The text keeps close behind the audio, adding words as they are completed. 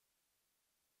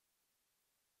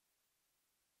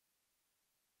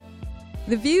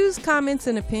The views, comments,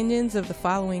 and opinions of the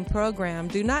following program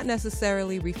do not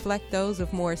necessarily reflect those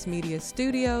of Morris Media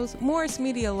Studios,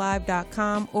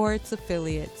 MorrisMediaLive.com, or its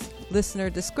affiliates. Listener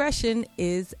discretion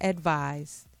is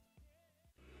advised.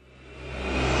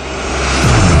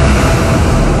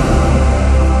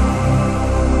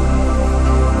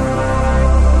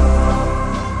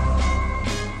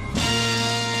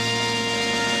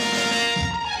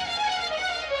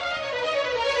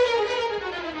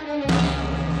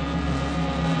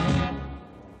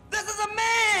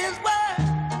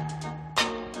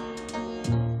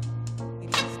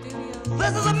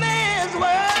 This is a man's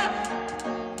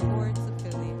world, Or its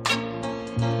affiliates.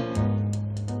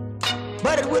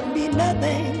 but it wouldn't be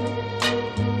nothing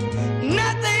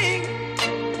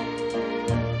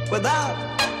without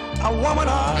a woman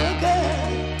or a girl.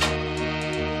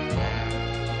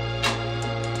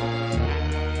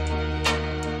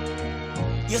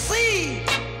 You see,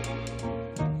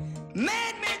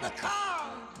 man made the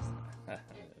cars.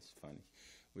 That's funny.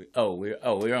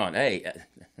 We're on. Hey,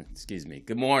 excuse me.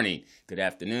 Good morning. Good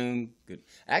afternoon.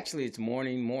 Actually, it's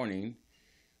morning.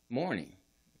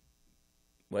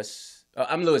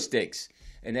 I'm Louis Dix,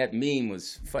 and that meme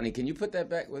was funny. Can you put that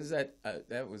back? Was that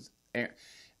that was Aaron?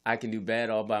 I can do bad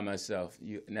all by myself.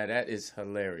 Now that is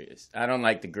hilarious. I don't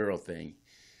like the girl thing,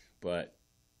 but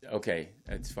okay,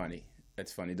 that's funny.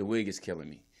 The wig is killing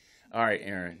me. All right,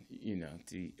 Aaron.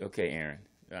 Okay, Aaron.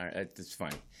 All right, that's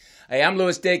funny. Hey, I'm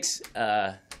Louis Dix,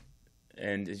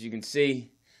 and as you can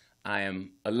see, I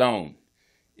am alone.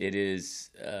 It is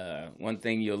one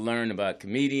thing you'll learn about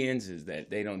comedians is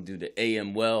that they don't do the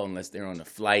AM well unless they're on a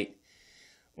flight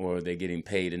or they're getting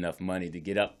paid enough money to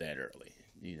get up that early.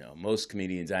 Most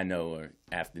comedians I know are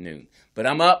afternoon. But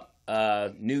I'm up.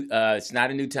 It's not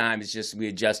a new time. It's just we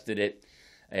adjusted it.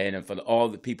 And for all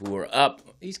the people who are up,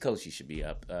 East Coast, you should be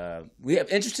up. We have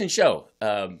an interesting show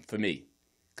for me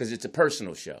because it's a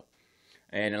personal show.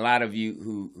 And a lot of you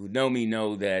who know me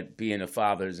know that being a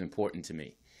father is important to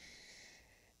me.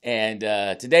 And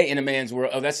today, In a Man's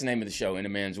World, that's the name of the show, In a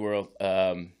Man's World.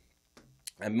 I'm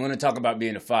going to talk about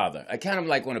being a father. I kind of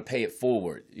want to pay it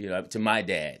forward, to my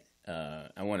dad.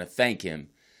 I want to thank him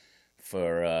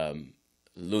for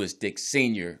Louis Dix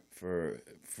Sr.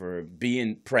 for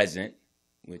being present,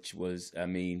 which was,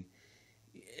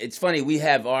 it's funny. We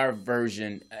have our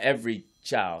version. Every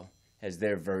child has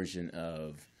their version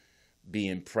of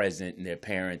being present in their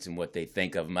parents and what they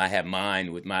think of them. I have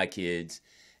mine with my kids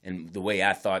and the way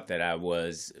I thought that I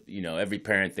was. Every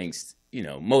parent thinks,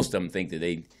 most of them think that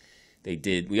they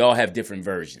did. We all have different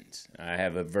versions. I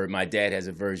have my dad has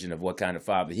a version of what kind of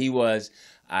father he was.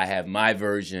 I have my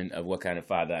version of what kind of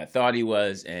father I thought he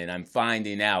was. And I'm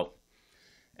finding out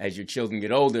as your children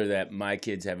get older that my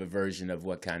kids have a version of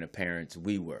what kind of parents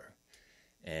we were.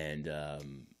 And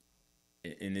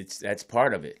that's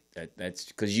part of it. That's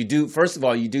because first of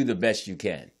all, you do the best you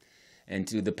can. And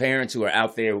to the parents who are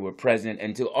out there who are present,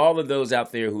 and to all of those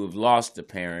out there who have lost a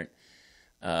parent,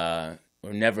 or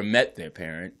never met their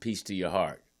parent, peace to your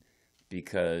heart.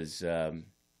 Because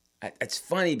it's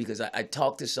funny because I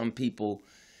talk to some people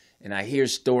and I hear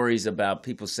stories about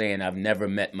people saying, I've never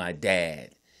met my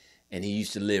dad. And he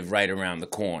used to live right around the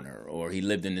corner, or he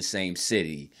lived in the same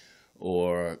city.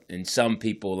 And some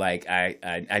people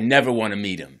I never want to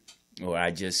meet him. Or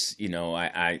I just,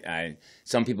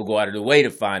 some people go out of the way to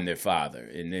find their father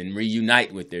and then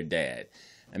reunite with their dad.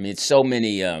 It's so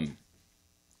many, I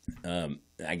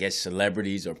guess,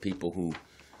 celebrities or people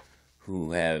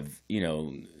who have,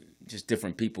 just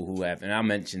different people who have, and I'll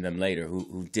mention them later,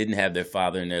 who didn't have their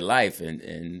father in their life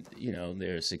and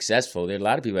they're successful. There are a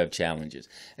lot of people who have challenges.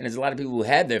 And there's a lot of people who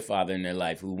had their father in their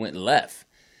life who went left,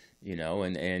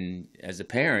 and as a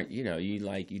parent,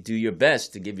 you do your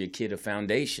best to give your kid a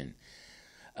foundation.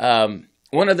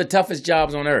 One of the toughest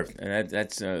jobs on earth, and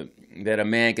that's that a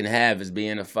man can have, is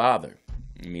being a father.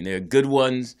 There are good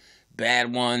ones,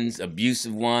 bad ones,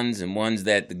 abusive ones, and ones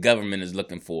that the government is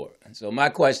looking for. So my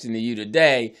question to you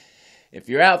today, if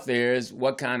you're out there, is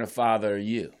what kind of father are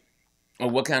you? Or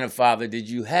what kind of father did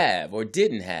you have or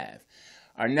didn't have?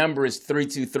 Our number is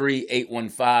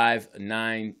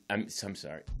 323-815-310. I'm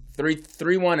sorry,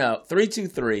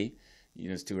 323.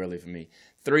 It's too early for me.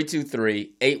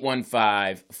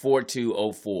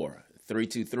 323-815-4204.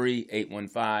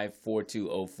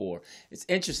 323-815-4204. It's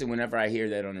interesting whenever I hear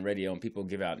that on the radio and people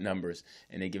give out numbers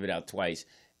and they give it out twice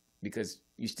because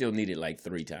you still need it like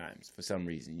 3 times for some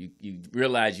reason. You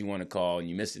realize you want to call and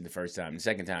you missed it the first time. The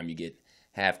second time you get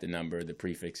half the number, the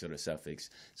prefix or the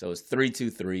suffix. So it's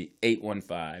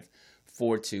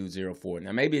 323-815-4204.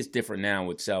 Now maybe it's different now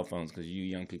with cell phones because you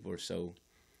young people are so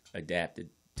adapted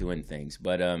doing things.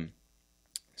 But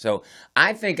So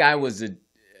I think I was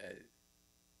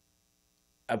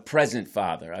a present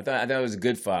father. I thought I was a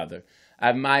good father.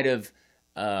 I might have,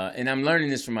 and I'm learning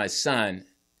this from my son,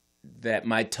 that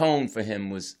my tone for him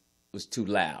was too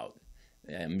loud.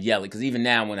 I'm yelling, because even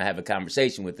now when I have a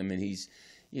conversation with him and he's,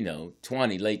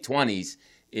 20, late 20s,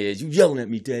 is, "You yelling at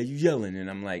me, Dad, you yelling." And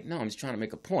I'm like, no, I'm just trying to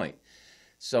make a point.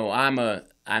 So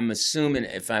I'm assuming,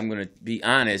 if I'm going to be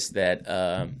honest,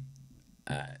 that,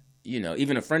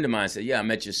 even a friend of mine said, "Yeah, I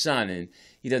met your son and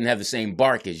he doesn't have the same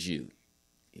bark as you."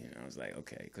 I was like,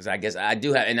 okay, because I guess I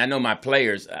do have, and I know my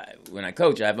players, when I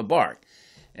coach, I have a bark,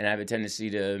 and I have a tendency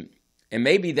to, and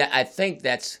maybe that, I think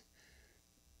that's,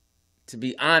 to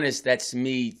be honest, that's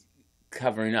me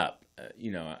covering up.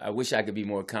 I wish I could be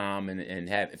more calm and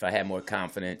have, if I had more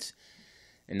confidence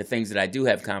in the things that I do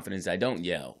have confidence, I don't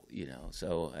yell,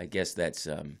 so I guess that's,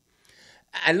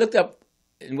 I looked up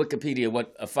in Wikipedia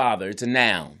what a father, it's a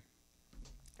noun,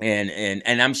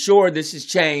 and I'm sure this has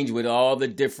changed with all the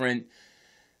different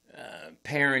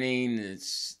parenting.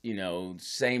 It's,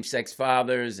 same-sex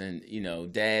fathers and,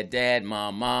 dad,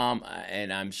 mom,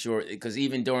 and I'm sure, because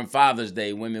even during Father's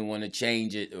Day, women want to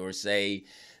change it or say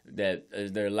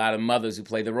that there are a lot of mothers who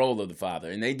play the role of the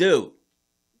father, and they do,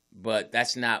 but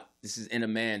this is in a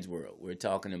man's world. We're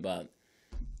talking about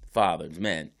fathers,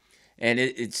 men, and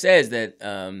it says that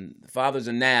father's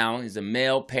a noun, is a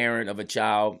male parent of a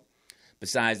child.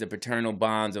 Besides the paternal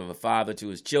bonds of a father to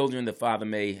his children, the father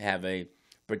may have a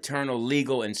paternal,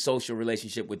 legal, and social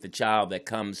relationship with the child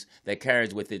that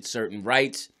carries with it certain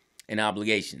rights and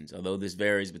obligations, although this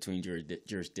varies between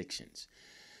jurisdictions.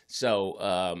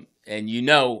 So,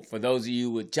 and for those of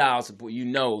you with child support,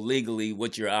 legally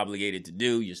what you're obligated to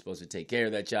do. You're supposed to take care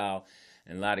of that child,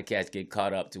 and a lot of cats get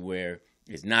caught up to where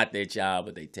it's not their child,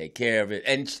 but they take care of it.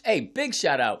 And hey, big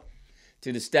shout out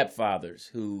to the stepfathers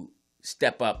who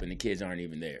step up and the kids aren't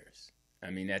even theirs. I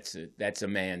mean, that's a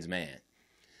man's man.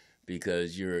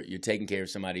 Because you're taking care of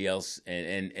somebody else,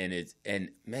 and it's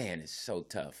so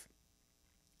tough.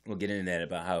 We'll get into that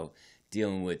about how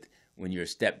dealing with, when you're a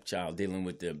stepchild, dealing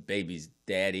with the baby's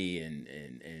daddy,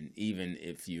 and even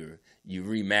if you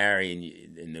remarry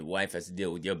and the wife has to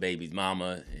deal with your baby's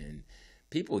mama, and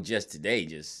people just today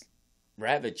just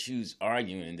rather choose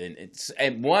arguing than it's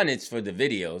for the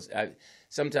videos.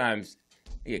 Sometimes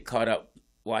I get caught up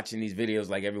watching these videos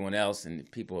like everyone else, and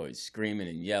people are screaming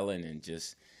and yelling and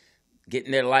just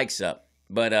getting their likes up.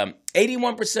 But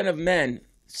 81% of men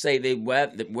say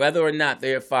whether or not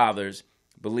they're fathers,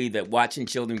 believe that watching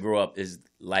children grow up is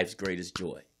life's greatest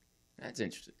joy. That's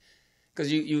interesting,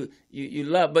 because you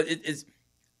love, but it's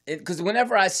because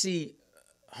whenever I see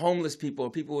homeless people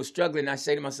or people who are struggling, I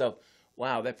say to myself,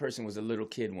 wow, that person was a little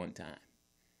kid one time,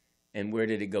 and where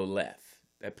did it go left?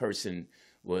 That person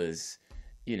was,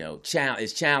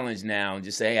 is challenged now, and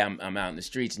just say, hey, I'm out in the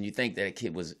streets, and you think that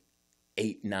kid was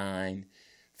 8, 9,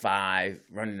 5,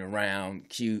 running around,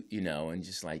 cute, and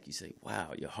just like you say,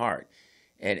 wow, your heart,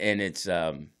 and it's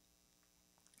funny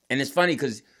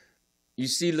because you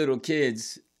see little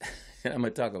kids. I'm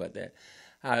gonna talk about that.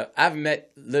 I've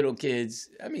met little kids.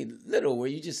 I mean, little where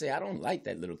you just say, I don't like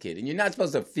that little kid, and you're not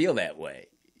supposed to feel that way,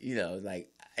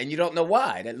 and you don't know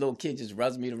why that little kid just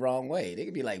rubs me the wrong way. They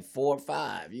could be like 4 or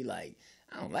 5. You like,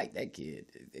 I don't like that kid,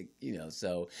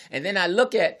 So, and then I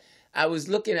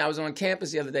was on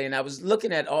campus the other day, and I was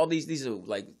looking at all these are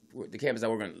like the campus I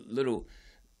work on, little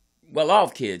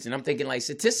well-off kids, and I'm thinking, like,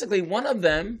 statistically, one of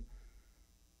them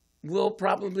will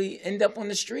probably end up on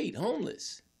the street,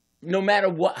 homeless, no matter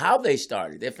how they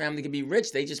started. Their family could be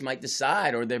rich, they just might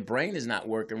decide, or their brain is not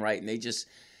working right, and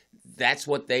that's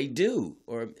what they do,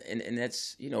 and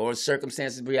that's, or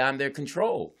circumstances beyond their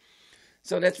control.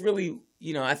 So that's really,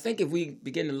 I think if we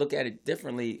begin to look at it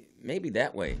differently, maybe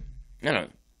that way. I don't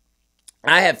know.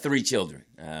 I have 3 children.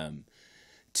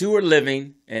 2 are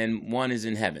living, and 1 is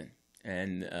in heaven.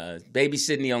 And baby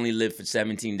Sydney only lived for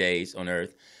 17 days on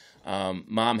Earth.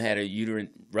 Mom had a uterine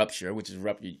rupture, which is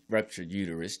ruptured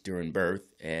uterus during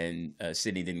birth, and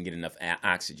Sydney didn't get enough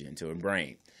oxygen to her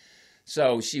brain.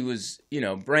 So she was,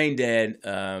 brain dead.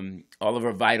 All of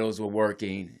her vitals were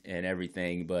working and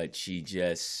everything, but she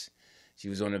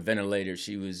was on a ventilator.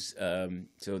 She was,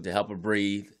 so to help her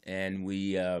breathe, and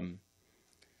we, after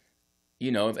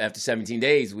 17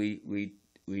 days,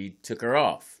 we took her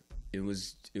off. It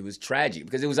was tragic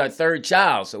because it was our 3rd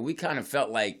child, so we kind of felt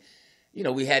like,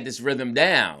 we had this rhythm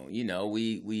down.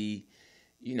 We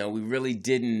really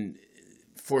didn't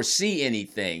foresee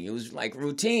anything. It was like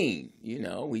routine.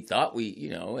 We thought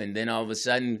and then all of a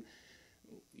sudden,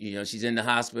 she's in the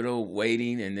hospital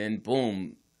waiting, and then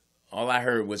boom, all I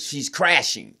heard was she's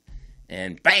crashing,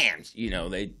 and bam,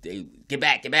 they get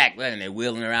back, and they're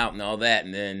wheeling her out and all that,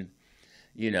 and then,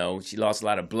 she lost a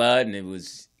lot of blood, and it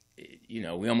was,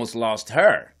 we almost lost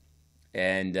her,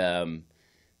 and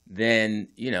then,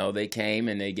 they came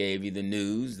and they gave you the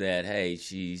news that, hey,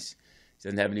 she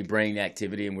doesn't have any brain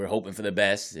activity, and we're hoping for the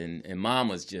best, and Mom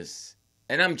was just,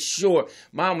 and I'm sure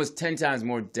Mom was 10 times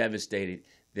more devastated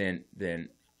than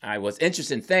I was.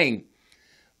 Interesting thing,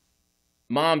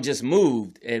 Mom just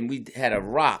moved, and we had a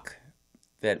rock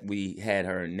that we had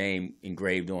her name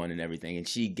engraved on and everything, and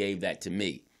she gave that to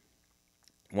me.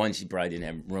 One, she probably didn't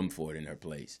have room for it in her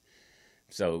place.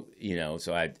 So,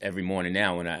 so I every morning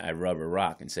now when I rub her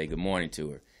rock and say good morning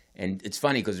to her. And it's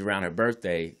funny because around her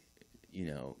birthday,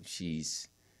 she's,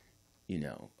 it's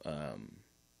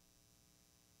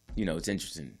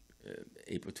interesting.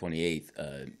 April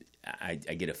 28th, I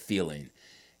get a feeling.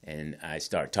 And I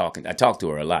start talking. I talk to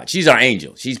her a lot. She's our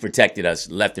angel. She's protected us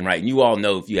left and right. And you all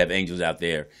know if you have angels out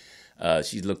there,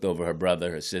 she's looked over her brother,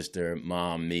 her sister,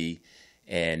 Mom, me,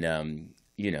 and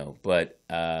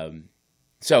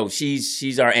so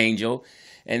she's our angel.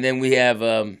 And then we have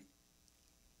the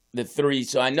three.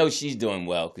 So I know she's doing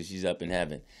well because she's up in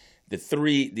heaven.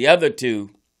 The other two,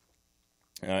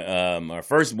 our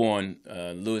firstborn,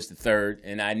 Louis III,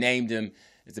 and I named him.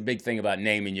 It's a big thing about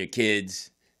naming your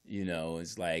kids.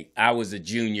 It's like I was a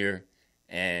junior,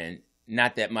 and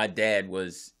not that my dad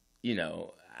was,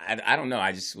 I don't know.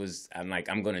 I'm like,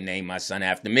 I'm going to name my son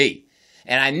after me.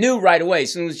 And I knew right away,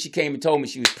 as soon as she came and told me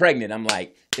she was pregnant, I'm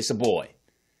like, it's a boy.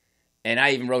 And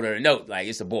I even wrote her a note, like,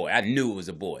 it's a boy. I knew it was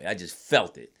a boy. I just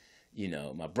felt it.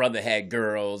 My brother had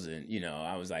girls, and,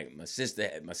 I was like, my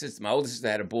older sister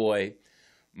had a boy.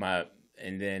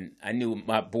 And then I knew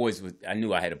I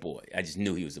knew I had a boy. I just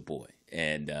knew he was a boy.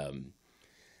 And,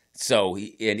 so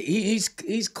he's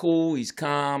cool, he's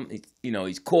calm,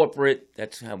 he's corporate.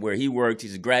 That's where he works.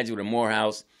 He's a graduate of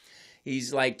Morehouse.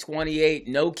 He's like 28,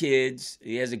 no kids.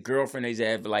 He has a girlfriend he's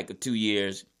had for like 2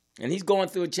 years, and he's going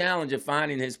through a challenge of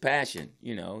finding his passion.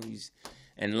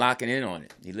 And locking in on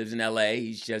it. He lives in L.A.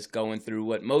 He's just going through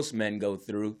what most men go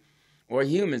through, or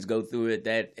humans go through at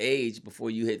that age before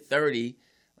you hit 30.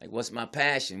 Like, what's my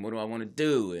passion? What do I want to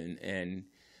do? And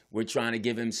we're trying to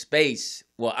give him space.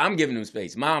 Well, I'm giving him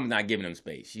space. Mom's not giving him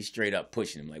space. She's straight up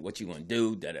pushing him, like, what you gonna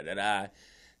do? Da-da-da-da.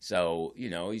 So,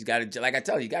 he's got a, like I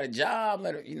tell you, he got a job.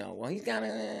 Let her, well, he's got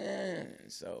a,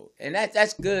 so, and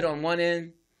that's good on one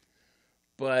end.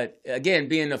 But again,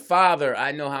 being a father,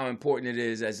 I know how important it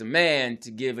is as a man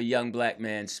to give a young black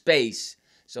man space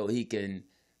so he can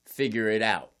figure it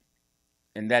out.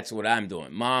 And that's what I'm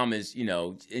doing. Mom is,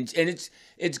 and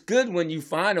it's good when you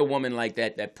find a woman like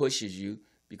that pushes you,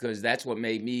 because that's what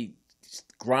made me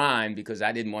grind, because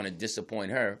I didn't want to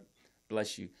disappoint her.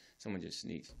 Bless you. Someone just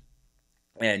sneezed.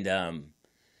 And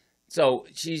so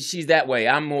she's that way.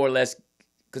 I'm more or less,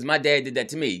 because my dad did that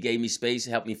to me. He gave me space,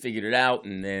 helped me figure it out,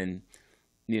 and then,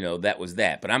 that was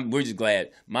that. But we're just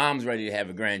glad Mom's ready to have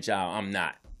a grandchild. I'm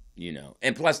not,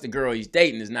 And plus the girl he's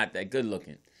dating is not that good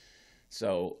looking.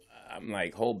 So I'm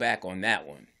like, hold back on that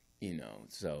one,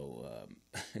 So,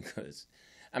 because,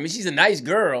 she's a nice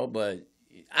girl, but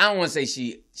I don't want to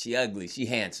say she ugly. She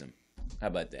handsome. How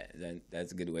about that?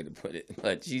 That's a good way to put it.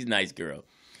 But she's a nice girl.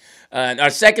 Our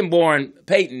second born,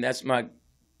 Peyton, that's my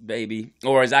baby,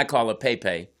 or as I call her,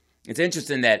 Pepe. It's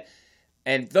interesting that,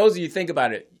 and those of you think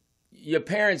about it, your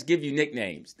parents give you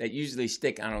nicknames that usually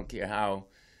stick. I don't care how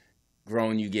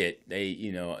grown you get. They,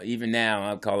 even now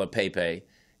I'll call her Pepe.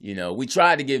 We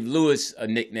tried to give Louis a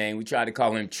nickname. We tried to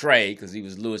call him Trey because he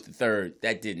was Louis III.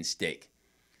 That didn't stick.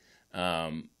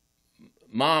 Mom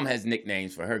has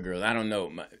nicknames for her girls. I don't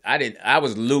know. I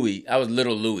was Louis. I was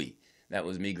Little Louis. That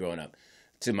was me growing up.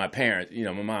 To my parents,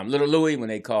 my mom, Little Louis, when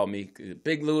they called me,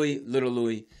 Big Louis, Little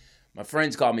Louis. My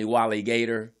friends called me Wally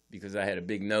Gator because I had a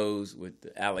big nose with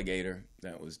the alligator.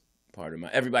 That was part of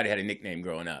everybody had a nickname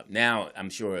growing up. Now,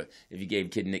 I'm sure if you gave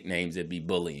kid nicknames, it'd be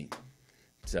bullying.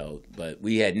 So, but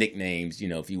we had nicknames,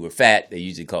 if you were fat, they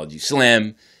usually called you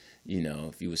Slim.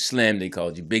 If you were slim, they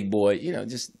called you Big Boy,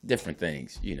 just different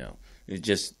things, It's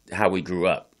just how we grew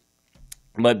up.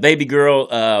 But baby girl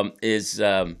is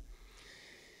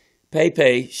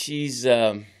Pepe. She's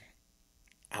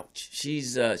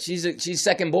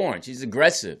second born. She's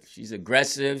aggressive.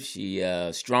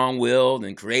 She's strong-willed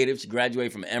and creative. She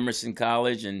graduated from Emerson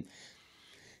College, and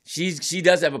she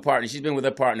does have a partner. She's been with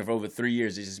her partner for over 3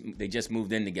 years. They just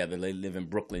moved in together. They live in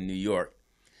Brooklyn, New York.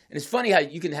 And it's funny how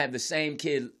you can have the same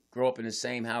kid grow up in the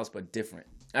same house but different.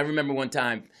 I remember one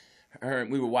time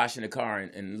we were washing the car,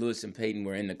 and Louis and Peyton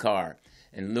were in the car,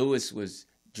 and Louis was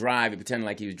driving, pretending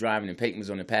like he was driving, and Peyton was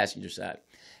on the passenger side.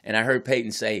 And I heard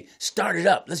Peyton say, "Start it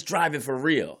up. Let's drive it for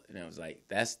real." And I was like,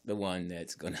 "That's the one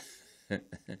that's gonna." And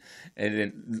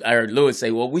then I heard Lewis say,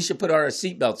 "Well, we should put our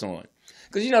seatbelts on,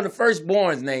 because the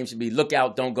firstborn's name should be Look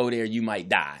Out, Don't Go There, You Might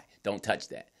Die. Don't touch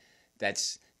that."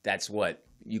 That's what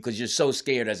because you're so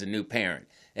scared as a new parent.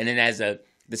 And then as the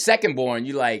second born,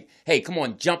 you like, "Hey, come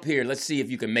on, jump here. Let's see if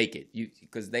you can make it."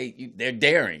 Because they're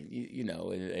daring,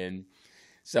 and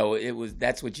so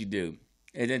that's what you do.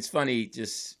 And it's funny,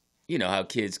 just how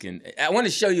kids can. I want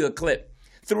to show you a clip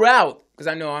throughout, because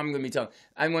I know I'm going to be talking.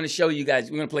 I want to show you guys.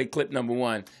 We're going to play clip number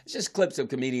 1. It's just clips of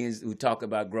comedians who talk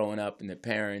about growing up and their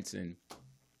parents and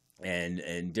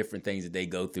different things that they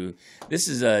go through. This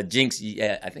is Jinx.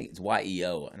 I think it's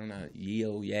YEO. I don't know.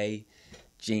 Yay.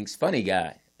 Jinx, funny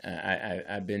guy.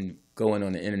 I've been going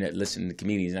on the internet listening to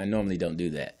comedians, and I normally don't do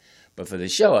that. But for the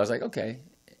show, I was like, okay.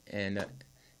 And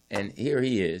here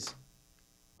he is.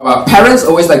 Parents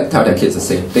always like to tell their kids the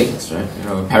same things, right?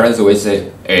 Parents always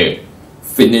say, "Hey,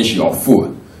 finish your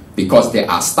food," because there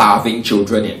are starving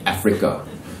children in Africa.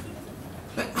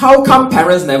 How come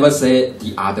parents never say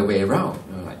the other way around?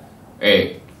 Like,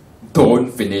 "Hey,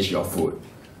 don't finish your food,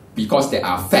 because there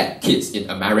are fat kids in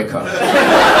America."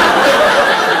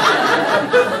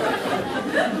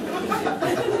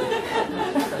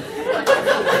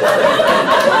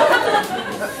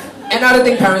 Another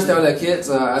thing parents tell their kids,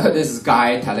 I heard this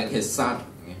guy telling his son,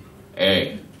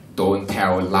 "Hey, don't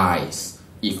tell lies.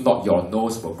 If not, your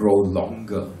nose will grow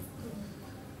longer."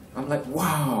 I'm like,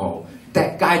 wow,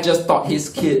 that guy just taught his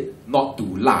kid not to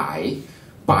lie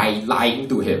by lying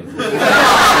to him.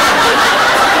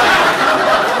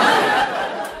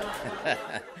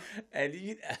 And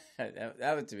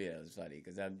that was, to me, that was funny,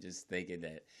 because I'm just thinking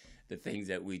that the things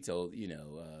that we told,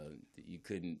 you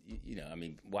couldn't,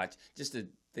 watch just the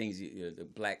things. The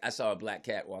black. I saw a black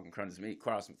cat walking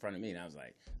across in front of me, and I was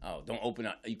like, "Oh, don't open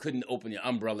up! You couldn't open your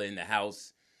umbrella in the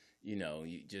house." You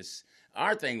just.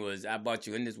 Our thing was, "I brought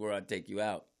you in this world, I'd take you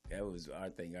out." That was our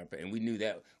thing, and we knew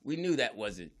that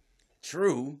wasn't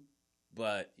true.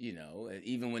 But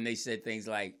even when they said things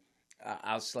like,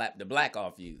 "I'll slap the black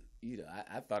off you,"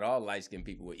 I thought all light-skinned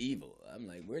people were evil. I'm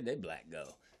like, where'd they black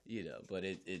go? But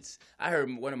it's. I heard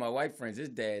one of my white friends, his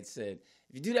dad said,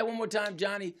 "If you do that one more time,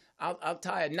 Johnny, I'll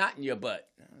tie a knot in your butt."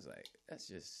 And I was like,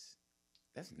 that's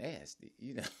nasty,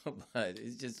 But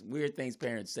it's just weird things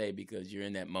parents say because you're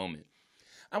in that moment.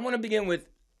 I want to begin with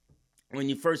when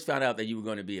you first found out that you were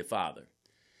going to be a father,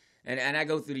 and I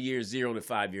go through the years 0 to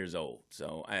 5 years old.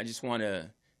 So I just want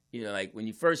to, like when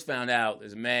you first found out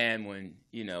as a man, when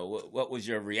what was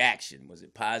your reaction? Was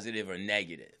it positive or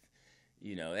negative?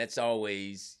 That's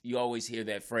always, you always hear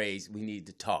that phrase, "We need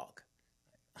to talk."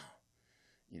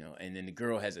 And then the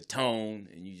girl has a tone,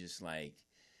 and you just like,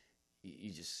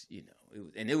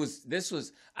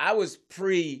 I was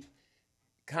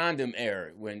pre-condom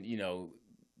era when,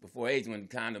 before AIDS, when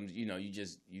condoms, you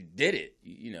did it.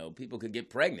 People could get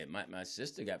pregnant. My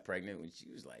sister got pregnant when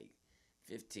she was like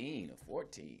 15 or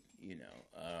 14,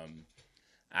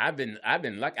 I've been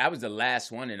lucky. I was the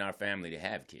last one in our family to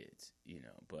have kids,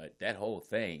 but that whole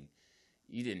thing,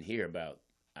 you didn't hear about,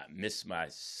 "I missed my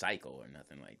cycle" or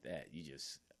nothing like that.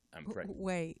 I'm pregnant.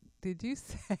 Wait, did you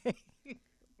say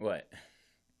what?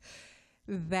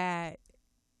 That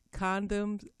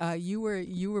condoms, you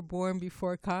were born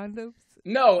before condoms?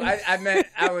 No, I meant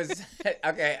I was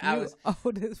okay. I was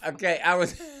old as fuck. Okay. I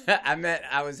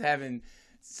was having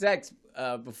sex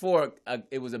before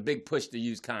it was a big push to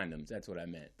use condoms. That's what I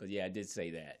meant. But yeah, I did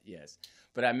say that. Yes,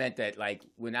 but I meant that like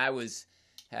when I was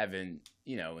having,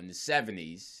 in the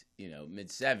 70s, mid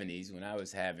 70s, when I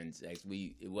was having sex,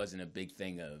 it wasn't a big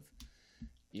thing of,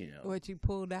 What you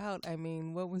pulled out? I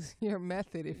mean, what was your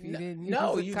method if you didn't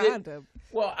use a condom?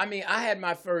 Well, I had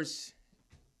my first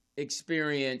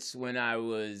experience when I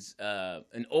was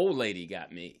an old lady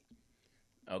got me.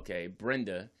 Okay,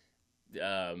 Brenda.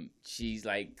 She's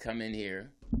like, "Come in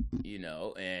here,"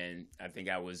 and I think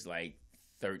I was like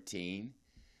 13,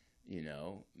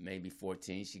 maybe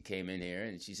 14. She came in here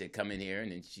and she said, "Come in here,"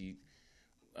 and then she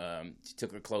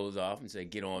took her clothes off and said,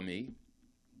 "Get on me,"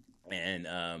 and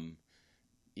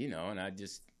and I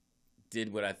just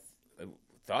did what I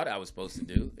thought I was supposed to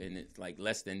do, and it's like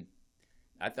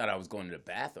I thought I was going to the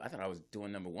bathroom. I thought I was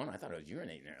doing number one. I thought I was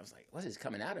urinating there. I was like, what is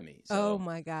coming out of me? So, oh,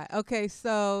 my God. Okay,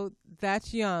 so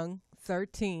that's young,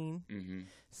 13. Mm-hmm.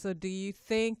 So do you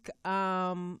think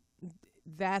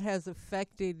that has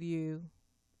affected you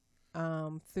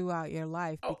throughout your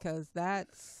life? Because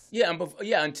that's...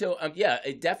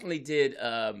 it definitely did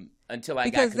until I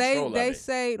got control of it. Because they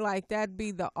say, like, that'd be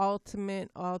the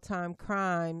ultimate all-time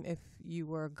crime if you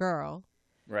were a girl.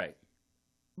 Right.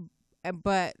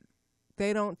 But...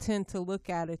 they don't tend to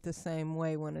look at it the same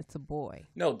way when it's a boy.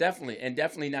 No, definitely, and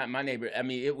definitely not my neighbor. I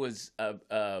mean, it was at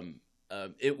the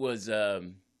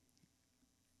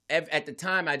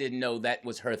time I didn't know that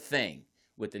was her thing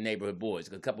with the neighborhood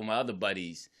boys. A couple of my other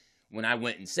buddies, when I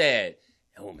went and said,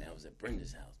 "Oh man, I was at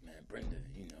Brenda's house, man, Brenda,"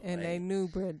 you know, And like, they knew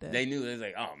Brenda. They knew. It was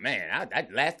like, "Oh man, I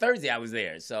last Thursday I was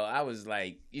there." So I was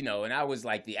like, you know, and I was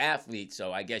like the athlete,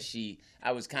 so I guess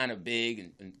I was kind of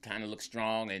big and kind of looked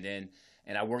strong, and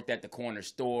I worked at the corner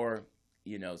store,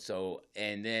 you know, so,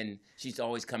 and then she's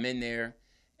always come in there,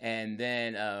 and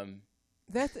then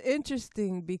That's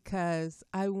interesting because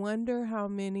I wonder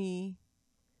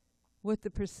what the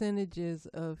percentages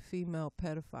of female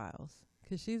pedophiles,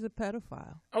 because she's a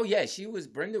pedophile. oh yeah,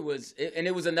 Brenda was, and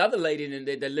it was another lady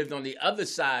that lived on the other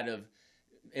side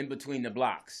in between the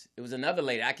blocks. It was another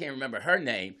lady, I can't remember her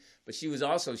name, but she was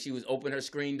open her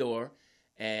screen door,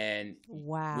 and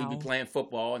wow, we'd be playing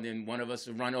football, and then one of us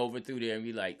would run over through there and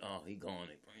be like, "Oh, he's going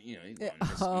to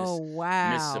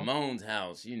wow, Miss Simone's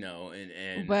house," you know,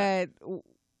 and but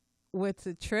what's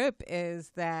a trip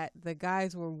is that the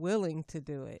guys were willing to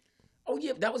do it. oh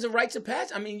yeah, that was a rites of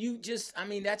passage. I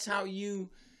mean, that's how you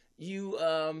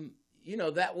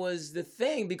know, that was the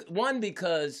thing.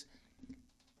 Because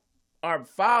our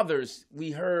fathers,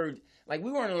 we heard, like,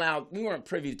 we weren't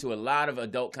privy to a lot of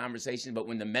adult conversations, but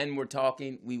when the men were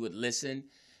talking, we would listen,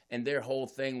 and their whole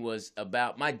thing was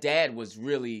about, my dad was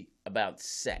really about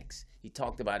sex. He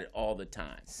talked about it all the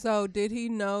time. So did he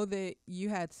know that you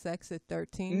had sex at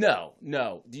 13? No,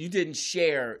 you didn't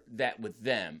share that with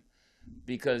them.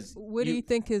 Because what do you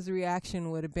think his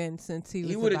reaction would have been, since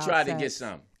he would have tried to get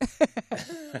some.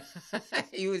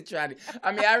 He would have tried to.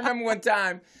 I mean, I remember one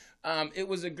time, it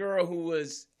was a girl who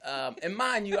was, and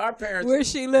mind you, our parents. Where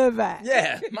she live at?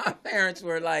 Yeah, my parents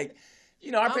were like,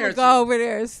 you know, our parents. Go over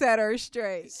there and set her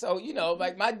straight. So, you know,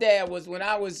 like my dad was, when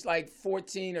I was like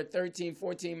 14 or 13,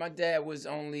 14, my dad was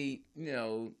only, you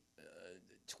know,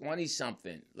 20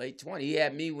 something, late 20. He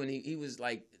had me when he was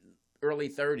like early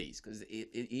 30s, because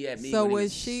he had me. So when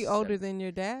was she older than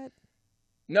your dad?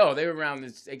 No, they were around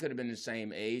this. They could have been the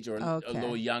same age or a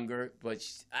little younger. But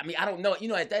I mean, I don't know. You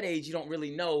know, at that age, you don't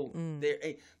really know their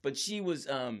age. But she was.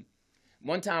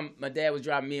 One time, my dad was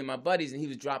driving me and my buddies, and he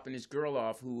was dropping this girl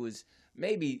off who was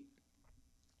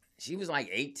she was like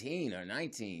 18 or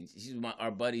 19. She was our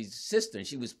buddy's sister, and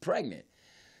she was pregnant.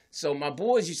 So my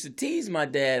boys used to tease my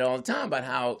dad all the time about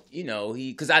how, you know,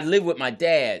 because I lived with my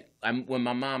dad. When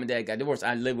my mom and dad got divorced,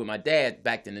 I lived with my dad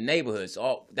back in the neighborhood.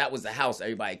 So that was the house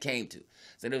everybody came to.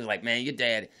 So they was like, "Man, your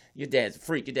dad's a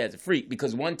freak. Your dad's a freak."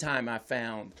 Because one time I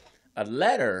found a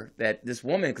letter that this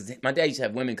woman, because my dad used to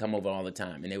have women come over all the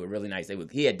time, and they were really nice.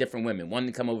 He had different women. One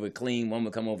would come over and clean, one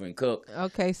would come over and cook.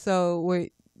 Okay, so were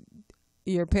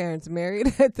your parents married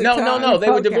at the time? No, they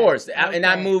were divorced. Okay. And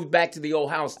I moved back to the old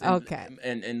house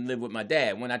and lived with my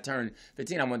dad. When I turned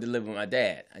 15, I wanted to live with my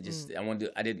dad.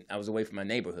 I was away from my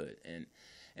neighborhood.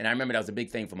 And I remember that was a big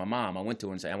thing for my mom. I went to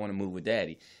her and said, "I want to move with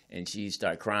Daddy." And she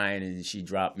started crying, and she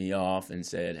dropped me off and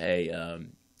said, "Hey,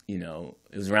 you know,"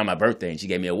 it was around my birthday, and she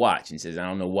gave me a watch and says, "I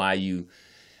don't know why you."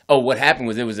 Oh, what happened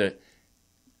was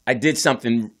I did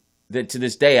something that to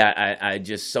this day I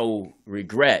just so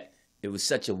regret. It was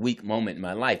such a weak moment in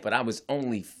my life, but I was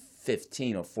only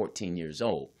 15 or 14 years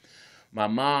old.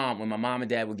 When my mom and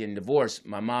dad were getting divorced,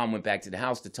 my mom went back to the old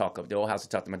house to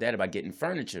talk to my dad about getting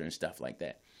furniture and stuff like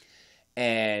that.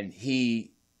 And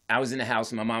I was in the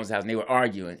house, in my mom's house, and they were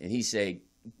arguing, and he said,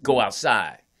 "Go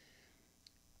outside."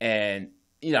 And,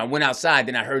 you know, I went outside,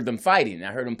 then I heard them fighting.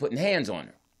 I heard them putting hands on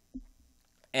her.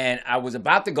 And I was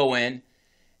about to go in,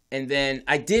 and then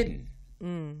I didn't.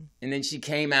 And then she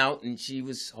came out, and she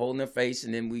was holding her face,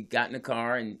 and then we got in the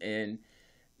car, and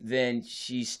then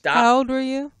she stopped. How old were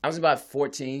you? I was about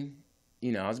 14.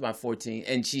 You know, I was about 14.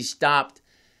 And she stopped.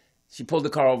 She pulled the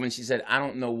car over, and she said, "I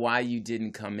don't know why you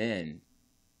didn't come in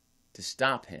to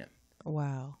stop him."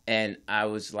 Wow. And I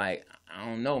was like, "I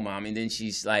don't know, Mom." And then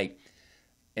she's like,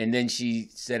 and then she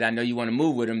said, "I know you want to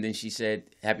move with him." Then she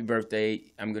said, "Happy birthday.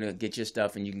 I'm going to get your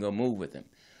stuff, and you can go move with him."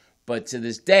 But to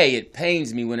this day, it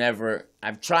pains me whenever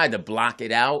I've tried to block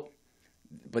it out,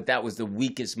 but that was the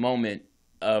weakest moment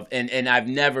and I've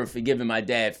never forgiven my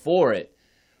dad for it.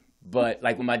 But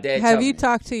like when my dad have you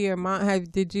talked to your mom?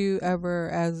 Did you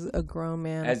ever, as a grown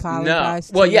man,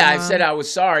 apologize? No. Well, to your yeah, mom? I said I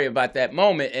was sorry about that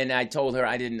moment, and I told her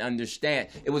I didn't understand.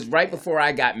 It was right before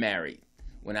I got married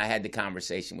when I had the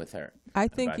conversation with her. I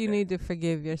think you need to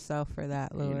forgive yourself for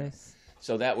that, Louis. You know?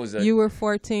 So that was You were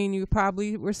 14. You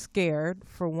probably were scared,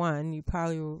 for one. You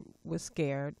probably were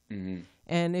scared. Mm-hmm.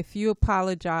 And if you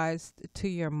apologized to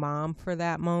your mom for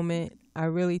that moment, I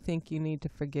really think you need to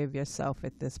forgive yourself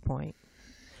at this point.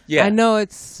 Yeah. I know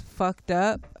it's fucked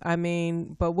up. I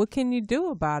mean, but what can you do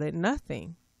about it?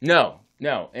 Nothing. No.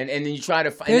 And then you try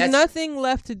to find... There's nothing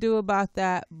left to do about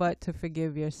that but to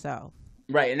forgive yourself.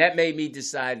 Right, and that made me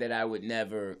decide that I would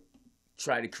never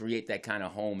try to create that kind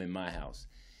of home in my house.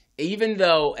 Even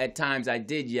though at times I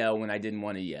did yell when I didn't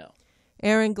want to yell.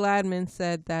 Aaron Gladman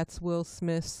said that's Will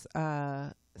Smith's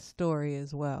story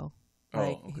as well.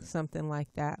 Like something like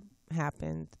that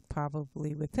happened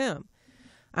probably with him.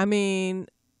 I mean,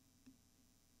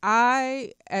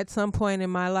 I, at some point in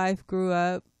my life, grew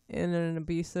up in an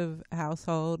abusive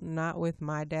household, not with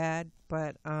my dad,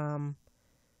 but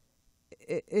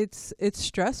it's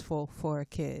stressful for a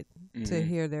kid to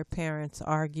hear their parents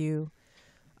argue,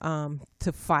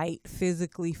 to fight,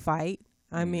 physically fight.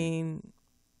 I mean,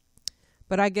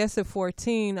 but I guess at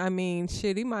 14, I mean,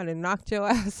 shit, he might have knocked your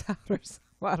ass out or something.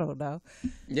 I don't know.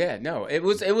 Yeah, no, it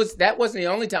was that wasn't the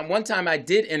only time. One time I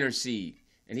did intercede,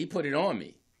 and he put it on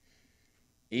me.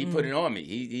 He put it on me.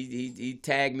 He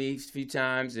tagged me a few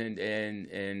times,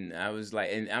 and I was like,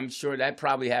 and I'm sure that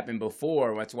probably happened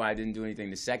before. That's why I didn't do anything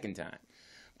the second time.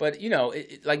 But you know,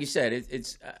 like you said,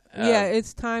 it's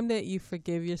it's time that you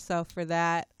forgive yourself for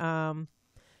that.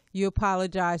 You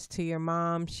apologize to your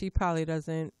mom. She probably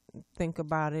doesn't think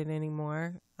about it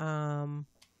anymore.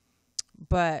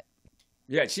 But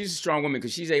yeah, she's a strong woman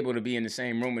because she's able to be in the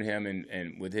same room with him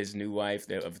and with his new wife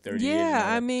of 30 years. Yeah,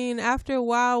 I mean, after a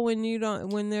while, when you're not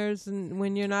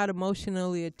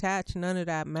emotionally attached, none of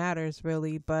that matters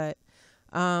really. But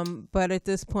at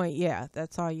this point, yeah,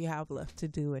 that's all you have left to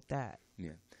do with that.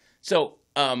 Yeah. So,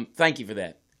 thank you for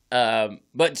that.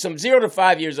 But some 0 to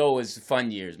 5 years old was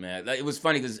fun years, man. It was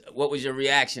funny because what was your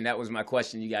reaction? That was my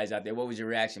question, you guys out there. What was your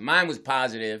reaction? Mine was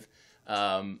positive.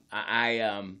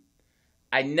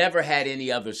 I never had any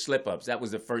other slip-ups. That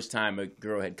was the first time a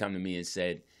girl had come to me and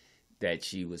said that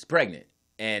she was pregnant.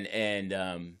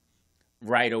 And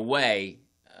right away,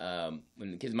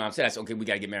 when the kid's mom said, I said, okay, we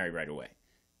got to get married right away.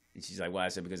 And she's like, well, I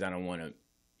said, because I don't want to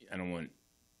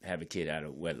have a kid out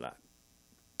of wedlock.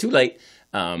 Too late.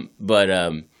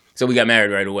 So we got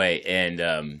married right away.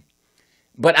 And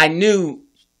but I knew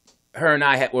her and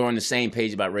I were on the same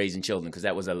page about raising children because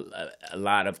that was a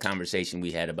lot of conversation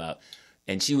we had about.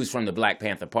 And she was from the Black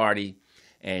Panther Party,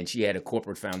 and she had a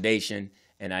corporate foundation,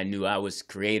 and I knew I was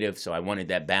creative, so I wanted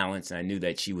that balance, and I knew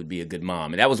that she would be a good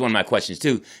mom. And that was one of my questions,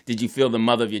 too. Did you feel the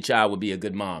mother of your child would be a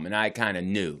good mom? And I kind of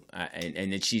knew,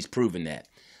 and that she's proven that.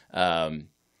 And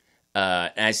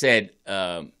I said,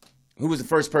 who was the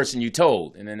first person you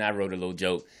told? And then I wrote a little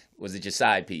joke. Was it your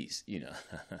side piece? You know.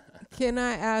 Can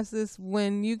I ask this?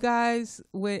 When you guys,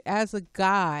 as a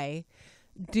guy,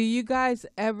 do you guys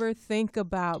ever think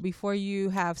about, before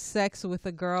you have sex with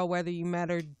a girl, whether you met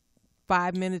her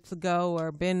 5 minutes ago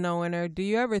or been knowing her, do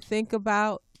you ever think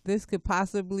about this could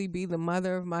possibly be the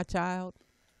mother of my child?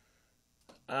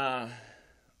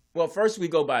 Well, first we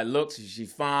go by looks.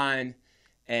 She's fine.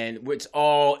 And it's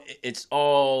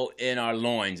all in our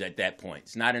loins at that point.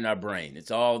 It's not in our brain.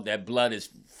 It's all that blood is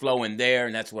flowing there,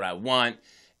 and that's what I want.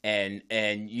 And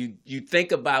you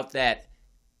think about that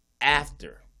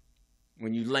after,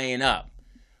 when you're laying up.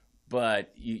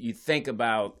 But you think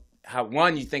about how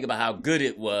good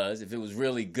it was. If it was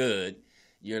really good,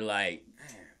 you're like,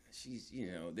 she's,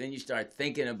 then you start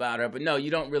thinking about her. But no,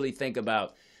 you don't really think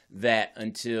about that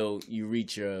until you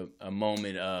reach a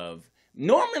moment of,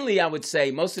 normally I would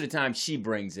say most of the time she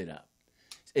brings it up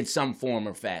in some form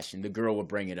or fashion. The girl will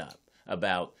bring it up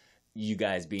about you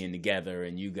guys being together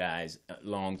and you guys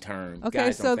long term. Okay,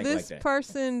 guys so don't think this like that.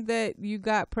 person that you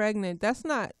got pregnant, that's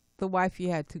not the wife you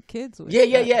had 2 kids with.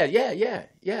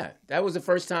 Yeah. That was the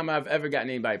first time I've ever gotten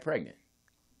anybody pregnant.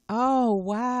 Oh,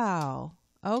 wow.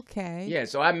 Okay. Yeah,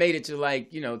 so I made it to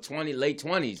late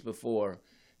 20s before,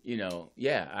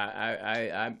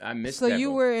 I missed that. So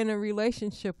you were in a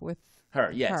relationship with her,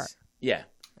 yes. Her. Yeah.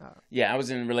 Oh. Yeah, I was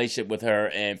in a relationship with her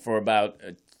and for about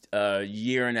a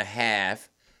year and a half.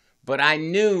 But I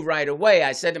knew right away,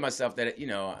 I said to myself that,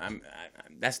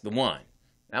 that's the one.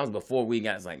 That was before we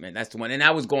got, I was like, man, that's the one. And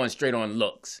I was going straight on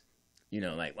looks.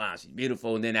 Like, wow, she's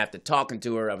beautiful. And then after talking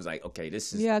to her, I was like, okay,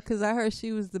 this is. Yeah, because I heard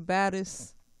she was the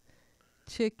baddest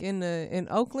chick in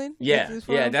Oakland. Yeah,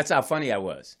 that's how funny I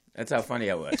was. That's how funny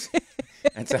I was.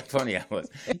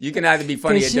 You can either be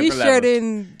funny at different levels. She sure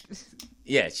didn't.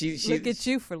 Yeah, she look at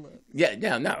you for look.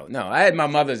 Yeah, no. I had my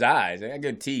mother's eyes. I got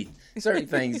good teeth. Certain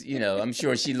things, I'm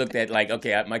sure she looked at like,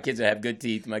 okay, my kids have good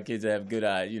teeth. My kids have good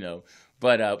eyes,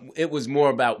 But it was more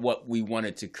about what we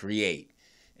wanted to create.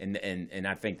 And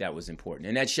I think that was important.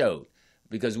 And that showed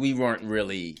because we weren't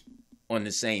really on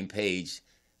the same page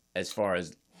as far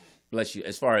as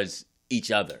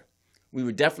each other. We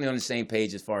were definitely on the same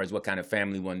page as far as what kind of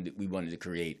family we wanted to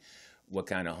create, what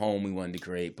kind of home we wanted to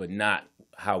create, but not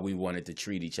how we wanted to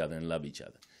treat each other and love each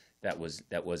other. That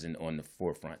wasn't on the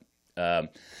forefront. And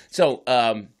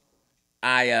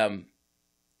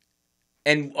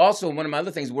also one of my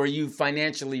other things, were you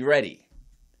financially ready?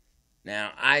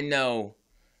 Now I know,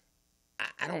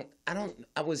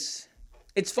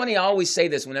 it's funny, I always say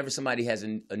this whenever somebody has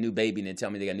a new baby and they tell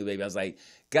me they got a new baby. I was like,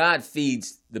 God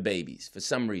feeds the babies for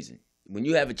some reason. When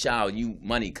you have a child,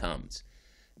 money comes.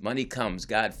 Money comes.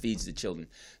 God feeds the children.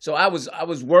 So I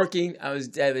was working. I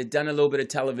had done a little bit of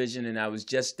television, and I was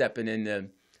just stepping into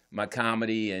my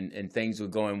comedy, and things were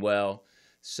going well.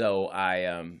 So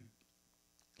I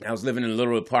was living in a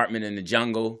little apartment in the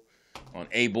jungle on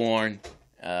Aborn.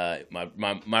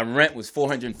 My rent was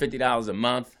 $450 a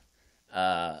month.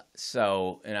 And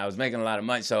I was making a lot of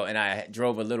money. And I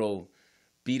drove a little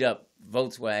beat up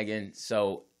Volkswagen.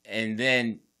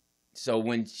 So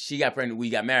when she got pregnant, we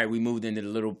got married, we moved into the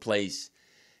little place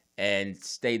and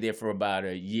stayed there for about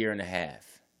a year and a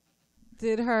half.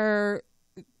 Did her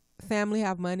family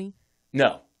have money?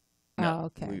 No. Oh,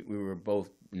 okay. We were both,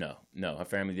 no. Her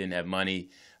family didn't have money.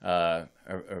 Her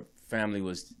family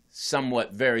was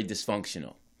somewhat very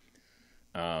dysfunctional.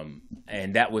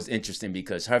 And that was interesting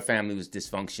because her family was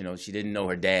dysfunctional. She didn't know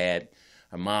her dad.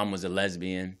 Her mom was a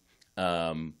lesbian.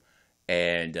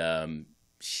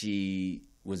 She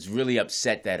was really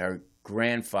upset that her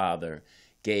grandfather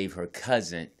gave her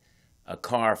cousin a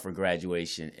car for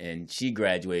graduation, and she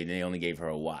graduated and they only gave her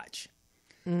a watch.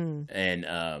 And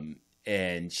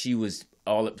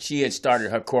she had started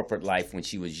her corporate life when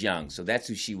she was young. So that's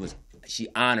who she was. She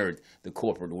honored the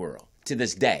corporate world to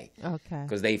this day. Okay.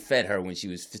 Because they fed her when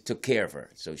she took care of her.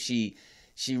 So she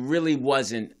really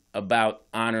wasn't about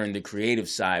honoring the creative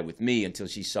side with me until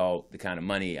she saw the kind of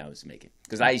money I was making.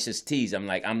 Because I used to tease, I'm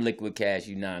like, I'm liquid cash,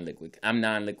 you non-liquid. I'm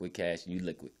non-liquid cash, and you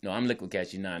liquid. No, I'm liquid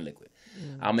cash, you non-liquid.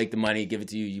 I'll make the money, give it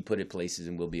to you, you put it places,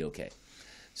 and we'll be okay.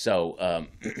 So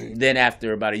then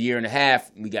after about a year and a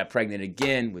half, we got pregnant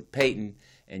again with Peyton,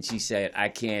 and she said, I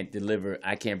can't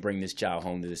bring this child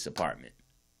home to this apartment.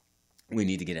 We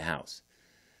need to get a house.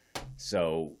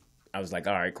 So I was like,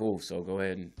 all right, cool. So go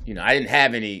ahead. And, I didn't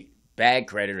have any bad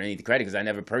credit or any credit because I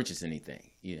never purchased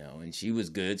anything, and she was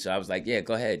good. So I was like, yeah,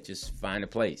 go ahead. Just find a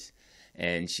place.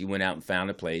 And she went out and found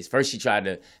a place. First, she tried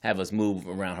to have us move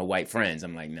around her white friends.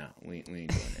 I'm like, no, we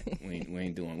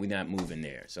ain't doing that. We're not moving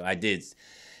there. So I did.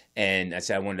 And I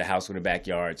said I wanted a house with a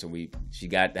backyard. So she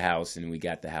got the house, and we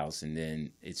got the house. And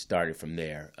then it started from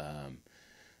there.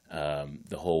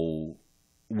 The whole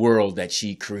world that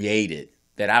she created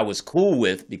that I was cool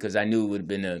with because I knew it would have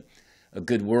been a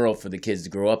good world for the kids to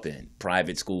grow up in.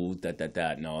 Private schools,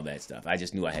 and all that stuff. I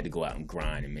just knew I had to go out and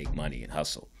grind and make money and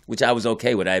hustle, which I was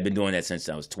okay with. I had been doing that since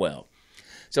I was 12.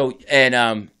 So,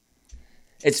 and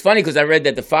it's funny because I read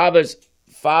that the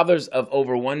fathers of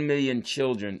over 1 million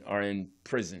children are in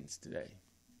prisons today.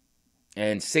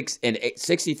 And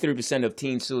 63% of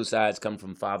teen suicides come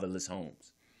from fatherless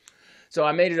homes. So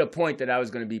I made it a point that I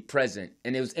was going to be present.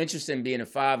 And it was interesting being a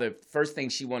father. First thing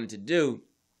she wanted to do,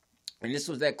 and this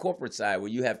was that corporate side where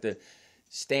you have to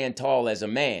stand tall as a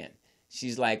man.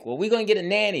 She's like, well, we're going to get a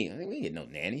nanny. I mean, we ain't get no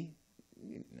nanny.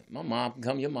 My mom can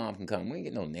come, your mom can come. We ain't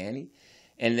get no nanny.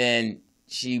 And then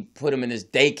she put them in this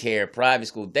daycare, private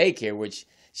school daycare, which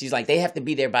she's like, they have to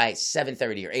be there by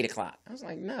 7:30 or 8 o'clock. I was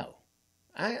like, no,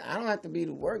 I don't have to be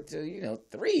to work till,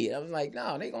 3. I was like,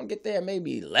 no, they're going to get there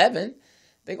maybe 11.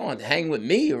 They're going to hang with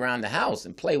me around the house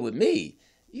and play with me.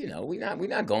 We're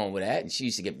not going with that. And she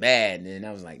used to get mad. And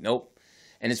I was like, nope.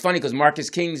 And it's funny because Marcus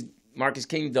King's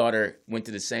daughter went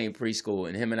to the same preschool,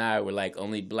 and him and I were like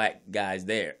only black guys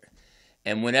there.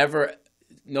 And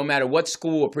no matter what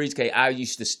school or pre-K, I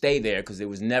used to stay there because there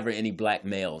was never any black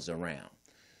males around.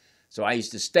 So I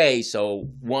used to stay.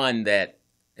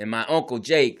 And my Uncle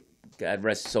Jake, God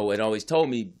rest his soul, had always told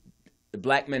me the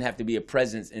black men have to be a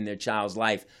presence in their child's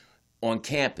life on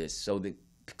campus.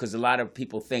 Because a lot of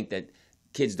people think that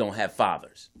kids don't have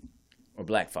fathers or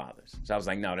black fathers. So I was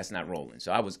like, no, that's not rolling.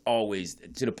 So I was always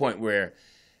to the point where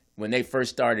when they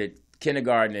first started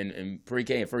kindergarten and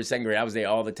pre-K and first, second grade, I was there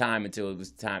all the time until it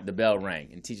was time, the bell rang.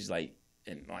 And teachers the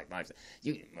kids,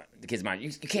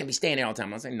 you can't be staying there all the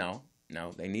time. I was like, no,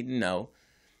 they need to know.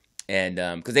 And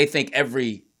because they think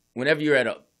whenever you're at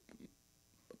a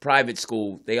private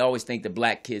school, they always think the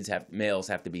black males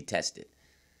have to be tested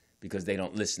because they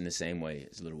don't listen the same way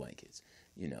as little white kids,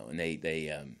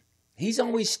 and he's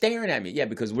always staring at me. Yeah,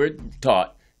 because we're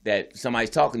taught that somebody's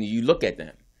talking to you, you look at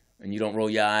them and you don't roll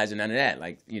your eyes or none of that.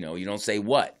 Like, you don't say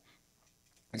what.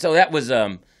 And so that was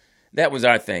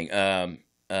our thing.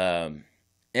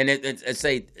 And it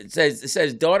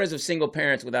says daughters of single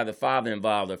parents without a father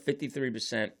involved are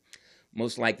 53%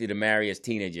 most likely to marry as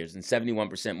teenagers and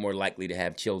 71% more likely to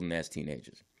have children as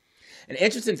teenagers. An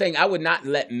interesting thing, I would not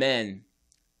let men,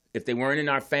 if they weren't in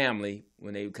our family,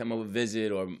 when they would come over to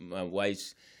visit or my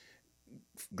wife's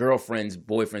girlfriends,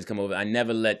 boyfriends come over, I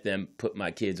never let them put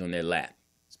my kids on their lap,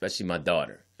 especially my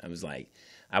daughter. I was like,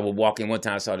 I would walk in one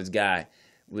time, I saw this guy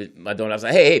with my daughter. I was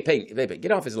like, hey, Peyton,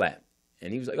 get off his lap.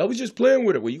 And he was like, I was just playing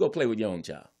with it. Well, you go play with your own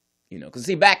child. Because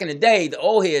see, back in the day, the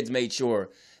old heads made sure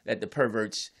that the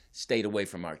perverts stayed away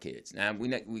from our kids. Now,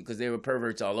 because they were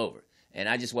perverts all over. And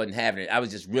I just wasn't having it. I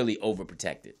was just really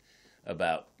overprotected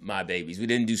about my babies. We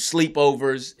didn't do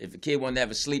sleepovers. If a kid wanted to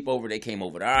have a sleepover, they came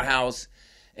over to our house.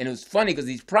 And it was funny because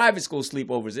these private school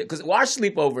sleepovers, because our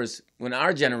sleepovers, when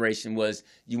our generation was,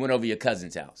 you went over your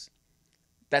cousin's house.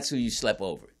 That's who you slept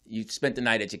over. You spent the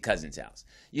night at your cousin's house.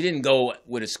 You didn't go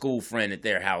with a school friend at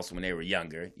their house when they were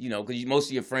younger, because most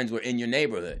of your friends were in your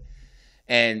neighborhood.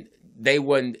 And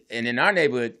and in our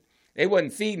neighborhood, they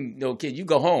wasn't feeding no kids. You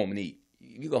go home and eat.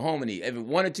 You go home and eat. Every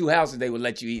 1 or 2 houses, they would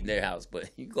let you eat in their house, but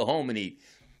you go home and eat.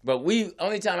 But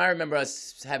only time I remember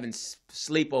us having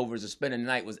sleepovers or spending the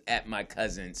night was at my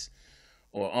cousin's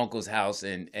or uncle's house,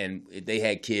 and they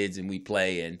had kids and we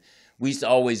play, and we used to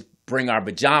always bring our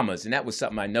pajamas, and that was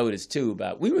something I noticed too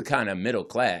we were kind of middle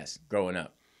class growing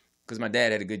up because my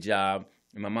dad had a good job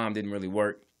and my mom didn't really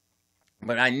work.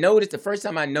 But the first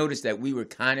time I noticed that we were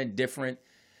kind of different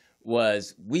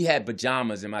was we had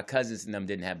pajamas and my cousins and them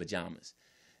didn't have pajamas.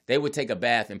 They would take a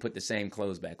bath and put the same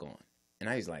clothes back on. And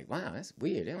I was like, wow, that's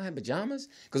weird. They don't have pajamas?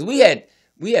 Because we had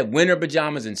winter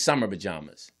pajamas and summer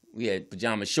pajamas. We had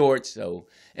pajama shorts.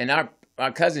 And our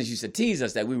cousins used to tease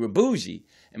us that we were bougie.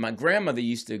 And my grandmother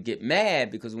used to get mad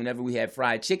because whenever we had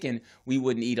fried chicken, we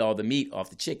wouldn't eat all the meat off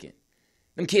the chicken.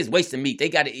 Them kids wasting meat. They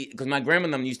got to eat, because my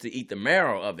grandmother used to eat the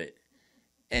marrow of it.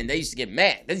 And they used to get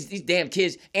mad. These damn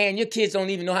kids, and your kids don't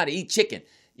even know how to eat chicken.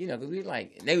 Because we were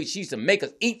like, she used to make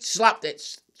us suck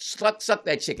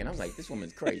that chicken. I was like, this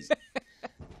woman's crazy.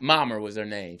 Mama was her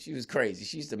name. She was crazy.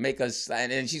 She used to make us,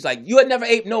 and she's like, you had never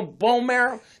ate no bone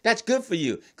marrow? That's good for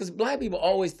you. Because black people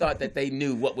always thought that they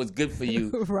knew what was good for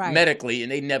you right. medically,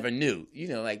 and they never knew.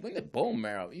 Like when the bone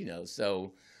marrow,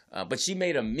 so, but she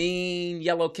made a mean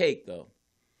yellow cake, though.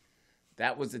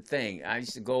 That was the thing. I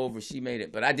used to go over, she made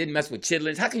it, but I didn't mess with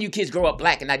chitlins. How can you kids grow up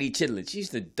black and not eat chitlins? She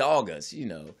used to dog us,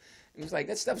 It was like,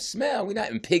 that stuff smell. We're not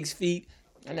in pig's feet.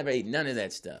 I never ate none of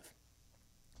that stuff.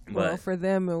 Well, for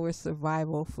them, it was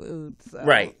survival food. So.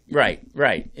 Right.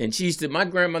 And my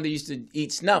grandmother used to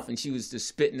eat snuff, and she used to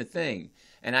spit in the thing.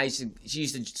 And she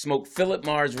used to smoke Philip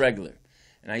Morris regular.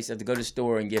 And I used to have to go to the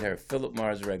store and get her Philip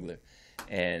Morris regular.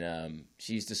 And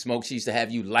she used to smoke. She used to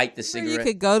have you light the cigarette. You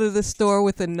could go to the store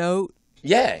with a note.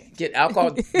 Yeah, get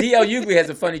alcohol. D.L. Hughley has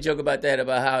a funny joke about that,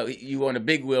 about how you on a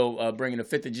big wheel bringing a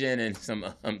fifth of gin and some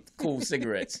cool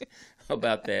cigarettes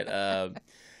about that.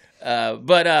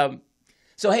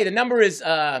 So, hey, the number is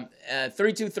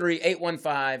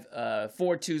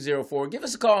 323-815-4204. Give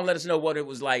us a call and let us know what it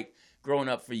was like growing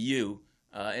up for you.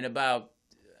 In about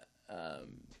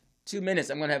 2 minutes,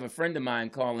 I'm going to have a friend of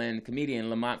mine call in, comedian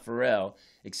Lamont Farrell.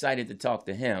 Excited to talk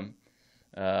to him.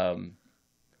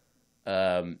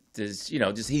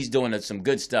 He's doing some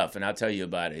good stuff, and I'll tell you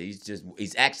about it.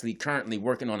 He's actually currently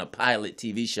working on a pilot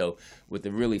TV show with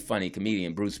a really funny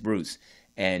comedian, Bruce,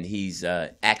 and he's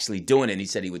actually doing it. And he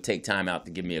said he would take time out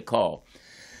to give me a call.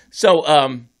 So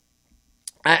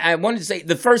I wanted to say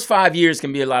the first 5 years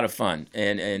can be a lot of fun,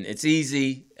 and it's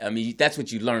easy. I mean, that's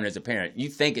what you learn as a parent. You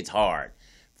think it's hard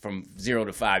from 0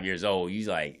 to 5 years old. You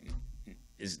like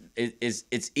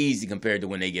it's easy compared to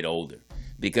when they get older,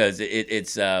 because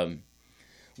it's.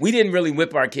 We didn't really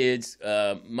whip our kids.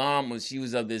 Mom she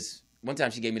was of this. One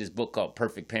time she gave me this book called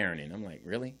Perfect Parenting. I'm like,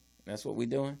 really? That's what we're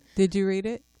doing? Did you read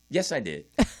it? Yes, I did.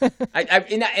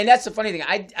 And that's the funny thing.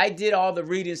 I did all the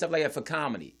reading and stuff like that for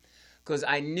comedy, because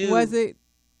I knew. Was it?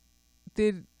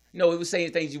 No, it was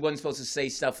saying things you wasn't supposed to say.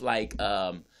 Stuff like,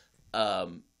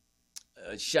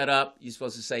 shut up. You're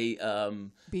supposed to say.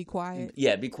 Be quiet.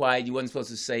 Yeah, be quiet. You wasn't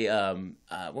supposed to say.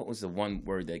 What was the one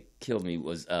word that killed me?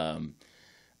 Was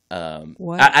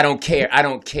what? I don't care. I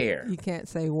don't care. You can't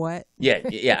say what?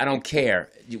 Yeah. I don't care.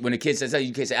 When a kid says that,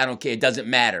 you can't say I don't care. It doesn't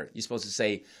matter. You're supposed to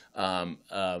say,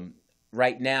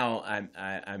 right now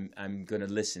I'm gonna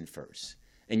listen first.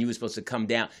 And you were supposed to come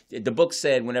down. The book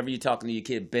said whenever you're talking to your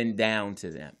kid, bend down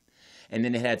to them. And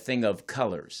then it had a thing of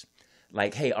colors,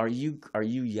 like, hey, are you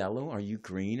yellow? Are you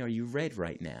green? Are you red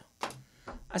right now?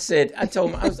 I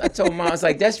told Mom, I was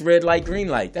like, that's red light, green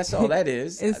light. That's all that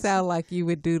is. It sounds like you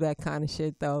would do that kind of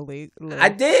shit, though, Lee. I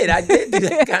did do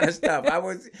that kind of stuff. I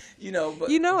was, but.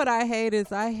 You know what I hate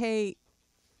is I hate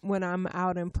when I'm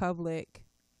out in public,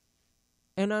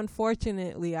 and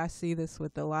unfortunately I see this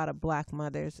with a lot of black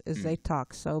mothers, is they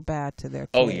talk so bad to their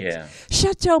kids. Oh, yeah.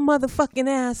 Shut your motherfucking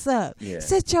ass up. Yeah.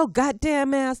 Sit your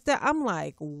goddamn ass down. I'm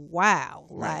like, wow.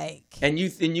 Right. Like. And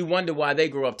you wonder why they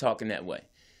grew up talking that way.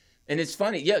 And it's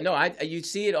funny. Yeah, no, you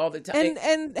see it all the time.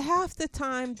 And half the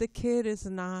time the kid is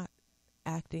not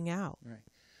acting out. Right.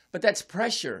 But that's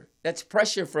pressure. That's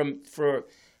pressure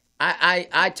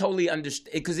I totally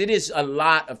understand, because it is a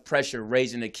lot of pressure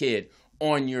raising a kid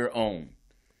on your own.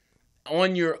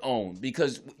 On your own,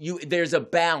 because there's a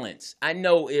balance. I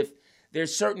know if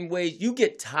there's certain ways you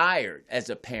get tired as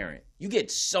a parent. You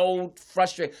get so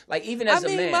frustrated, like even as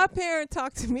a man. My parent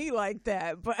talked to me like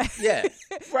that, but yeah,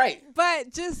 right.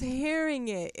 But just hearing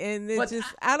it, and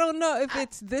I don't know if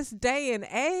it's this day and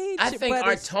age. I think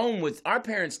our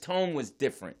parents' tone was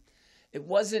different. It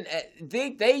wasn't.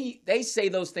 They say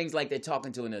those things like they're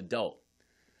talking to an adult.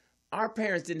 Our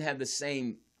parents didn't have the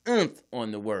same oomph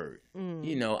on the word.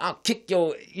 I'll kick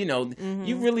your. Mm-hmm.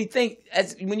 You really think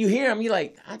when you hear them, you're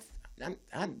like,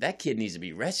 that kid needs to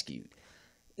be rescued.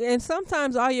 And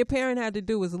sometimes all your parent had to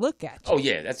do was look at you. Oh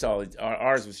yeah, that's all.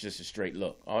 Ours was just a straight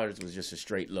look.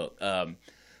 But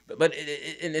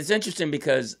it's interesting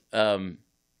because when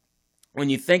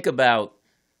you think about,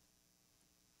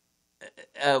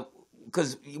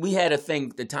 because we had a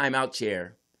thing, the timeout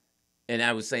chair, and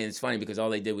I was saying it's funny because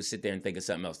all they did was sit there and think of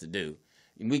something else to do.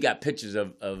 And we got pictures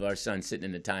of our son sitting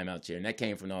in the timeout chair, and that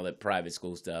came from all that private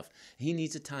school stuff. He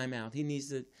needs a timeout. He needs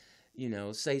to.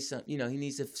 Say something, he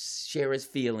needs to share his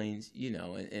feelings,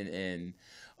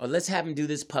 or let's have him do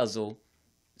this puzzle.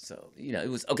 So, it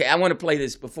was, okay, I want to play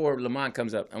this before Lamont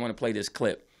comes up. I want to play this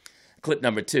clip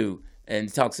number 2, and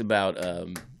it talks about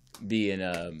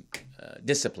being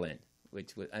disciplined,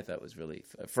 which I thought was really,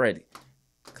 Fred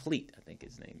Cleet, I think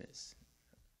his name is.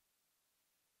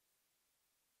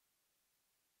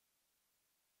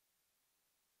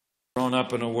 Grown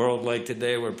up in a world like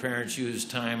today where parents use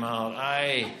time out,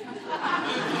 I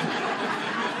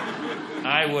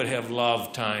would have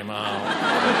loved time out.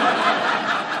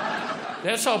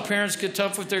 That's how parents get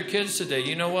tough with their kids today.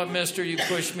 You know what, mister? You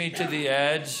pushed me to the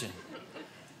edge.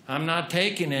 I'm not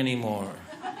taking anymore.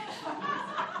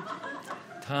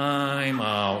 Time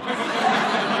out.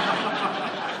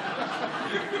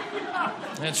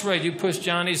 That's right. You pushed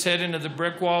Johnny's head into the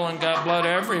brick wall and got blood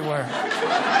everywhere.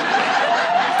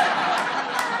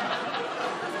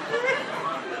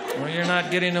 Well, you're not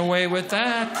getting away with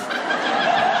that.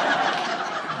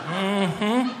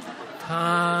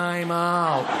 Time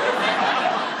out.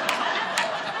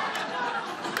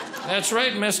 That's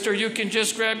right, mister. You can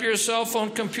just grab your cell phone,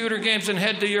 computer games, and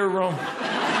head to your room.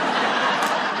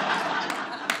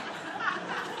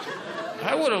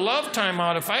 I would have loved time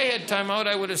out. If I had time out,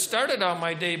 I would have started out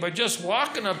my day by just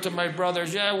walking up to my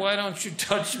brothers. Yeah, why don't you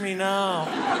touch me now?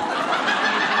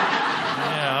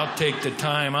 Yeah, I'll take the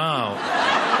time out.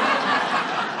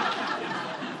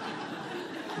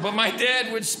 But my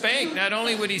dad would spank. Not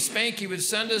only would he spank, he would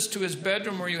send us to his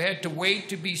bedroom where you had to wait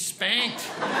to be spanked.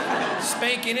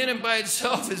 Spanking in and by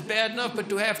itself is bad enough, but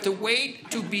to have to wait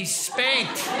to be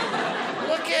spanked.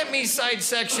 Look at me, side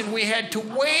section. We had to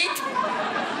wait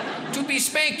to be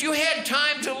spanked. You had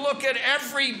time to look at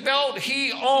every belt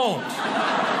he owned.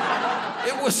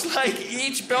 It was like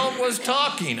each belt was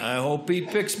talking. I hope he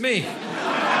picks me.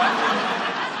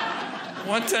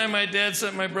 One time my dad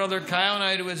sent my brother Kyle and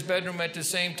I to his bedroom at the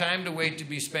same time to wait to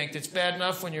be spanked. It's bad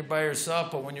enough when you're by yourself,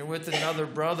 but when you're with another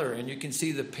brother and you can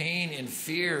see the pain and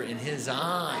fear in his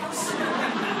eyes.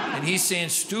 And he's saying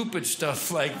stupid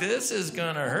stuff like, this is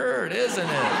gonna hurt, isn't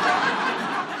it?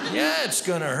 Yeah, it's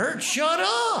gonna hurt. Shut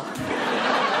up.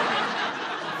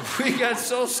 We got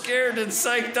so scared and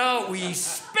psyched out, we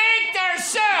spanked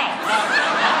ourselves.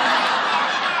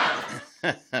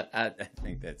 I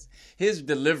think that's his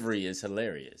delivery is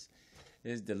hilarious.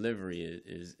 His delivery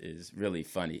is really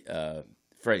funny.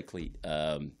 Fred Cleet.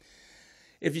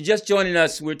 If you're just joining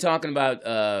us, we're talking about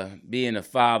being a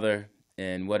father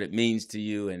and what it means to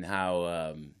you and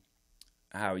how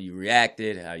you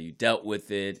reacted, how you dealt with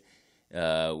it.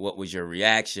 What was your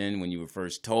reaction when you were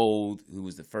first told? Who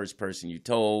was the first person you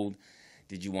told?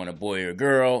 Did you want a boy or a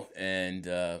girl? And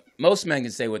most men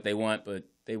can say what they want, but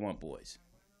they want boys.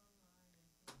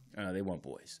 They want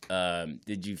boys.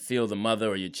 Did you feel the mother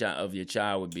or your child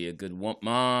would be a good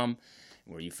mom?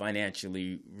 Were you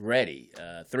financially ready?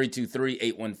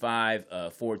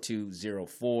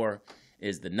 323-815-4204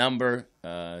 is the number.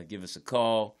 Give us a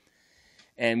call.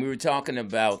 And we were talking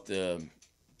about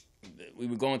we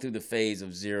were going through the phase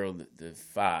of 0 to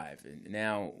 5, and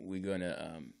now we're going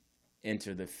to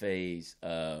enter the phase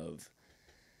of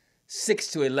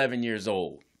 6 to 11 years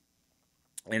old.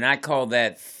 And I call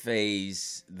that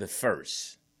phase the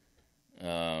first.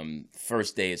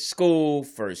 First day of school,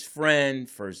 first friend,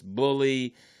 first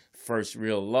bully, first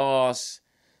real loss,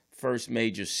 first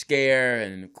major scare,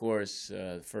 and of course,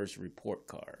 first report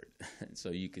card.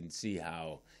 So you can see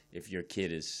how, if your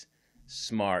kid is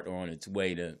smart or on its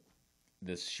way to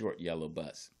the short yellow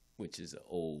bus, which is an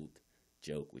old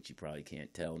joke, which you probably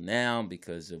can't tell now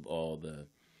because of all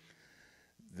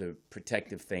the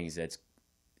protective things that's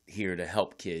here to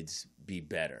help kids be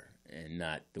better, and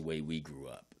not the way we grew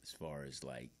up. As far as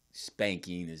like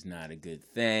spanking is not a good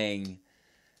thing.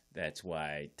 That's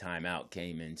why timeout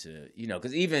came into,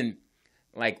 because even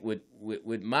like with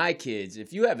my kids,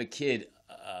 if you have a kid,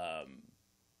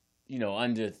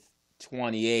 under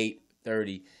 28,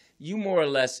 30, you more or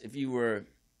less, if you were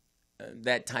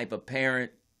that type of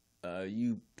parent,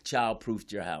 you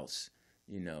child-proofed your house.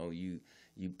 You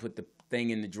put the thing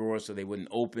in the drawer so they wouldn't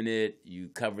open it. You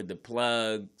covered the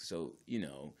plug so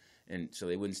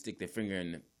they wouldn't stick their finger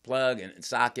in the plug and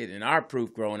socket. And our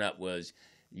proof growing up was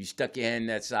you stuck your hand in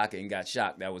that socket and got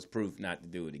shocked. That was proof not to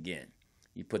do it again.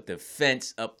 You put the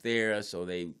fence up there so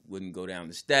they wouldn't go down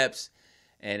the steps.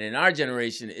 And in our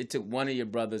generation, it took one of your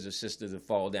brothers or sisters to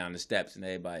fall down the steps, and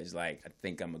everybody's like, I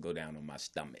think I'm going to go down on my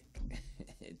stomach.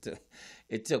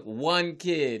 It took one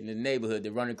kid in the neighborhood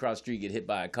to run across the street, get hit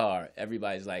by a car.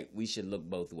 Everybody's like, we should look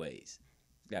both ways.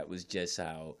 That was just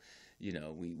how,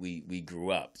 we grew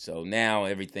up. So now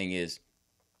everything is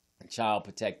Child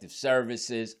Protective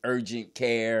Services, urgent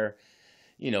care.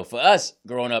 For us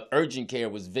growing up, urgent care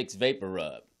was Vicks Vapor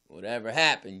Rub. Whatever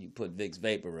happened, you put Vicks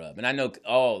Vapor Rub. And I know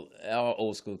all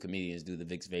old school comedians do the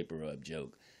Vicks Vapor Rub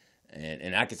joke.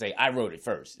 And I can say I wrote it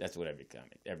first. That's what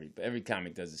every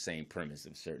comic does the same premise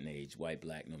of a certain age, white,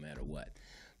 black, no matter what.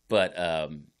 But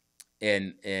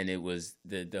and it was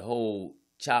the whole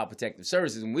Child Protective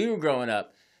Services. When we were growing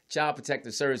up, Child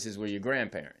Protective Services were your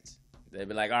grandparents. They'd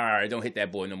be like, all right, don't hit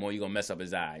that boy no more. You're going to mess up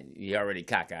his eye. He already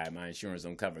cockeyed. My insurance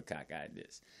don't cover cockeyed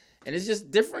this. And it's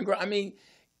just different. I mean,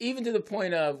 even to the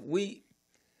point of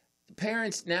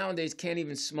parents nowadays can't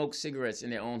even smoke cigarettes in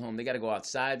their own home. They got to go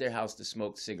outside their house to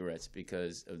smoke cigarettes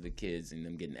because of the kids and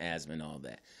them getting asthma and all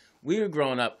that. We were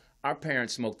growing up, our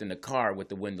parents smoked in the car with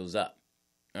the windows up.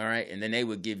 All right, and then they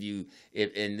would give you,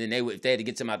 if they had to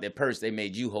get some out their purse, they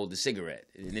made you hold the cigarette.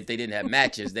 And if they didn't have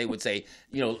matches, they would say,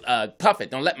 puff it.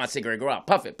 Don't let my cigarette go out.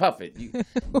 Puff it, puff it.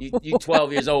 You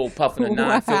 12 years old puffing a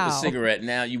non-filter cigarette.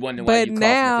 Now you wonder why you coughing.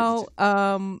 But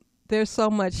now there's so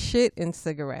much shit in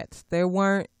cigarettes. There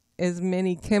weren't as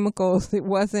many chemicals. It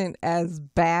wasn't as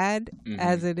bad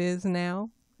as it is now.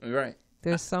 Right.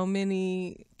 There's so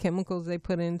many chemicals they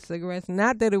put in cigarettes.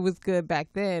 Not that it was good back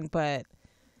then, but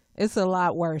it's a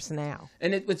lot worse now.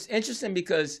 And it's interesting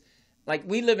because, like,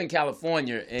 we live in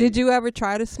California. And did you ever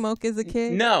try to smoke as a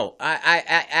kid? No.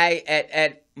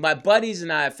 At my buddies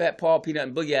and I, Fat Paul, Peanut,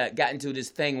 and Boogie, got into this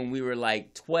thing when we were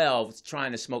like 12,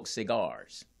 trying to smoke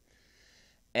cigars.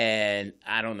 And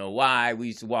I don't know why. We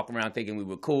used to walk around thinking we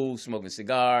were cool, smoking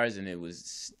cigars, and it was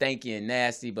stanky and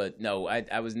nasty. But no,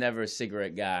 I was never a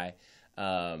cigarette guy.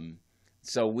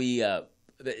 So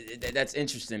that's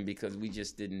interesting because we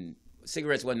just didn't.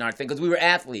 Cigarettes wasn't our thing because we were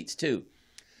athletes too.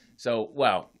 So,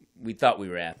 we thought we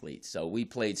were athletes. So we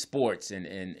played sports, and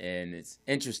it's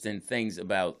interesting things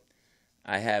about.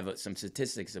 I have some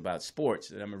statistics about sports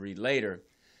that I'm gonna read later,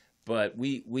 but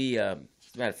we as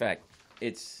a matter of fact,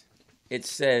 it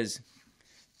says,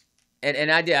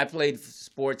 and I played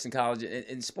sports in college,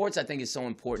 and sports I think is so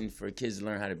important for kids to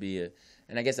learn how to be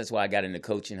and I guess that's why I got into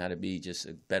coaching, how to be just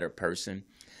a better person.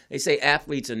 They say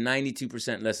athletes are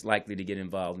 92% less likely to get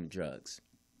involved in drugs.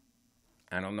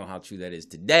 I don't know how true that is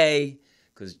today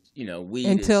because, weed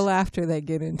until after they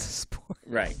get into sport.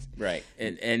 Right.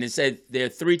 And it said they're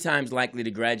 3 times likely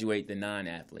to graduate than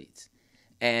non-athletes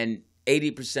and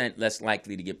 80% less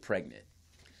likely to get pregnant.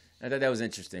 I thought that was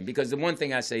interesting because the one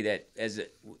thing I say that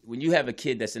when you have a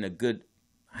kid that's in a good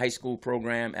high school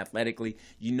program athletically,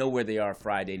 you know where they are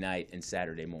Friday night and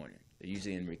Saturday morning. They're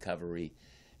usually in recovery.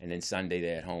 And then Sunday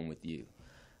they're at home with you.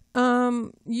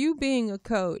 You being a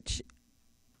coach,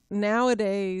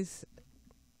 nowadays,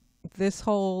 this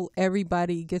whole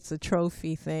everybody gets a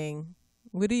trophy thing,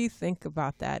 what do you think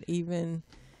about that? Even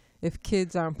if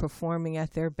kids aren't performing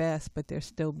at their best, but they're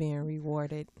still being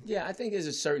rewarded. Yeah, I think there's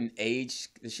a certain age,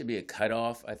 there should be a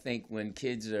cutoff. I think when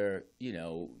kids are,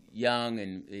 young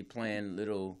and they playing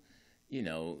little,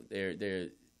 they're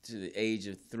to the age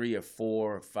of 3 or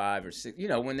 4 or 5 or 6.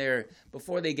 When they're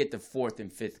before they get to 4th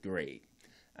and 5th grade.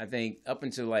 I think up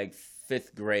until like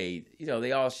 5th grade,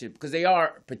 they all should, because they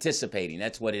are participating.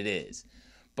 That's what it is.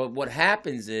 But what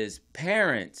happens is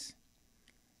parents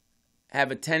have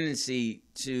a tendency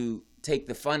to take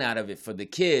the fun out of it for the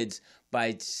kids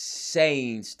by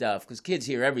saying stuff, because kids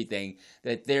hear everything,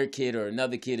 that their kid or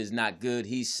another kid is not good,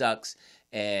 he sucks,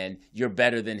 and you're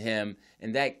better than him.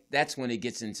 And that's when it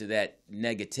gets into that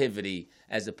negativity,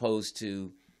 as opposed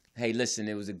to, hey, listen,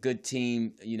 it was a good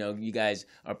team. You guys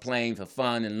are playing for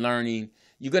fun and learning.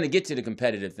 You're going to get to the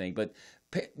competitive thing. But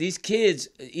these kids,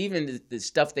 even the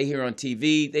stuff they hear on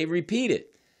TV, they repeat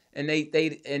it. And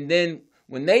and then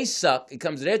when they suck, it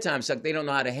comes to their time to suck, they don't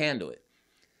know how to handle it.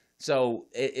 So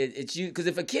it's you, because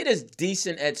if a kid is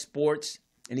decent at sports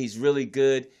and he's really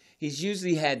good, he's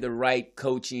usually had the right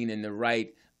coaching and the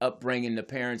right upbringing. The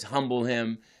parents humble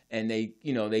him, and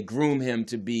they groom him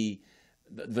to be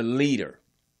the leader.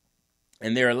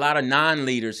 And there are a lot of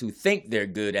non-leaders who think they're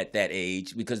good at that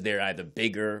age because they're either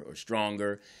bigger or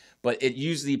stronger, but it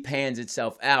usually pans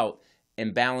itself out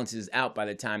and balances out by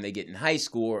the time they get in high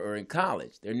school or in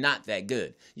college. They're not that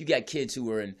good. You got kids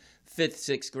who are in 5th,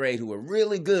 6th grade who are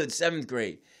really good 7th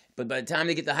grade, but by the time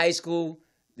they get to high school,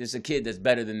 there's a kid that's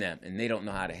better than them, and they don't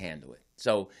know how to handle it.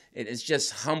 So it's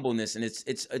just humbleness, and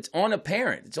it's on a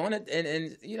parent. It's on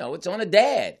it's on a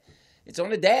dad. It's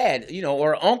on a dad,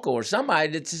 or an uncle or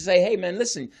somebody to say, hey, man,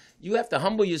 listen, you have to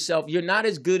humble yourself. You're not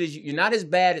as good as you're not as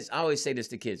bad as, I always say this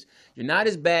to kids, you're not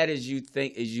as bad as you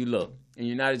think, as you look, and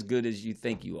you're not as good as you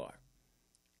think you are.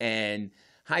 And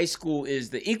high school is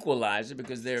the equalizer,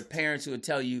 because there are parents who will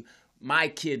tell you, my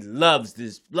kid loves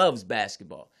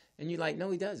basketball. And you're like, no,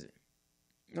 he doesn't.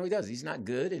 No, he doesn't. He's not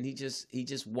good, and he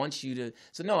just wants you to.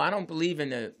 So no, I don't believe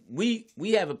in we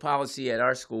have a policy at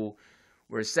our school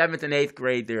where 7th and 8th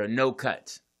grade, there are no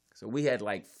cuts. So we had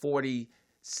like 40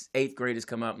 8th graders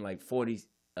come out and like 40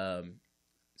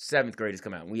 7th graders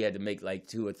come out. And we had to make like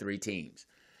 2 or 3 teams.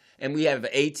 And we have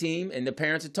an A team, and the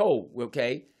parents are told,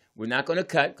 okay, we're not going to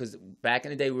cut, because back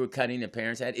in the day we were cutting and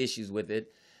parents had issues with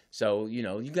it. So,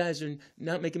 you guys are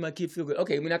not making my kid feel good.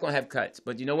 Okay, we're not going to have cuts.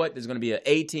 But you know what? There's going to be an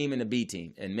A team and a B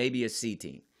team, and maybe a C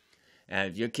team.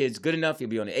 And if your kid's good enough, he'll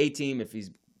be on the A team. If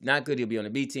he's not good, he'll be on the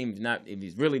B team. If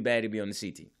he's really bad, he'll be on the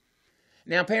C team.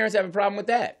 Now, parents have a problem with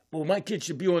that. Well, my kid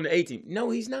should be on the A team.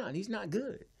 No, he's not. He's not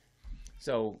good.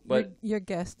 So, but your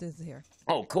guest is here.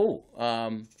 Oh, cool.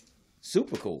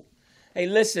 Super cool. Hey,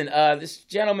 listen, this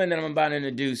gentleman that I'm about to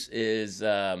introduce is,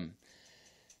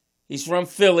 he's from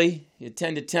Philly. He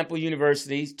attended Temple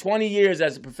University. He's 20 years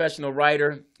as a professional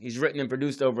writer. He's written and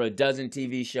produced over a dozen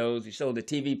TV shows. He sold a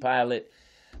TV pilot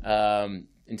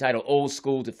entitled Old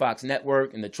School to Fox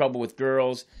Network, and The Trouble with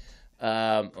Girls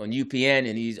on UPN.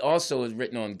 And he's also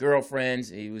written on Girlfriends.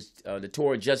 He was the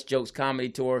tour, Just Jokes comedy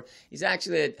tour. He's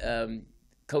actually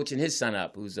coaching his son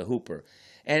up, who's a hooper.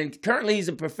 And currently he's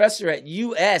a professor at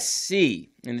USC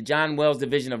in the John Wells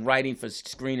Division of Writing for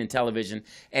Screen and Television.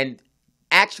 And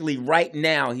actually right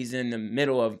now he's in the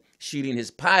middle of shooting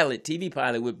his TV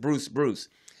pilot with Bruce.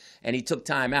 And he took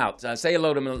time out. So say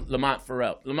hello to Lamont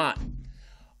Farrell. Lamont.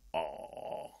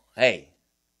 Oh, hey.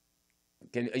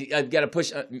 I've got to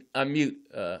push unmute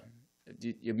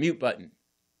your mute button.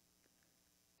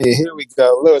 Yeah, here we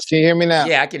go. Lewis, can you hear me now?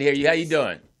 Yeah, I can hear you. How you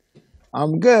doing?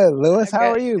 I'm good, Lewis. How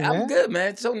are you, man? I'm good,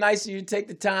 man. It's so nice of you to take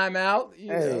the time out.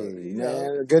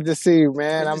 Man, good to see you,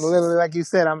 man. I'm literally, like you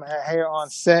said, I'm here on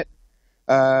set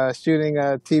shooting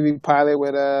a TV pilot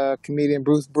with comedian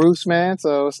Bruce, man.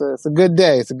 So it's a good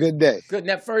day. It's a good day. Good.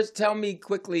 Now, first, tell me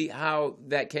quickly how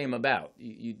that came about.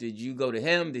 Did you go to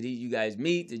him? Did you guys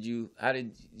meet? How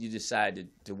did you decide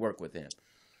to work with him?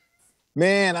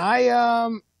 Man,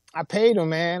 I paid him,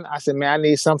 man. I said, man, I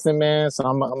need something, man. So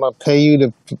I'm gonna pay you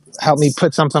to help me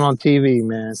put something on TV,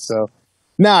 man. So,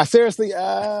 nah, seriously,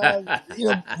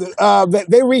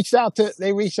 they reached out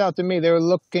to me. They were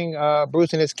looking,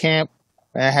 Bruce and his camp.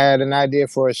 I had an idea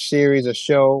for a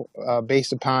show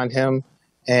based upon him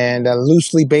and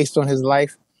loosely based on his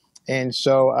life. And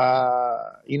so,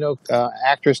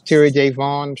 actress Terry J.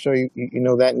 Vaughn, I'm sure you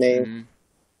know that name.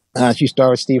 Mm-hmm. She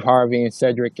starred with Steve Harvey and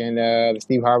Cedric and the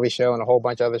Steve Harvey Show and a whole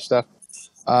bunch of other stuff.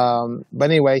 But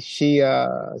anyway, she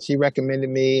recommended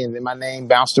me, and then my name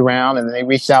bounced around, and then they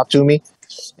reached out to me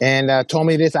and told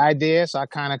me this idea. So I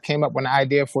kind of came up with an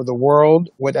idea for the world,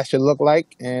 what that should look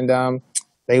like. And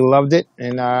they loved it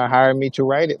and hired me to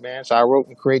write it, man. So I wrote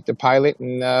and created the pilot,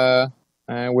 and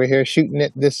we're here shooting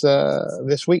it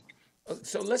this week.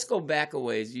 So let's go back a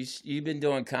ways. You've been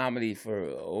doing comedy for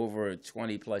over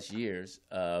 20 plus years.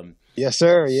 Yes,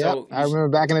 sir. Yep. So I remember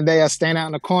back in the day, I stand out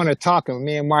in the corner talking with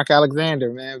me and Mark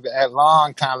Alexander, man, a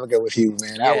long time ago with you,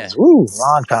 man. That yeah. was,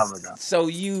 long time ago. So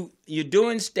you're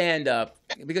doing stand up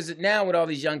because now with all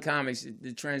these young comics,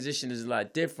 the transition is a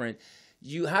lot different.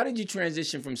 How did you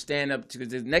transition from stand up to,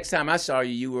 because the next time I saw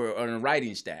you, you were on a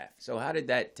writing staff. So how did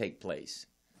that take place?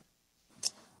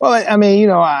 Well, I mean,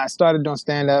 I started doing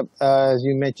stand up, as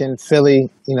you mentioned, Philly,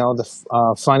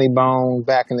 the Funny Bone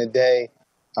back in the day.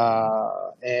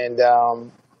 And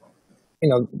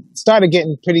started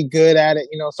getting pretty good at it,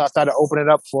 so I started opening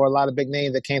it up for a lot of big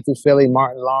names that came through Philly,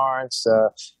 Martin Lawrence,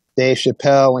 Dave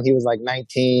Chappelle when he was like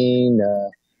 19,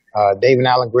 David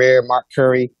Allen Greer, Mark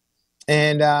Curry.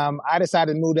 And I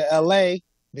decided to move to LA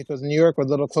because New York was a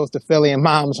little close to Philly and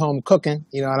mom's home cooking,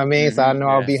 you know what I mean? So I know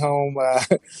I'll be home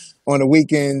on the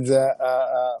weekends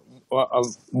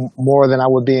more than I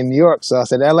would be in New York. So I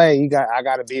said, LA, I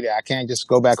got to be there. I can't just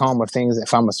go back home with things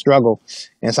if I'm a struggle.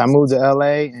 And so I moved to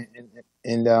LA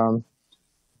and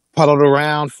puddled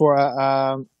around for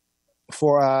a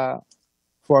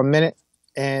minute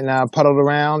and puddled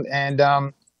around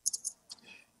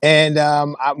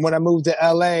when I moved to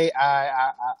LA,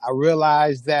 I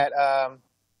realized that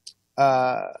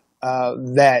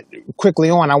that quickly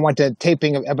on I went to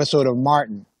taping of episode of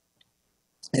Martin,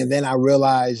 and then I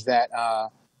realized that I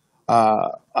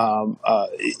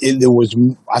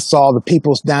saw the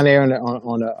people down there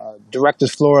on the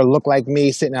director's floor look like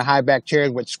me, sitting in high back chairs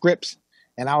with scripts,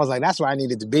 and I was like, that's where I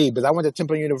needed to be. But I went to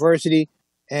Temple University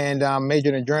and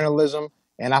majored in journalism,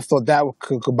 and I thought that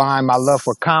could combine my love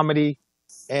for comedy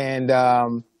and my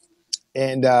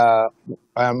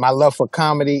love for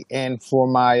comedy and for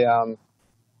my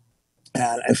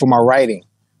writing,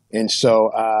 and so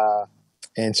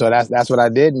that's what I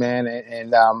did, man.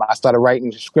 And I started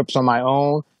writing scripts on my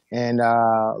own, and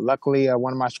luckily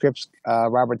one of my scripts,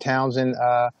 Robert Townsend,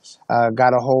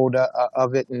 got a hold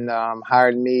of it and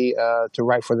hired me to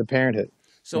write for the Parenthood.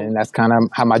 So, and that's kind of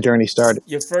how my journey started.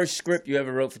 Your first script you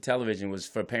ever wrote for television was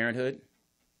for Parenthood?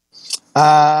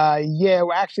 Yeah,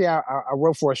 well, actually, I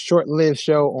wrote for a short-lived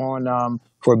show on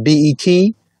for BET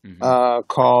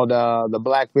called The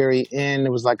Blackberry Inn.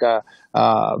 It was like a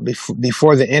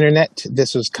before the internet.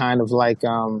 This was kind of like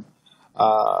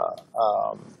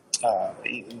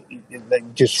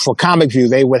just for Comic View.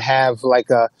 They would have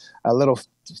like a little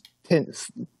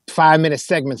 5-minute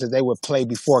segments that they would play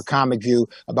before Comic View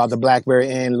about the Blackberry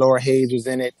Inn. Laura Hayes was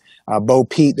in it. Bo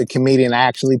Peep, the comedian,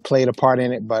 actually played a part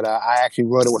in it, but I actually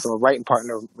wrote it with a writing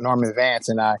partner, Norman Vance,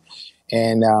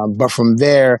 but from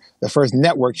there, the first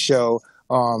network show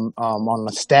on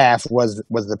the staff was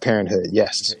the Parenthood.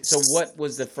 Yes. Okay. So, what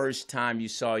was the first time you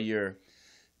saw your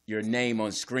name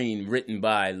on screen written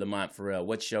by Lamont Farrell?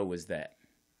 What show was that?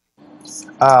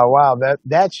 Wow,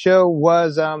 that show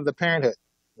was the Parenthood.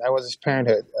 That was his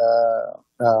Parenthood.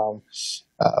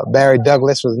 Barry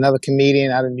Douglas was another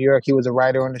comedian out of New York. He was a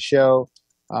writer on the show.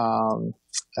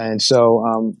 And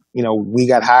so, we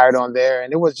got hired on there,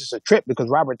 and it was just a trip because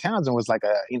Robert Townsend was like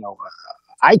a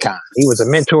icon. He was a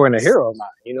mentor and a hero of mine.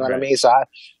 You know what I mean? So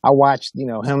I watched,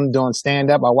 him doing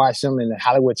stand up. I watched him in the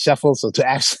Hollywood Shuffle. So to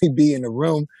actually be in the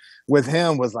room with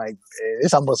him was like,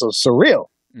 it's almost surreal.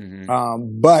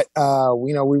 Mm-hmm. But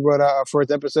we wrote our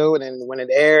first episode, and when it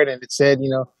aired and it said,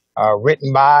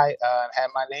 written by, had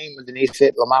my name underneath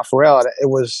it, Lamont Farrell.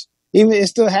 It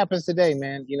still happens today,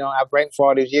 man. I've written for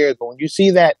all these years, but when you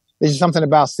see that, there's something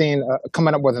about seeing,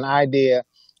 coming up with an idea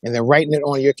and then writing it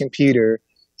on your computer,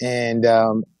 and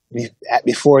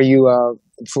before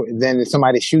then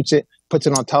somebody shoots it, puts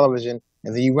it on television,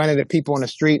 and then you run it to people on the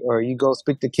street, or you go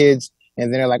speak to kids,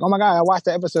 and they're like, "Oh my God, I watched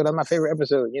that episode. That's my favorite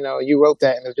episode." You wrote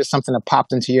that, and it's just something that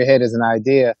popped into your head as an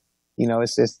idea.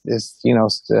 It's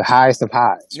the highest of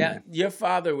highs. Now, your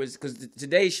father was, because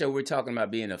today's show we're talking about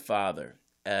being a father.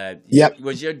 Yep.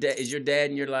 Is your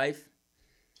dad in your life?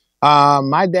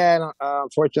 My dad,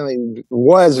 unfortunately,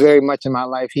 was very much in my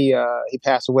life. He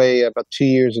passed away about 2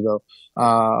 years ago.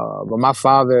 But my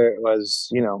father was,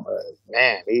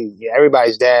 man,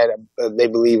 everybody's dad, they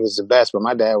believe was the best, but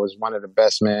my dad was one of the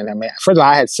best, man. I mean, first of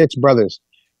all, I had 6 brothers.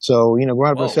 So,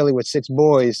 growing up in Philly with 6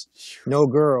 boys, no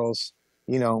girls,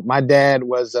 my dad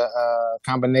was a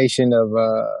combination of,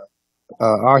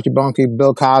 Archie Bunkie,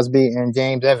 Bill Cosby, and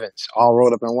James Evans, all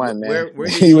rolled up in one, man.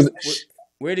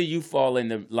 Where do you fall in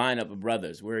the lineup of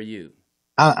brothers? Where are you?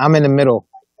 I'm in the middle.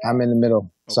 Okay.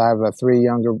 So I have 3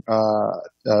 younger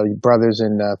brothers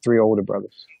and 3 older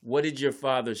brothers. What did your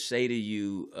father say to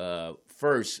you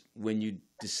first when you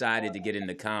decided to get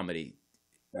into comedy?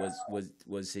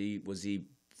 Was he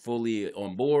fully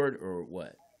on board, or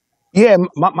what? Yeah,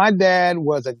 my dad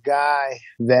was a guy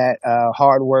that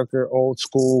hard worker, old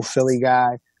school Philly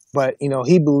guy, but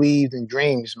he believed in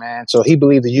dreams, man. So he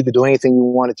believed that you could do anything you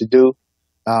wanted to do.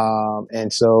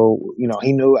 And so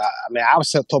he knew. I mean, I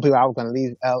was told people I was going to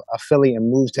leave Philly and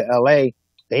move to L.A.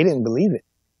 They didn't believe it.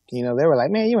 They were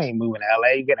like, "Man, you ain't moving to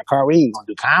L.A. You get in a car. Where you gonna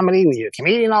do comedy? When you're a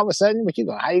comedian all of a sudden?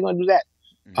 How you gonna do that?"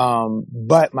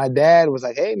 But my dad was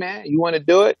like, "Hey, man, you want to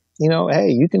do it? Hey,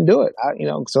 you can do it.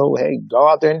 So hey, go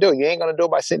out there and do it. You ain't gonna do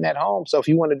it by sitting at home. So if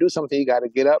you want to do something, you got to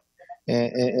get up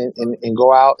and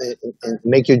go out and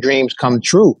make your dreams come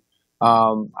true."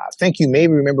 I think you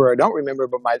maybe remember or don't remember,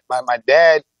 but my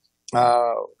dad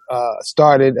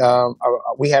started.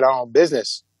 We had our own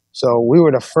business, so we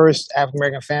were the first African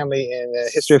American family in the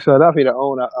history of Philadelphia to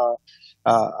own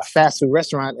a fast food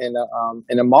restaurant in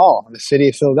a mall in the city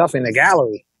of Philadelphia, in the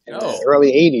Gallery, in the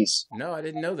early '80s. No, I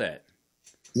didn't know that.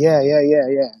 Yeah.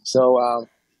 So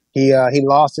he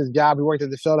lost his job. He worked at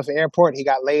the Philadelphia airport. He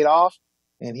got laid off,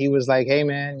 and he was like, "Hey,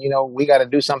 man, we got to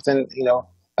do something,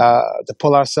 to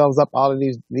pull ourselves up out of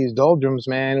these doldrums,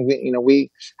 man."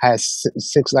 We had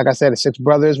six, like I said, six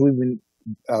brothers. We've been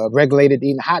regulated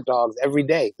eating hot dogs every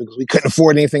day because we couldn't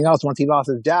afford anything else once he lost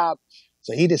his job.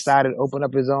 So he decided to open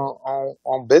up his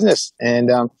own business. And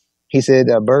he said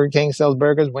Burger King sells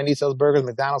burgers, Wendy's sells burgers,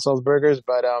 McDonald's sells burgers,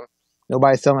 but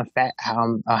nobody's selling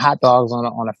hot dogs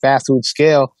on a fast food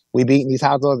scale. We be eating these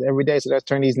hot dogs every day, so let's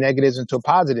turn these negatives into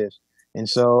positives. And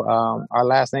so our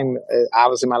last name,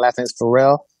 obviously my last name is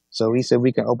Farrell. So he said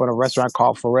we can open a restaurant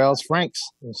called Farrell's Franks,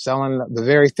 selling the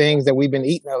very things that we've been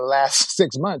eating over the last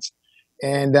 6 months.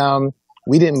 And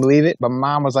we didn't believe it, but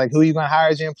Mom was like, "Who are you going to hire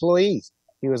as your employees?"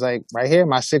 He was like, "Right here,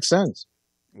 my 6 sons."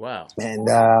 Wow. And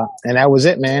that was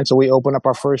it, man. So we opened up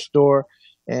our first store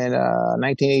in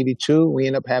 1982. We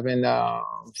ended up having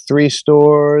 3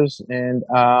 stores and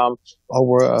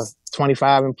over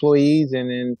 25 employees. And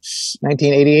in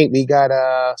 1988, we got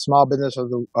a Small Business of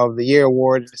the Year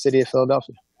award in the city of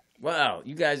Philadelphia. Wow,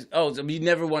 you guys! Oh, so you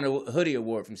never won a hoodie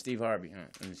award from Steve Harvey, huh?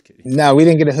 I'm just kidding. No, we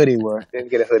didn't get a hoodie award.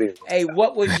 Hey,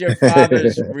 what was your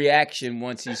father's reaction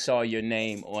once he saw your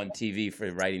name on TV for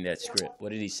writing that script?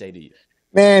 What did he say to you?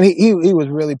 Man, he was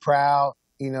really proud.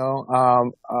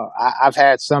 I've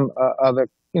had some other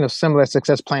similar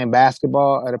success playing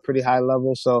basketball at a pretty high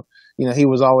level. So he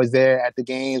was always there at the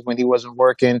games when he wasn't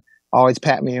working. Always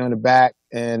pat me on the back.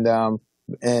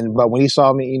 But when he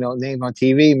saw me, named on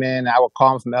TV, man, I would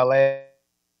call him from LA.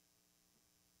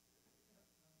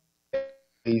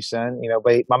 Son,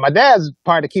 but my dad's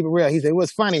part to keep it real. He said it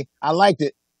was funny. I liked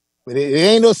it, but it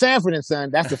ain't no Sanford and Son.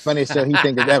 That's the funniest show he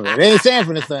think is ever. It ain't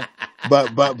Sanford and Son,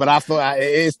 but I thought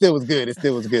it still was good. It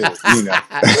still was good.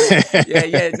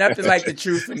 Yeah, nothing like the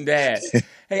truth from Dad.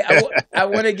 Hey, I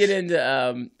want to get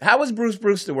into how was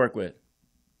Bruce to work with?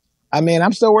 I mean,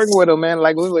 I'm still working with him, man.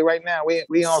 Like literally right now,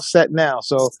 we on set now.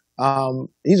 So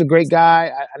he's a great guy.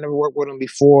 I never worked with him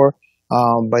before,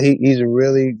 but he's a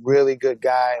really, really good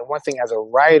guy. And one thing, as a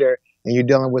writer, and you're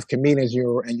dealing with comedians,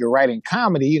 you're writing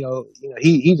comedy.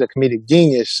 He's a comedic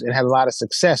genius and has a lot of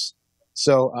success.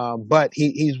 So, but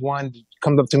he's one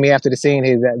comes up to me after the scene.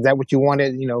 Hey, is that what you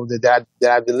wanted? Did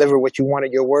I deliver what you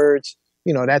wanted? Your words,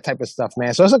 that type of stuff,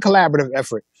 man. So it's a collaborative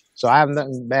effort. So I have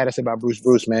nothing bad to say about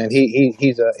Bruce, man.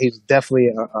 He's definitely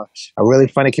a really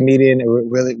funny comedian, a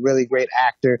really, really great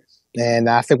actor. And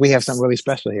I think we have something really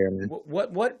special here, man.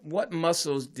 What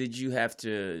muscles did you have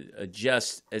to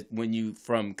adjust when you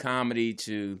from comedy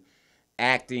to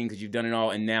acting, because you've done it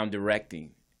all, and now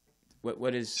directing?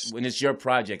 What is, when it's your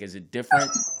project, is it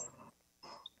different?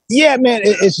 Yeah, man,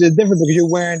 it's just different because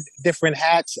you're wearing different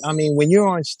hats. I mean, when you're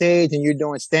on stage and you're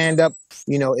doing stand up,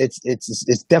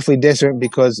 it's definitely different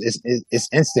because it's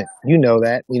instant. You know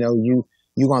that.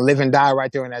 You're gonna live and die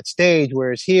right there on that stage.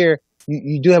 Whereas here,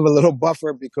 you do have a little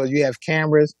buffer because you have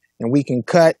cameras and we can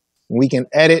cut, and we can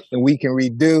edit, and we can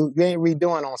redo. You ain't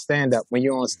redoing on stand up when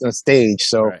you're on stage.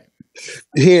 So right.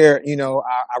 Here,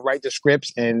 I write the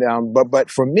scripts, and but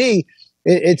for me,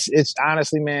 it's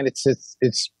honestly, man, it's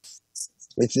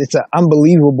an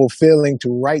unbelievable feeling to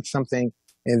write something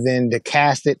and then to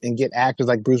cast it and get actors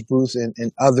like Bruce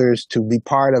and others to be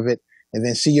part of it, and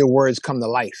then see your words come to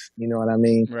life. You know what I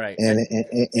mean? Right. And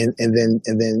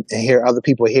then hear other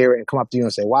people hear it and come up to you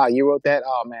and say, "Wow, you wrote that?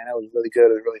 Oh man, that was really good.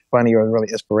 It was really funny. It was really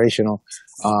inspirational."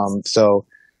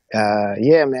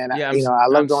 Yeah, man. Yeah, I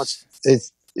love going.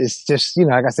 It's just,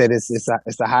 like I said, it's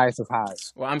the highest of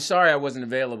highs. Well, I'm sorry I wasn't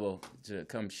available to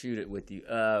come shoot it with you.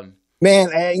 Man,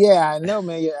 yeah, I know,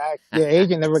 man. Your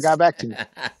agent never got back to me.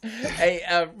 Hey,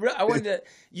 I wanted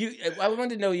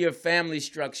to know your family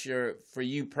structure for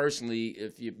you personally.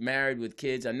 If you're married with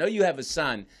kids, I know you have a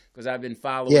son because I've been Yeah,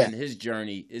 following his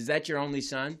journey. Is that your only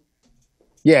son?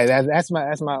 yeah. That's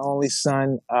my only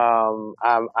son.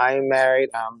 I'm married.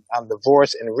 I'm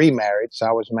divorced and remarried. So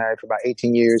I was married for about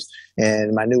 18 years,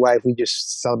 and my new wife. We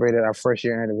just celebrated our first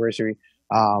year anniversary.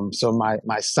 So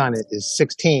my son is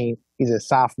 16. He's a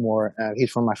sophomore. He's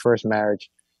from my first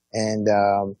marriage, and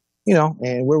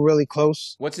and we're really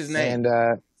close. What's his name?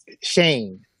 And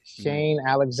Shane, Mhm. Shane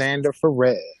Alexander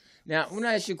Ferrer. Now, I want to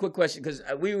ask you a quick question because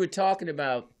we were talking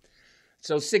about.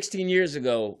 So 16 years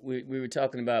ago, we were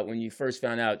talking about when you first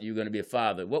found out you were going to be a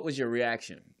father. What was your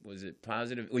reaction? Was it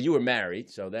positive? Well, you were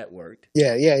married, so that worked.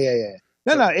 Yeah, yeah, yeah, yeah.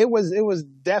 No, So, no, it was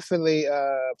definitely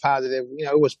positive.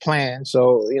 It was planned,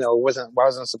 so it wasn't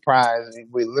a surprise.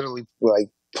 We literally like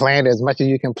planned as much as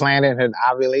you can plan it, and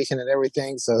ovulation and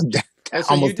everything. So oh, so you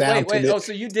almost down wait. Oh,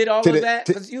 so you did all to of the that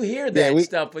to, because you hear yeah, that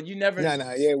stuff, but you never. no,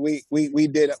 no, yeah, we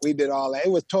did all that. It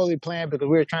was totally planned because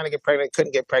we were trying to get pregnant,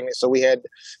 couldn't get pregnant, so we had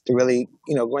to really,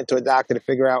 go into a doctor to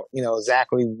figure out,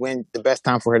 exactly when the best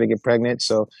time for her to get pregnant.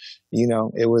 So,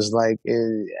 it was like,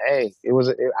 hey,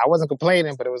 I wasn't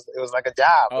complaining, but it was like a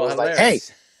job. It Oh, was like, hey,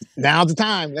 hilarious. now's the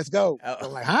time, let's go. Oh,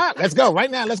 I'm like, huh? Let's go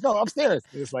right now. Let's go upstairs.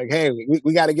 It's like, hey,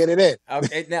 we got to get it in.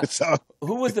 okay. Now, So,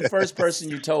 who was the first person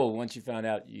you told once you found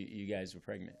out you guys were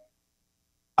pregnant?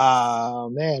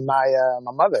 man, my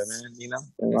mother, man,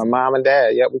 and my mom and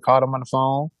dad. Yep, we called them on the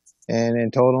phone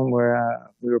and told them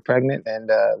we were pregnant, and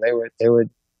they were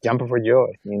jumping for joy.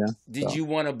 Did So you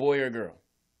want a boy or girl?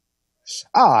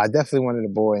 I definitely wanted a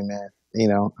boy, man.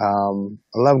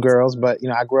 I love girls, but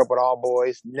I grew up with all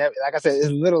boys. Never, like I said, it's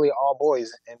literally all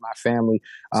boys in my family.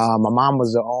 My mom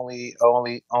was the only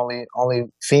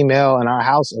female in our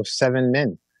house of seven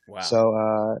men. Wow.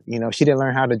 So she didn't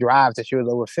learn how to drive till she was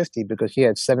over 50 because she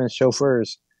had seven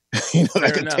chauffeurs, that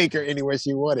Fair could enough. take her anywhere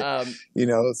she wanted. Um,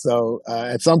 So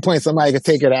at some point somebody could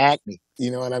take her to Acme. You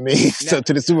know what I mean? now, So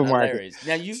to the supermarket. hilarious.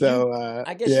 Now So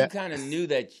I guess you yeah. kind of knew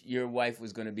that your wife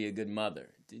was going to be a good mother.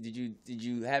 Did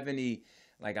you have any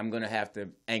like I'm going to have to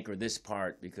anchor this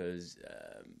part because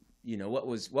what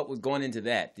was going into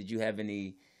that? Did you have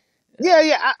any?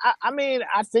 Yeah. I mean,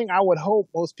 I think I would hope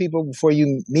most people before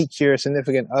you meet your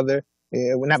significant other,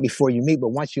 well, not before you meet, but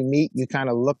once you meet, you kind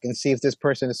of look and see if this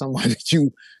person is someone that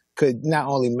you could not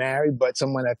only marry, but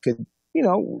someone that could,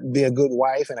 be a good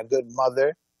wife and a good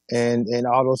mother and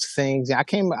all those things. I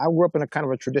grew up in a kind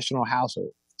of a traditional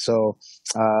household. So,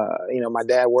 my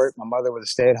dad worked. My mother was a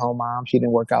stay-at-home mom. She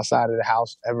didn't work outside of the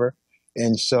house ever.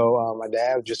 And so my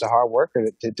dad was just a hard worker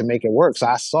to make it work. So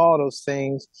I saw those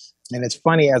things. And it's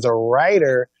funny, as a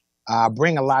writer, I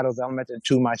bring a lot of those elements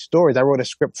into my stories. I wrote a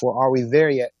script for Are We There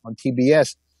Yet on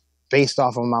TBS based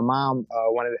off of my mom,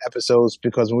 one of the episodes,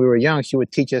 because when we were young, she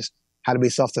would teach us how to be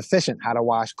self-sufficient, how to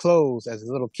wash clothes as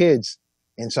little kids.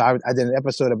 And so I did an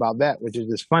episode about that, which is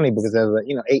just funny because as a,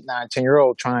 8, 9,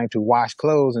 10-year-old trying to wash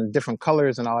clothes in different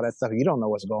colors and all that stuff, you don't know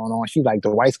what's going on. She like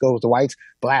the whites goes to whites,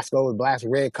 blacks goes blacks,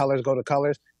 red colors go to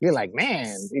colors. You're like,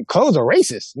 man, clothes are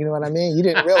racist. You know what I mean? You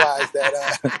didn't realize that,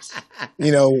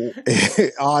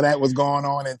 all that was going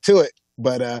on into it.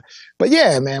 But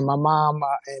yeah, man, my mom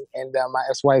and my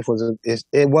ex-wife was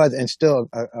and still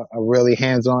a really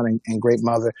hands-on and great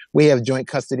mother. We have joint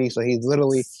custody, so he's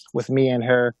literally with me and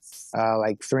her,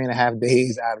 like 3.5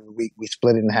 days out of the week. We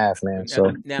split it in half, man.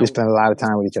 So Now, we spend a lot of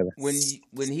time with each other.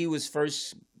 when he was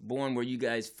first born, were you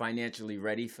guys financially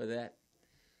ready for that?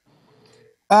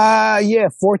 Yeah,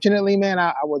 fortunately, man,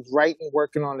 I was writing,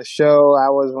 working on the show.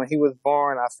 When he was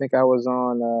born, I think I was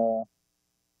on,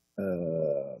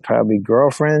 probably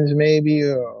Girlfriends maybe,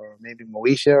 or maybe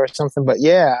Moesha or something. But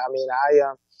yeah, I mean,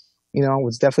 I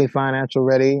was definitely financial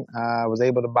ready. I was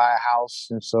able to buy a house.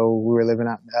 And so we were living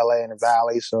out in LA in the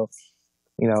Valley. So,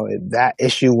 that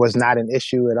issue was not an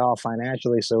issue at all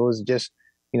financially. So it was just,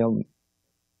 you know,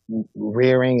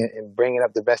 rearing and bringing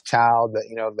up the best child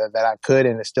that I could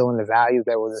and instilling the values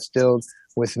that was instilled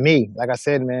with me. Like I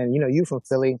said, man, you from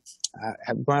Philly, I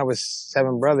have grown up with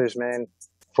 7 brothers, man.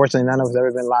 Fortunately, none of us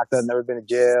ever been locked up, never been to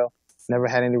jail, never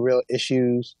had any real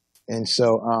issues. And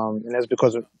so, and that's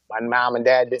because my mom and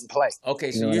dad didn't play.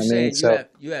 Okay, so You know you're what I mean? saying So,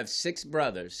 you have 6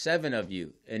 brothers, 7 of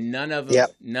you, and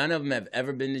yep. none of them have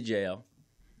ever been to jail,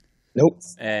 Nope.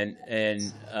 and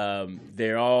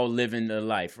they're all living the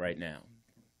life right now.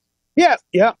 Yep.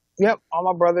 All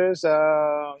my brothers,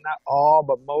 not all,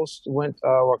 but most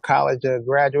were college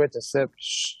graduates, except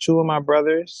 2 of my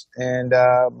brothers, and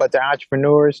but they're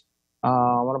entrepreneurs.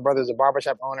 One of my brothers is a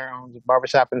barbershop owner, owns a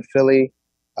barbershop in Philly.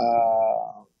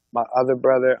 My other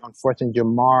brother, unfortunately,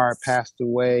 Jamar, passed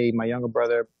away. My younger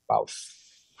brother about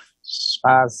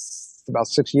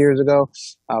 6 years ago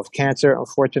of cancer.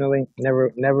 Unfortunately,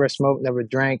 never smoked, never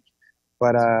drank,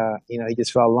 but he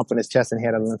just felt a lump in his chest and he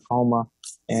had a lymphoma,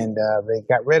 and they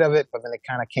got rid of it, but then it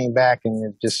kind of came back and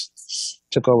it just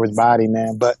took over his body,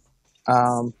 man. But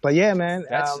yeah, man.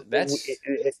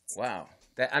 Wow.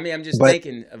 I'm just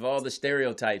thinking of all the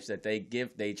stereotypes that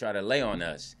they try to lay on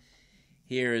us.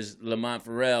 Here is Lamont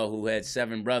Farrell, who had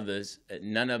 7 brothers.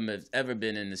 None of them have ever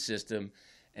been in the system,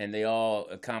 and they all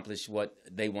accomplished what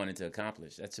they wanted to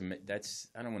accomplish. That's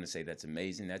I don't want to say that's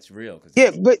amazing. That's real.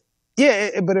 But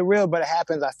it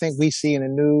happens. I think we see in the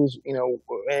news,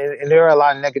 and there are a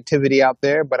lot of negativity out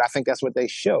there, but I think that's what they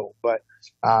show. But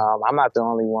I'm not the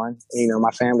only one.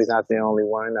 My family's not the only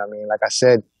one. I mean, like I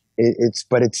said,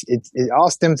 it all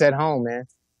stems at home, man.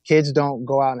 Kids don't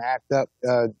go out and act up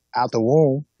out the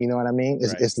womb. You know what I mean?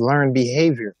 It's learned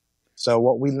behavior. So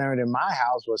what we learned in my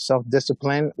house was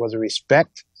self-discipline, was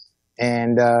respect.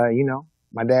 And,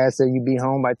 my dad said, you be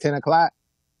home by 10 o'clock.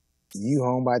 You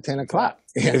home by 10 o'clock.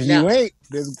 If you ain't,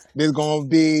 there's going to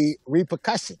be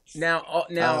repercussions.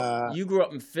 Now, you grew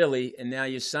up in Philly, and now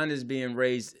your son is being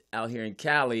raised out here in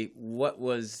Cali. What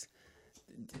was,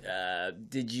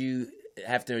 did you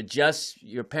have to adjust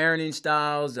your parenting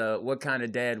styles? What kind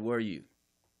of dad were you?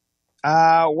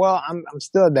 Well, I'm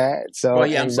still a dad. So,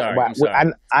 I'm sorry.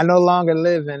 I no longer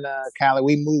live in Cali.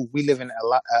 We live in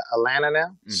Atlanta now.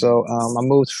 Mm-hmm. So, I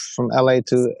moved from LA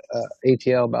to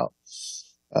ATL about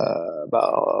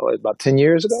 10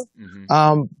 years ago.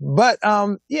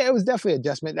 Mm-hmm. It was definitely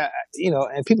adjustment.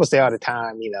 And people say all the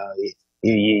time,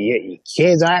 your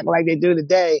kids act like they do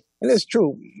today. And it's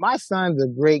true. My son's a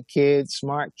great kid,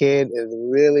 smart kid, is a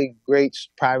really great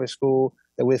private school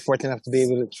that we're fortunate enough to be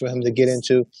able for him to get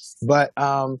into. But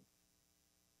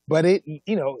it,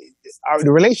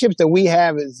 the relationships that we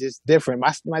have is just different.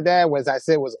 My dad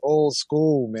was old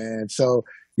school, man. So,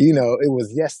 it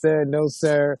was yes, sir, no,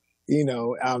 sir. And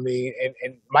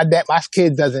my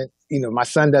kid doesn't, my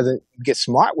son doesn't get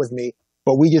smart with me,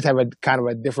 but we just have a kind of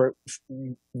a different,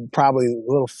 probably a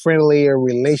little friendlier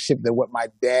relationship than what my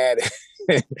dad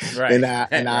and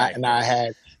I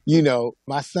had.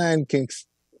 My son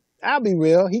I'll be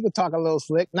real, he could talk a little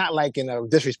slick, not like in a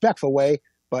disrespectful way,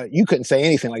 but you couldn't say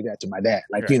anything like that to my dad.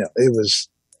 Like, it was,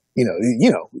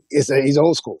 he's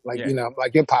old school, like,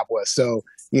 like your pop was. So,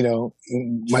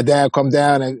 my dad come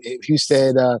down and if you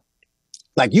said,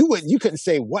 you couldn't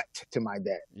say what to my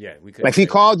dad. Yeah, we could. Like if he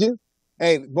called you,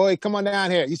 hey boy, come on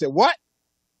down here. You said what?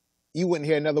 You wouldn't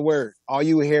hear another word. All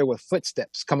you would hear was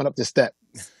footsteps coming up the step.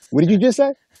 What did you just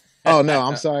say? Oh no,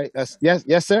 I'm sorry.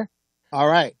 Yes, sir. All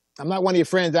right. I'm not one of your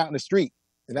friends out in the street.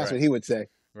 And that's what he would say.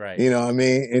 Right. You know what I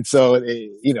mean? And so,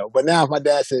 but now if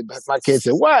my kid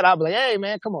said what? I'd be like, hey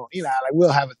man, come on.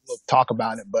 We'll have a little talk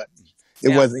about it, but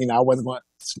it wasn't, I wasn't going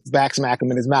to back smack him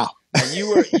in his mouth.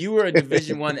 You were a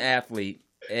Division I athlete,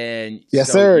 and yes,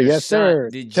 sir.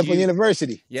 Temple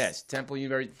University. Yes, Temple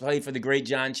University. Played for the great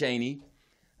John Chaney.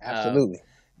 Absolutely.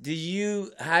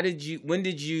 When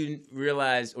did you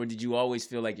realize, or did you always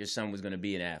feel like your son was going to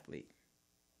be an athlete?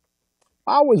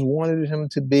 I always wanted him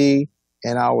to be,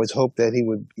 and I always hoped that he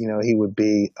would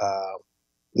be.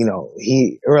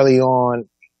 He early on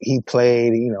he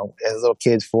played. As little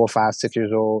kids, 4, 5, 6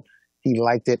 years old. He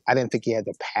liked it. I didn't think he had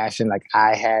the passion like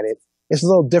I had it. It's a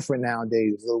little different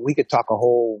nowadays. We could talk a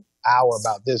whole hour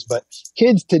about this, but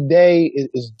kids today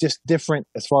is just different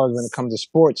as far as when it comes to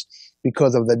sports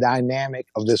because of the dynamic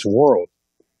of this world.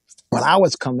 When I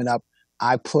was coming up,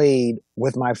 I played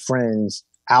with my friends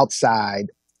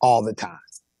outside all the time,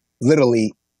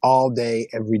 literally all day,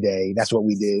 every day. That's what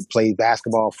we did. Played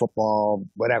basketball, football,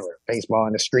 whatever, baseball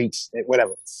in the streets,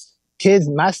 whatever. Kids,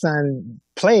 my son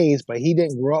plays, but he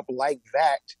didn't grow up like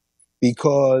that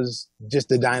because just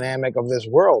the dynamic of this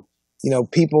world.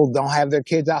 People don't have their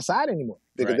kids outside anymore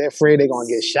because they're afraid they're going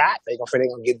to get shot. They're afraid they're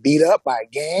going to get beat up by a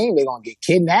gang. They're going to get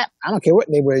kidnapped. I don't care what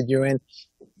neighborhood you're in.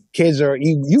 Kids are,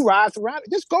 you ride around,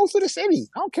 just go through the city.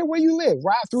 I don't care where you live.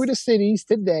 Ride through the cities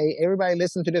today. Everybody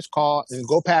listen to this call and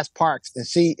go past parks and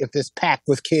see if it's packed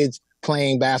with kids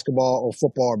playing basketball or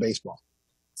football or baseball.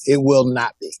 It will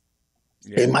not be.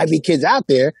 Yeah. It might be kids out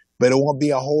there, but it won't be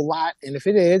a whole lot. And if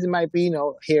it is, it might be,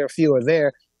 here a few or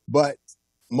there. But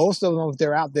most of them, if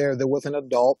they're out there, they're with an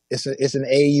adult. It's an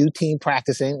AAU team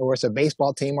practicing, or it's a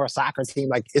baseball team or a soccer team.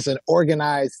 Like, it's an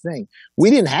organized thing. We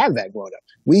didn't have that growing up.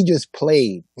 We just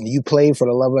played. And you played for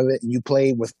the love of it. And you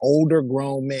played with older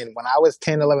grown men. When I was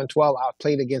 10, 11, 12, I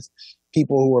played against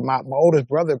people who were my oldest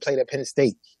brother played at Penn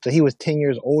State. So he was 10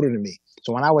 years older than me.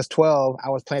 So when I was 12, I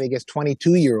was playing against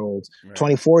 22-year-olds, Right.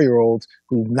 24-year-olds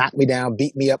who knocked me down,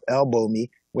 beat me up, elbowed me,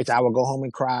 which I would go home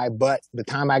and cry. But the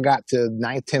time I got to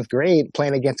 9th, 10th grade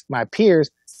playing against my peers,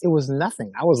 it was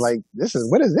nothing. I was like,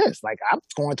 what is this? Like, I'm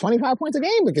scoring 25 points a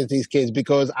game against these kids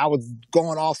because I was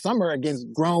going all summer against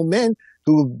grown men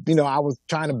who, I was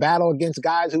trying to battle against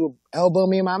guys who elbowed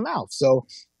me in my mouth. So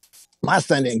my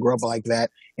son didn't grow up like that.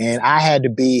 And I had to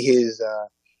be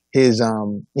his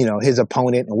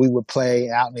opponent, and we would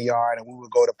play out in the yard and we would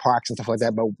go to parks and stuff like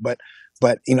that. But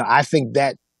I think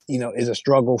that, is a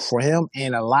struggle for him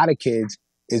and a lot of kids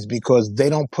is because they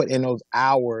don't put in those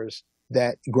hours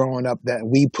that growing up that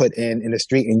we put in the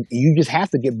street. And you just have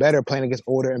to get better playing against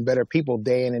older and better people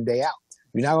day in and day out.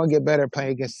 You're not going to get better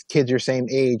playing against kids your same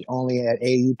age only at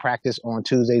AAU practice on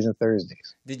Tuesdays and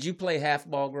Thursdays. Did you play half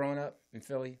ball growing up in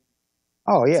Philly?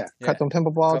 Oh, yeah. Yeah. Cut them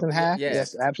pimple balls in half? Yeah.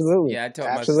 Yes, absolutely. Yeah, I taught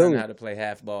absolutely. my son how to play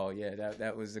half ball. Yeah,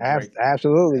 that was a great.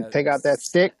 Absolutely. Take out that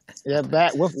stick. Yeah,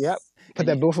 bat. Yep. Put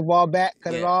that booster ball back,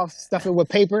 cut it off, stuff it with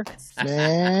paper.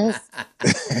 Man,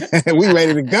 we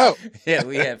ready to go. Yeah,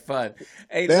 we had fun.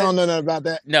 Hey, they don't know nothing about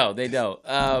that. No, they don't.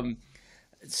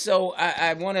 So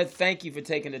I want to thank you for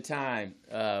taking the time,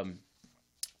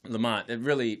 Lamont. It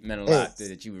really meant a lot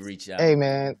that you would reach out. Hey,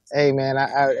 man. Hey,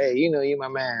 you're my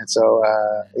man. So,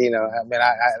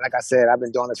 like I said, I've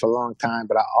been doing this for a long time,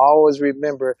 but I always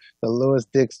remember the Lewis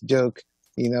Dix joke.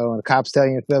 And the cops tell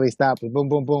you in Philly, stop, boom,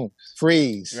 boom, boom,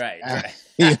 freeze. Right.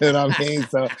 You know what I mean?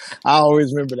 So I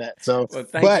always remember that. So,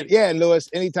 well, yeah, Lewis,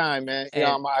 anytime, man.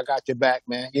 I got your back,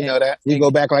 man. You know that. You go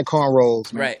back like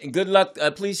cornrows, man. Right. And good luck.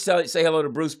 Please say hello to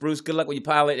Bruce. Bruce, good luck with your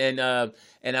pilot,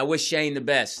 and I wish Shane the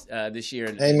best this year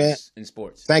in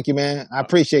sports. Thank you, man. I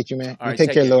appreciate you, man. All right,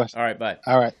 take care, Lewis. All right, bye.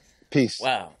 All right, peace.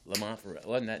 Wow, Lamont Farrell,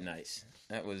 wasn't that nice?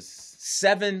 That was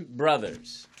 7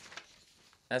 brothers.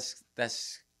 That's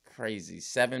crazy.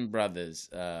 7 brothers,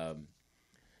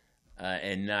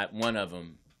 and not one of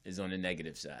them is on the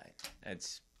negative side.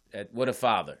 What a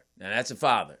father. Now that's a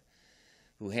father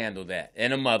who handled that,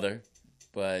 and a mother.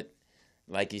 But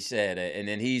like he said, and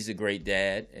then he's a great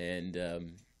dad. And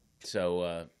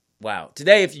wow.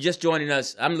 Today, if you're just joining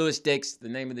us, I'm Lewis Dix. The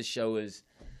name of the show is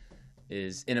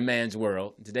In a Man's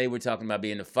World. Today we're talking about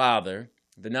being a father.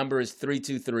 The number is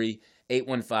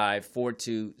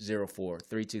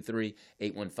 323-815-4204.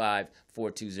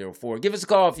 323-815-4204. Give us a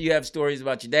call if you have stories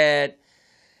about your dad.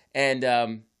 And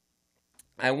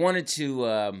I wanted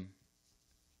to,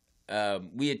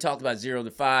 we had talked about 0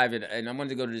 to 5, and I wanted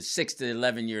to go to the 6 to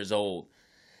 11 years old.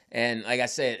 And like I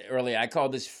said earlier, I call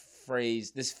this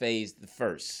phase the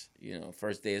first.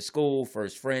 First day of school,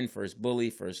 first friend, first bully,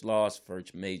 first loss,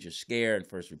 first major scare, and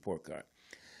first report card.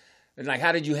 And like,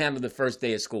 how did you handle the first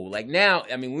day of school? Like now,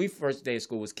 when first day of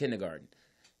school was kindergarten.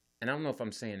 And I don't know if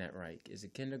I'm saying that right. Is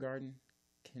it kindergarten?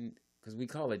 Because we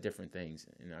call it different things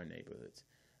in our neighborhoods.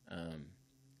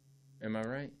 Am I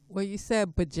right? Well, you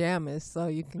said pajamas, so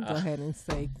you can go ahead and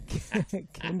say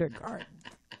kindergarten.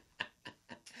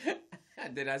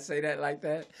 Did I say that like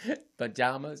that?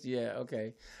 Pajamas? Yeah,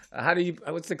 okay.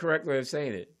 What's the correct way of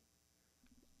saying it?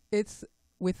 It's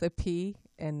with a P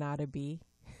and not a B.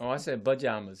 Oh, I said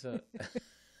pajamas,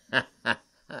 huh?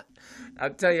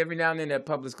 I'll tell you, every now and then that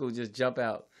public school just jump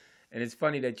out. And it's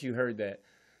funny that you heard that.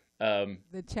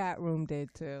 The chat room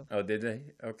did too. Oh, did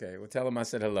they? Okay. Well, tell them I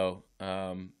said hello.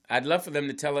 I'd love for them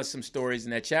to tell us some stories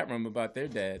in that chat room about their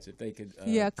dads, if they could.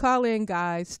 Yeah, call in,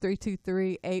 guys.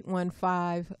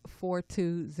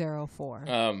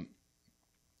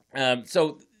 323-815-4204.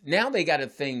 So now they got a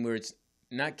thing where it's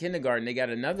not kindergarten. They got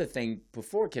another thing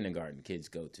before kindergarten kids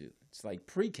go to. It's like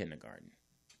pre-kindergarten,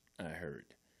 I heard.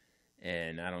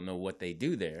 And I don't know what they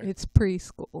do there. It's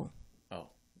preschool. Oh,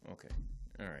 okay.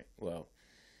 All right. Well,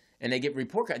 and they get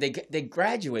report cards. They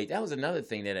graduate. That was another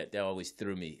thing that always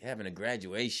threw me, having a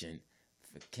graduation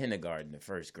for kindergarten to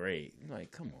first grade. I'm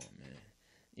like, come on, man.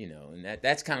 And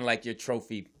that's kind of like your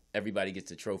trophy. Everybody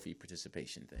gets a trophy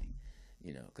participation thing,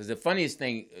 because the funniest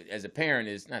thing as a parent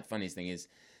is not funniest thing is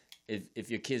if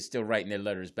your kid's still writing their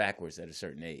letters backwards at a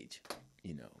certain age.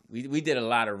 We did a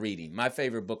lot of reading. My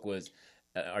favorite book was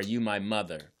Are You My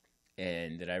Mother?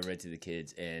 And that I read to the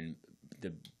kids. And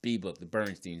the B book, the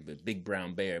Bernstein, but Big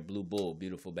Brown Bear, Blue Bull,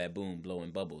 Beautiful Baboon,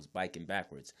 Blowing Bubbles, Biking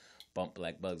Backwards, Bump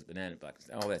Black Bugs, Banana Bugs,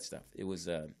 all that stuff. It was,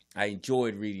 I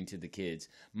enjoyed reading to the kids.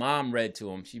 Mom read to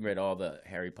them. She read all the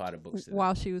Harry Potter books.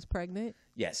 While she was pregnant?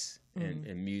 Yes,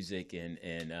 and music.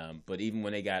 But even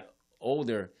when they got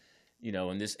older,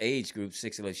 in this age group,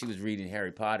 6 to 11, she was reading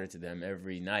Harry Potter to them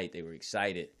every night. They were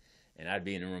excited. And I'd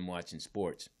be in the room watching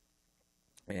sports.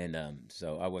 And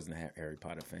so I wasn't a Harry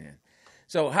Potter fan.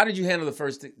 So how did you handle the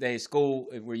first day of school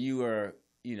where you were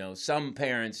You know, some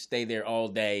parents stay there all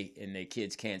day and their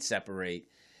kids can't separate.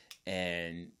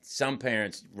 And some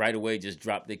parents right away just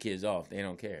drop their kids off. They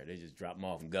don't care. They just drop them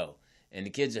off and go. And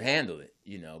the kids will handle it,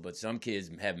 you know. But some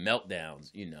kids have meltdowns,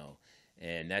 you know.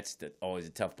 And that's always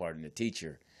a tough part in the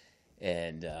teacher.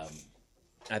 And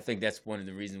I think that's one of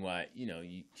the reasons why, you know,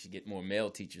 you should get more male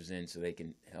teachers in so they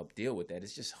can help deal with that.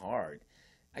 It's just hard.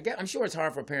 I'm sure it's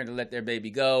hard for a parent to let their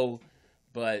baby go.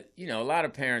 But, you know, a lot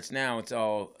of parents now, it's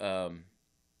all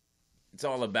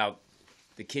about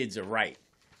the kids are right.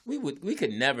 We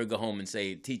could never go home and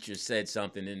say teacher said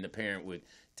something and the parent would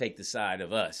take the side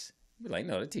of us. We're like,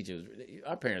 no,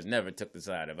 our parents never took the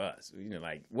side of us. You know,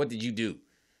 like, what did you do?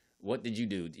 What did you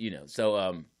do? You know,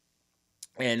 so,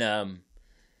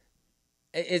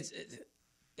 it's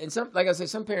some, like I said,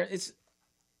 some parents,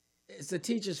 it's the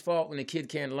teacher's fault when the kid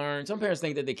can't learn. Some parents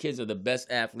think that the kids are the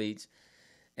best athletes.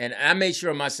 And I made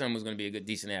sure my son was going to be a good,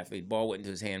 decent athlete. Ball went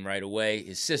into his hand right away.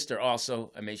 His sister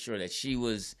also, I made sure that she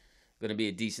was going to be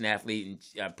a decent athlete.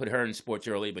 And I put her in sports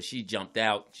early, but she jumped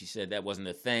out. She said that wasn't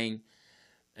a thing.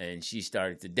 And she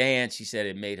started to dance. She said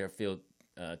it made her feel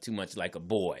too much like a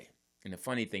boy. And the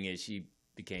funny thing is she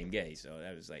became gay. So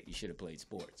that was like, you should have played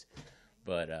sports.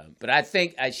 But I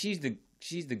think she's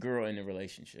the girl in the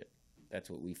relationship. That's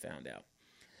what we found out.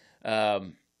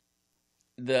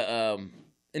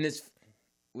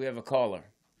 We have a caller.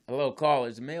 Hello, caller.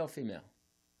 Is it male or female?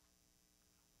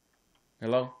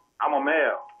 Hello? I'm a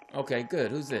male. Okay,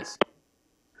 good. Who's this?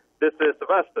 This is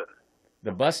Sylvester.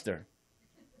 The Buster.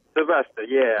 Sylvester,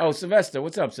 yeah. Oh, Sylvester.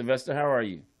 What's up, Sylvester? How are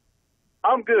you?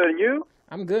 I'm good, and you?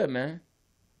 I'm good, man.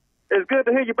 It's good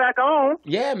to hear you back on.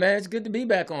 Yeah, man. It's good to be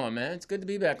back on, man. It's good to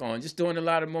be back on. Just doing a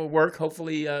lot of more work.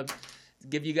 Hopefully,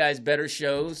 give you guys better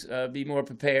shows. Be more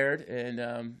prepared,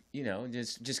 and you know,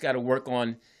 just got to work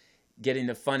on getting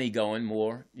the funny going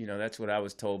more. You know, that's what I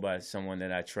was told by someone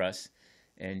that I trust,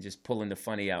 and just pulling the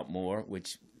funny out more,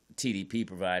 which TDP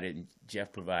provided and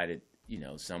Jeff provided, you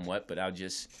know, somewhat. But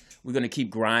we're going to keep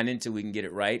grinding till we can get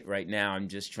it right. Right now, I'm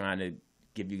just trying to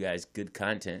give you guys good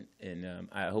content, and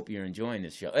I hope you're enjoying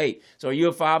this show. Hey, so are you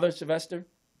a father, Sylvester?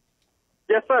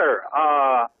 Yes, sir.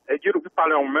 You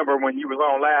probably don't remember when you was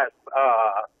on last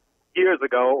years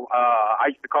ago. I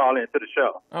used to call into the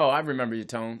show. Oh, I remember your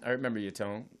tone. Where are you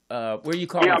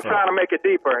calling from? Yeah, I'm trying to make it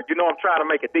deeper. You know I'm trying to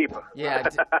make it deeper. Yeah.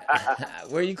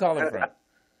 Where are you calling from?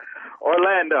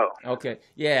 Orlando. Okay.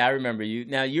 Yeah, I remember you.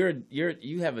 Now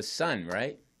you have a son,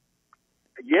 right?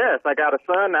 Yes, I got a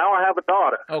son. Now I have a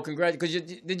daughter. Oh, congratulations.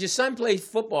 Because did your son play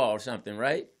football or something,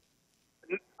 right?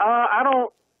 I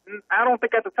don't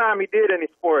think at the time he did any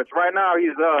sports. Right now he's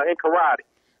in karate.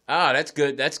 Ah, that's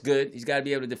good. That's good. He's got to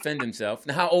be able to defend himself.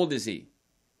 Now, how old is he?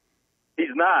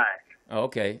 He's 9. Oh,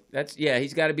 okay.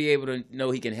 He's got to be able to know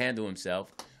he can handle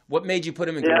himself. What made you put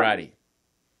him in karate?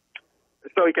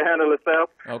 So he can handle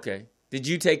himself. Okay. Did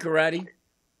you take karate?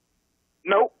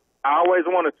 Nope. I always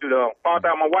wanted to, though. Found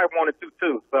out my wife wanted to,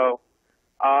 too. So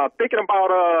thinking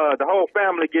about the whole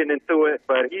family getting into it,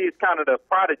 but he's kind of the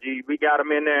prodigy. We got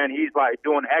him in there, and he's, like,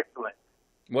 doing excellent.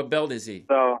 What belt is he?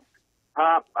 So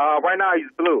right now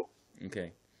he's blue.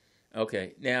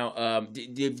 Okay. Now,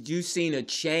 did you seen a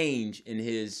change in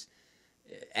his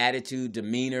attitude,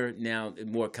 demeanor, now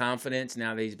more confidence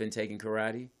now that he's been taking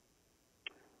karate?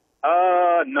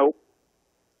 Nope.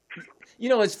 You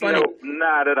know, it's funny. Nope,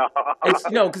 not at all.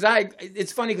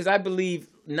 It's funny because I believe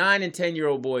 9 and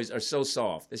 10-year-old boys are so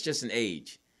soft. It's just an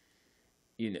age.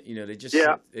 You know,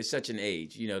 it's such an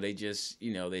age. You know,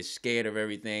 they're scared of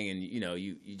everything, and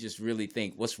you just really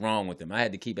think, what's wrong with them? I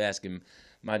had to keep asking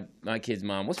my kid's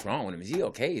mom, what's wrong with him? Is he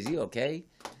okay? Is he okay?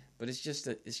 But it's just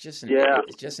an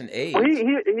age. Well,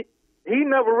 he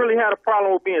never really had a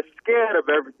problem with being scared of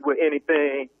with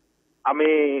anything. I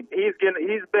mean, he's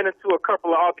been into a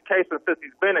couple of altercations since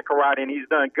he's been in karate, and he's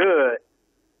done good.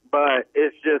 But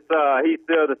it's just he's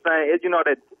still the same. You know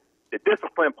that the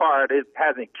discipline part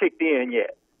hasn't kicked in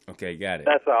yet. Okay, got it.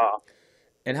 That's all.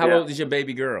 And how old is your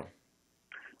baby girl?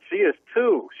 She is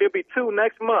 2. She'll be 2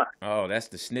 next month. Oh, that's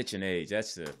the snitching age.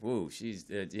 That's the she's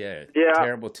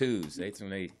terrible 2s. They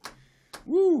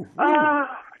woo. Yeah,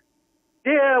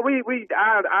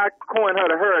 I coined her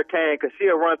the hurricane because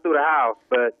she'll run through the house,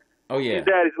 but she's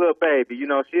daddy's little baby. You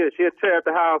know, she'll tear up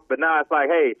the house, but now it's like,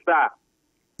 hey, stop.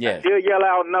 Yeah. She'll yell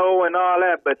out no and all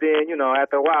that, but then,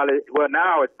 after a while,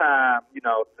 now it's time,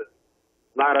 to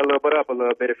light her a little bit up a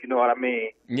little bit, if you know what I mean.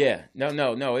 Yeah.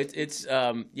 No. It's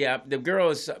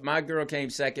my girl came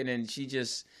second, and she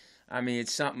just,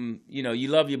 it's something, you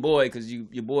love your boy because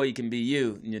your boy can be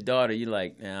you, and your daughter, you're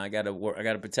like, I got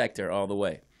to protect her all the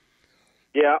way.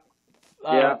 Yeah.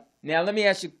 Now, let me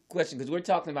ask you a question, because we're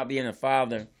talking about being a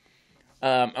father.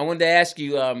 I wanted to ask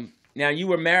you. Now you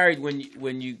were married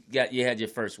when you had your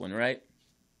first one, right?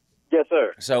 Yes,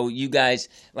 sir. So you guys,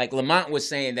 like Lamont was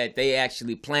saying, that they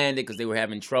actually planned it because they were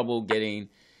having trouble getting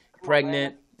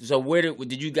pregnant. So where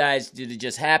did you guys? Did it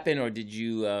just happen, or did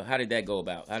you? How did that go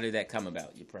about? How did that come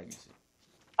about? Your pregnancy?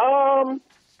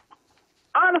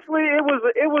 Honestly, it was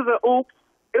a oops.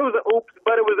 It was an oops,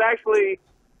 but it was actually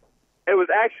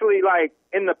like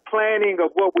in the planning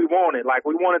of what we wanted. Like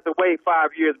we wanted to wait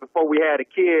 5 years before we had a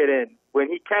kid, and when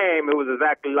he came, it was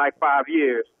exactly like 5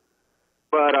 years.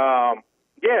 But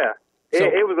yeah,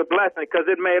 it was a blessing because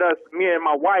it made us, me and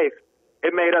my wife,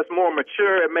 it made us more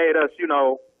mature. It made us,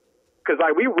 because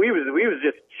like we was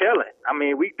just chilling. I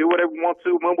mean, we do whatever we want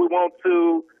to when we want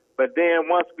to. But then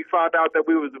once we found out that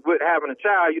we was having a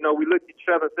child, we looked at each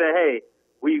other and said, "Hey,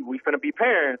 we finna be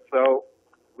parents, so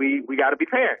we got to be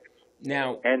parents."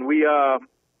 Now, and we I'm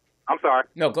sorry.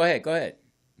 No, go ahead.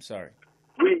 I'm sorry.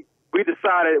 We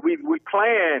decided we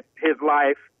planned his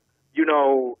life,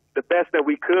 the best that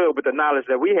we could with the knowledge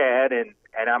that we had, and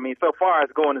I mean, so far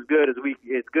it's going as good as we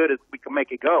can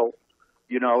make it go.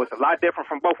 It's a lot different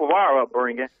from both of our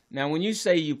upbringing. Now, when you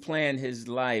say you planned his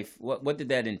life, what did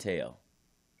that entail?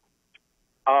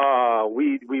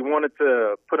 We wanted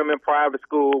to put him in private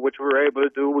school, which we were able to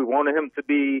do. We wanted him to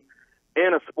be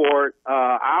in a sport.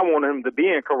 I wanted him to be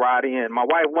in karate, and my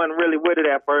wife wasn't really with it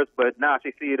at first, but now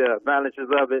she see the advantages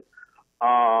of it.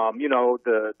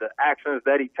 The actions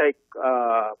that he take,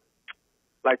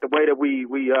 like the way that we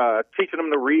teaching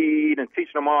him to read and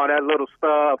teaching him all that little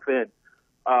stuff, and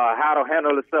how to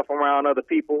handle himself around other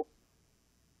people.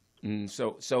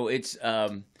 So it's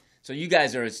so you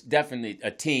guys are definitely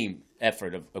a team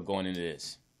effort of going into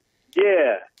this.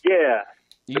 Yeah.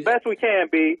 The best we can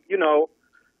be,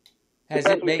 Has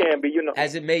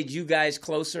it made you guys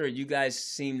closer? Or you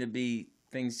guys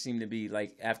things seem to be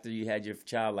like after you had your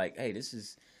child, like, hey,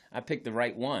 I picked the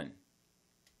right one.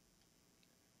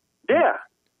 Yeah.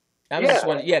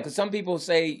 Because some people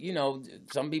say,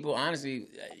 some people honestly,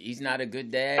 he's not a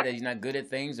good dad, he's not good at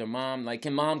things, or mom, like,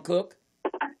 can mom cook?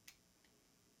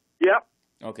 Yep.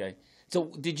 Okay.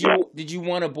 So did you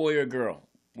want a boy or a girl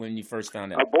when you first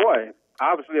found out? A boy.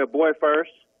 Obviously a boy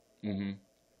first. Mm-hmm.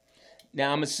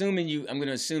 Now I'm going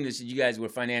to assume this, that you guys were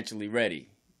financially ready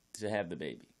to have the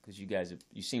baby because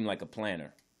you seem like a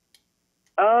planner.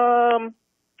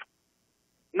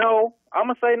 No, I'm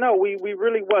going to say no. We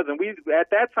really wasn't. At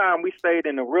that time we stayed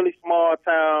in a really small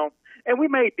town and we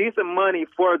made decent money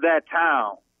for that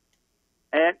town.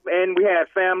 And we had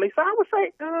family. So I would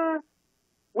say,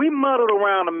 we muddled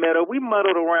around the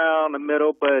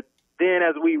middle, but then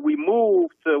as we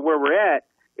moved to where we're at,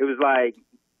 it was like,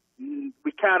 we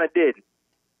kind of didn't,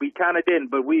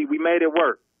 but we made it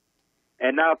work.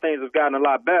 And now things have gotten a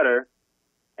lot better,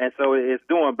 and so it's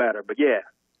doing better, but yeah.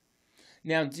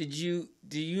 Now, do you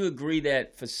agree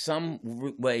that for some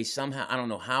way, somehow, I don't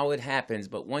know how it happens,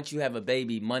 but once you have a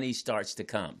baby, money starts to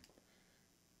come?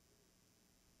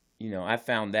 I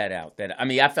found that out. I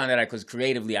found that out because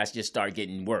creatively, I just started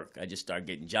getting work. I just started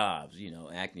getting jobs,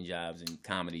 acting jobs and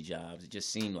comedy jobs. It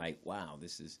just seemed like, wow,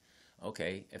 this is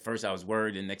okay. At first, I was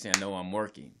worried, and next thing I know, I'm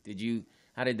working.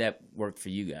 How did that work for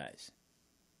you guys?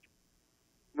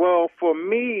 Well, for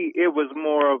me, it was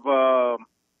more of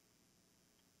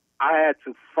I had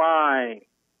to find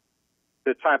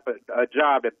the type of a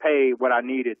job that paid what I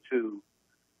needed to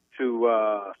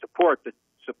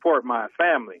support my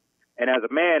family. And as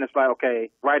a man, it's like, okay,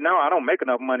 right now I don't make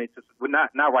enough money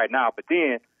not right now, but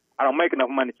then I don't make enough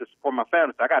money to support my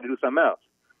family, so I got to do something else.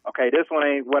 Okay, this one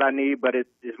ain't what I need, but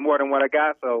it's more than what I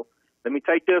got, so let me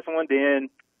take this one.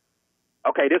 Then,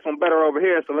 okay, this one better over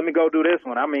here, so let me go do this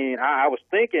one. I mean, I was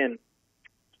thinking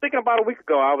about a week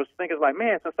ago, I was thinking like,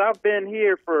 man, since I've been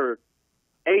here for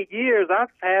 8 years,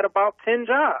 I've had about 10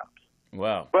 jobs.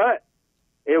 Wow. But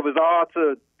it was all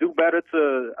to do better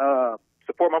to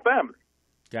support my family.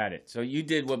 Got it. So you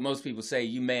did what most people say,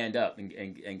 you manned up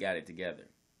and got it together.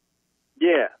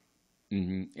 Yeah.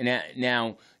 Mm-hmm. And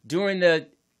now during the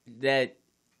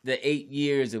 8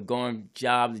 years of going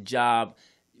job to job,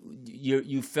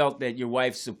 you felt that your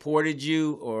wife supported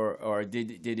you, or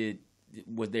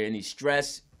was there any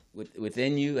stress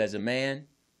within you as a man?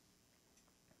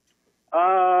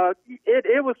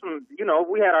 It was some,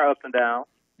 we had our ups and downs.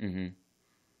 Mm-hmm.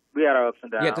 We had our ups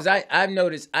and downs. Yeah, because I've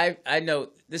noticed, I know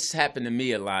this happened to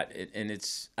me a lot, and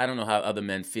I don't know how other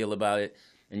men feel about it,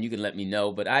 and you can let me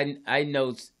know, but I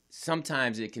know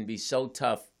sometimes it can be so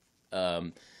tough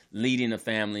leading a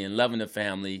family and loving a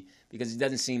family because it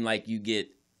doesn't seem like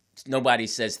nobody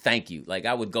says thank you. Like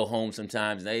I would go home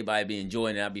sometimes and everybody be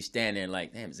enjoying it. I'd be standing there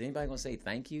like, damn, is anybody going to say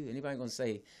thank you? Anybody going to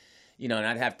say, and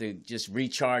I'd have to just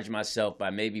recharge myself by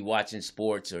maybe watching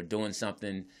sports or doing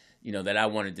something, that I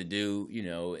wanted to do,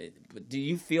 But do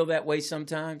you feel that way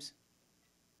sometimes?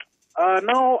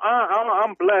 No,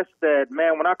 I'm blessed that,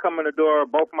 man, when I come in the door,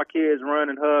 both of my kids run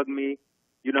and hug me.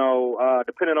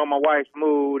 Depending on my wife's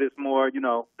mood, it's more,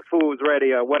 the food's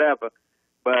ready or whatever.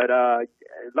 But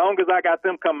as long as I got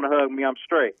them coming to hug me, I'm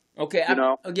straight. Okay,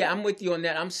 I'm with you on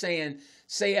that. I'm saying,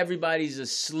 say everybody's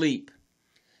asleep.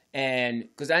 And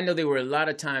because I know there were a lot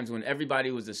of times when everybody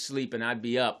was asleep and I'd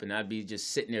be up and I'd be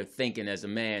just sitting there thinking as a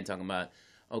man, talking about,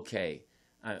 okay,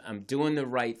 I'm doing the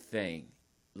right thing.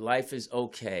 Life is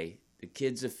okay. The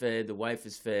kids are fed. The wife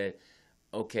is fed.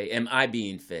 Okay, am I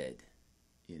being fed?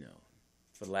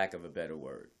 For lack of a better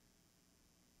word.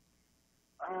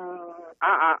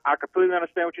 I completely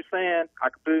understand what you're saying. I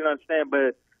completely understand,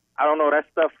 but I don't know. That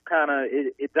stuff kind of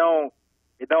it don't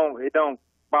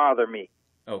bother me.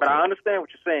 Okay. But I understand what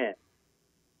you're saying.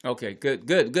 Okay, good.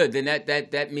 Then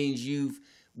that means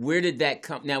where did that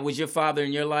come? Now, was your father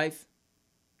in your life?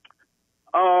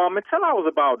 Until I was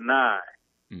about 9.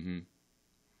 Mm-hmm.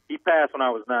 He passed when I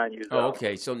was 9 years old. Oh,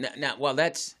 okay. So now, well,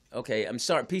 that's okay. I'm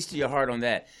sorry. Peace to your heart on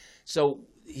that. So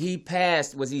he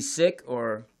passed. Was he sick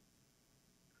or?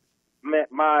 It's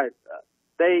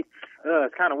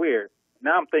kind of weird.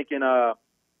 Now I'm thinking,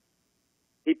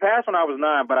 he passed when I was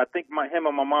 9, but I think him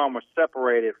and my mom were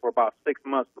separated for about 6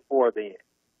 months before then.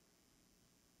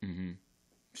 Mm-hmm.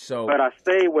 So, but I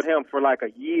stayed with him for like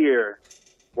a year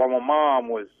while my mom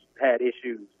had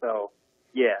issues. So,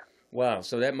 yeah. Wow.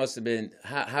 So that must have been.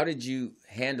 How did you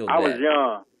handle that? I was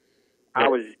young. I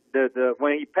was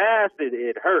when he passed,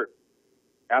 it hurt.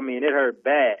 I mean, it hurt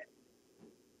bad.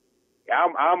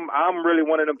 I'm really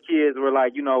one of them kids where,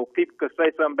 like, people could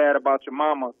say something bad about your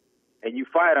mama and you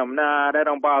fight them. Nah, that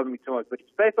don't bother me too much. But if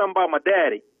you say something about my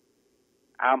daddy,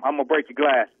 I'm gonna break your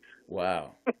glasses.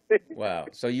 Wow. Wow.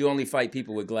 So you only fight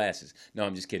people with glasses? No,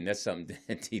 I'm just kidding. That's something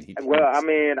TDP. Well, I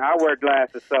mean, I wear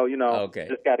glasses, so okay.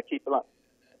 Just got to keep it on.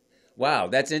 Wow,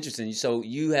 that's interesting. So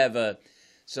you have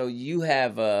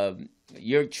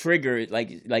your trigger,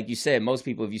 like you said. Most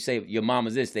people, if you say your mom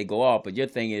is this, they go off. But your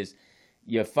thing is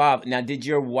your father. Now, did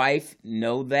your wife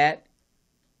know that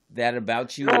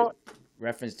about you? No.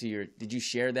 Reference to did you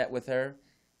share that with her?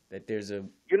 That there's a.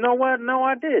 You know what? No,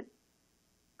 I did.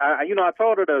 I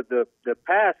told her the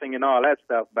passing and all that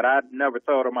stuff, but I never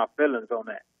told her my feelings on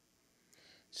that.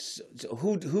 So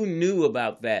who knew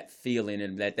about that feeling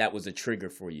and that was a trigger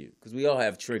for you? Because we all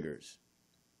have triggers.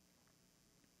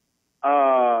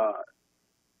 The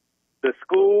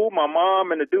school, my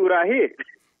mom, and the dude I hit.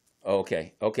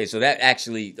 Okay. So that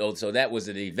actually, so that was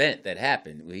an event that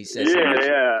happened. He said,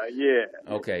 yeah.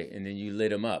 Okay, and then you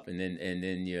lit him up, and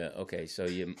then you. Okay, so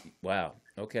you. Wow.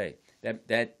 Okay, that's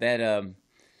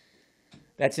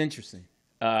interesting.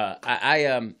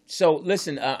 So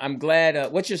listen, I'm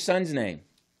glad. What's your son's name?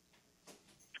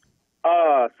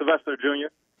 Sylvester Jr.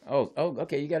 Oh,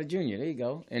 okay. You got a junior. There you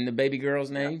go. And the baby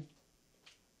girl's name?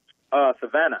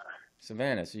 Savannah.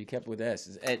 Savannah. So you kept with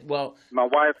S's. Well, my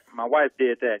wife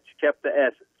did that. She kept the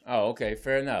S's. Oh, okay.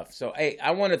 Fair enough. So, hey,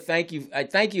 I want to thank you. I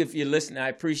thank you if you're listening. I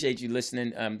appreciate you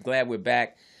listening. I'm glad we're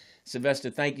back.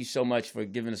 Sylvester, thank you so much for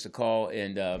giving us a call,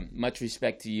 and much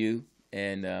respect to you,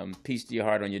 and peace to your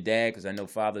heart on your dad, because I know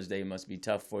Father's Day must be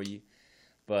tough for you.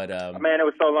 But man, it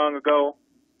was so long ago.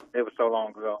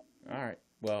 All right.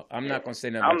 Well, I'm not going to say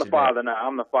nothing. I'm the father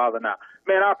now.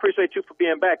 Man, I appreciate you for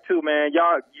being back too, man.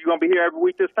 You gonna be here every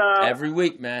week this time? Every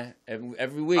week, man.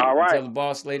 Every week. All right. Until the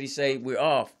boss lady say we're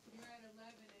off.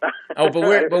 Oh, but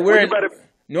we're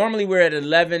normally we're at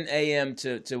 11 a.m.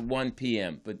 to 1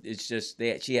 p.m. But it's just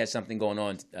she has something going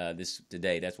on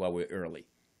today. That's why we're early.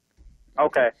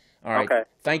 Okay. All right. Okay.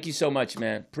 Thank you so much,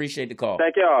 man. Appreciate the call.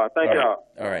 Thank y'all.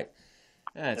 All right.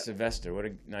 That's Sylvester. What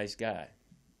a nice guy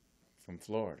from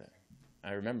Florida.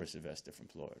 I remember Sylvester from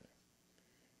Florida.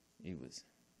 He was.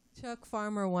 Chuck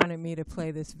Farmer wanted me to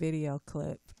play this video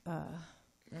clip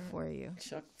for you.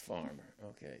 Chuck Farmer.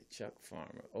 Okay, Chuck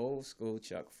Farmer. Old school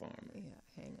Chuck Farmer. Yeah,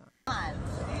 hang on. Are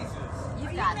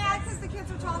you mad because the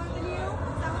kids are taller than you? Is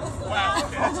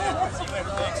that what this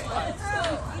is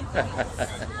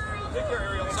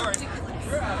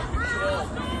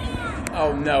about?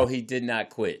 Oh, no, he did not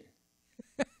quit.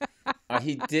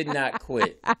 He did not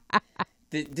quit.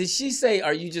 Did she say,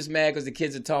 are you just mad because the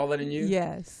kids are taller than you?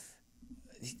 Yes.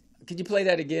 Could you play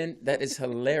that again? That is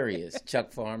hilarious,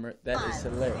 Chuck Farmer. That is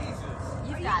hilarious. Are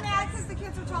you mad because the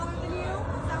kids are taller than you? Is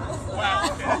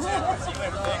that what this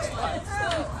is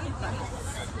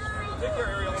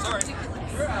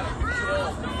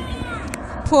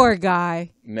about? Poor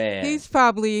guy. Man. He's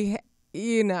probably,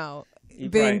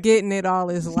 been getting it all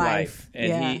his life.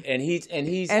 And yeah. he's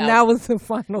and out, that was the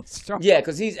final straw. Yeah,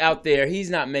 because he's out there. He's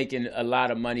not making a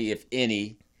lot of money, if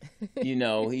any. You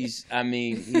know, he's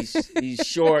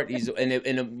short. And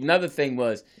another thing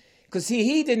was, because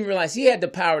he didn't realize he had the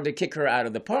power to kick her out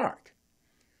of the park.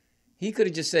 He could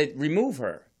have just said, remove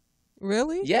her.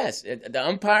 Really? Yes. The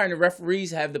umpire and the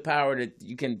referees have the power that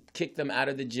you can kick them out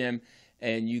of the gym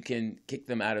and you can kick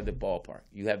them out of the ballpark.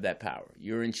 You have that power.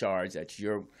 You're in charge. That's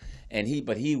your.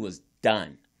 But he was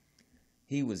done.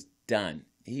 He was done.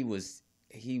 He was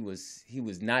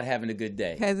not having a good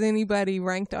day. Has anybody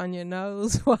ranked on your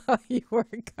nose while you were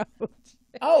coach?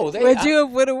 Oh, you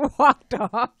would have walked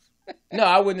off? No,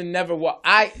 I wouldn't have never walked.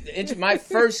 One of my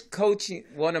first coaching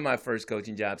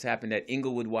jobs happened at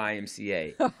Inglewood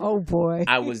YMCA. Oh boy!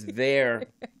 I was there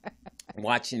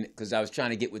watching because I was trying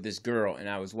to get with this girl, and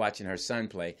I was watching her son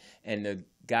play. And the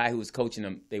guy who was coaching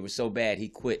them, they were so bad, he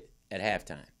quit at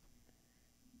halftime.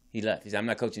 He left. He said, "I'm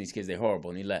not coaching these kids. They're horrible."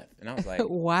 And he left. And I was like,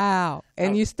 "Wow!"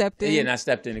 And you stepped in. Yeah, and I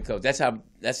stepped in and coached. That's how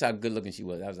good looking she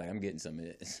was. I was like, "I'm getting some of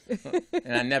this,"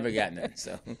 and I never got none.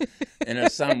 So, and her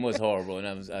son was horrible,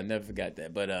 and I never forgot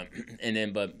that. But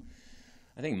but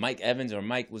I think Mike Evans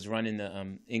was running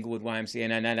the Inglewood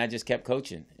YMCA, and I just kept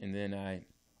coaching. And then I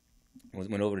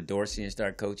went over to Dorsey and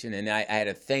started coaching. And I had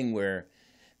a thing where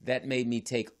that made me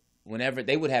take whenever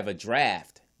they would have a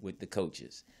draft with the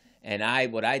coaches. And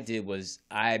what I did was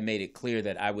I made it clear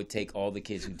that I would take all the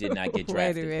kids who did not get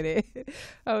drafted. Wait a minute.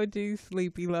 Oh, gee,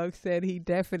 Sleepy Loke said he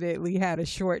definitely had a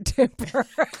short temper.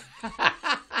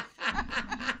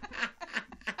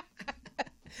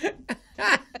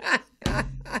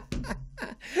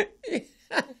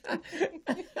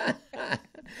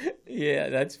 Yeah,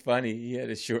 that's funny. He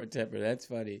had a short temper. That's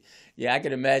funny. Yeah, I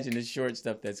can imagine the short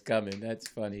stuff that's coming. That's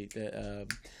funny.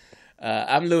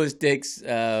 I'm Louis Dix.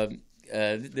 The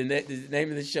name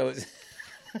of the show is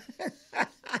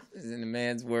In the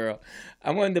Man's World.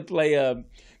 I wanted to play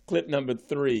clip number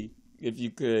 3, if you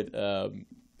could.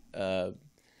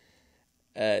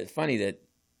 It's funny that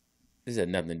this had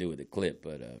nothing to do with the clip,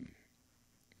 but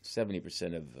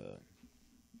 70% of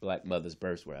black mothers'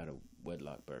 births were out of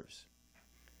wedlock births.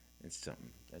 It's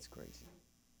something that's crazy.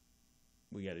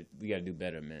 We gotta do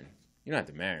better, men. You don't have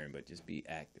to marry him, but just be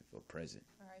active or present.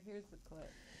 All right, here's the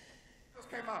clip.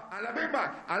 Came out. A la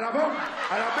bimba, a la bom,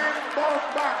 a la bim,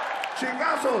 bomba,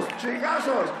 chingazos,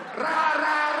 chingazos, ra,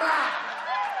 ra, ra.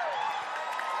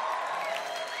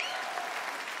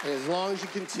 And as long as you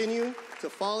continue to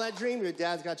follow that dream, your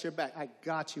dad's got your back. I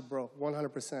got you, bro,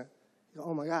 100%. You go,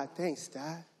 oh my God, thanks,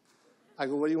 Dad. I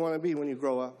go, what do you want to be when you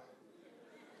grow up?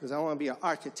 Because I want to be an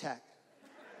architect.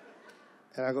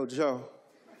 And I go, Joe,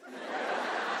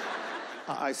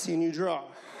 I seen you draw.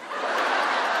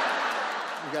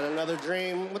 You got another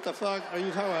dream? What the fuck are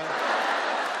you talking about?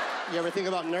 You ever think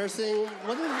about nursing?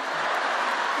 What the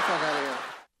fuck out of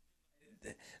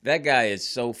here? That guy is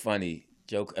so funny.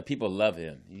 Joke. People love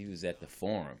him. He was at the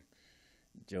Forum.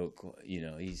 Joke. You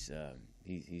know, he's a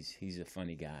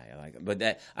funny guy. I like him.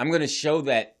 But I'm going to show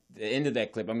that the end of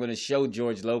that clip. I'm going to show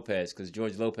George Lopez because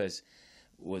George Lopez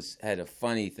had a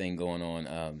funny thing going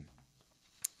on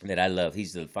that I love.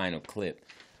 He's the final clip.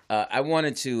 I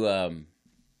wanted to.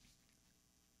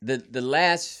 The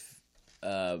last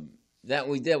that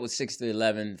we dealt with 6 to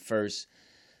 11 first,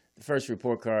 the first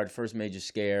report card, first major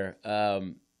scare.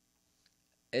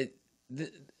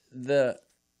 The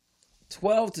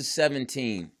 12 to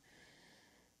 17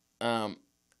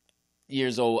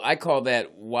 years old, I call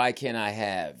that why can't I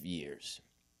have years,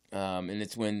 and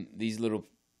it's when these little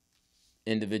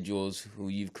individuals who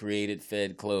you've created,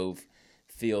 fed, clothed,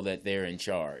 feel that they're in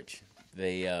charge.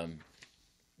 They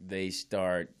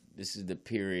start. This is the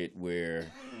period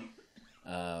where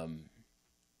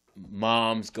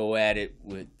moms go at it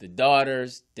with the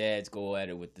daughters, dads go at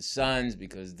it with the sons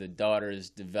because the daughter's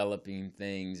developing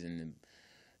things, and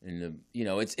it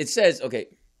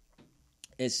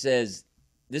says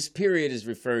this period is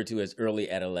referred to as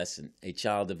early adolescent. A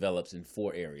child develops in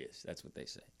 4 areas. That's what they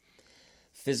say.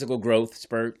 Physical growth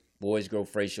spurt. Boys grow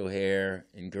facial hair,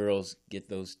 and girls get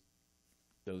those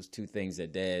 2 things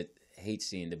that dad hates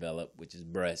seeing develop, which is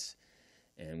breasts,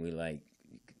 and we like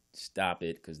stop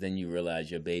it because then you realize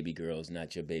your baby girl is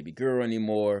not your baby girl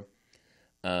anymore.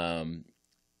 And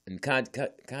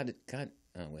cognitive, cognitive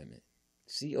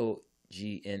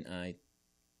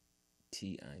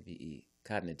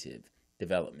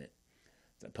development.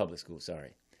 It's a public school,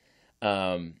 sorry.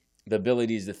 The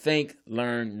abilities to think,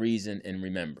 learn, reason, and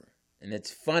remember. And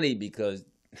it's funny because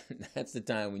that's the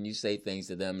time when you say things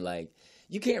to them like,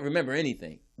 you can't remember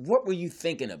anything. What were you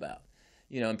thinking about?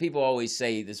 And people always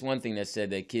say this one thing that said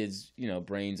that kids,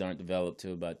 brains aren't developed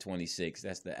till about 26.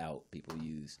 That's the out people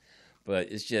use.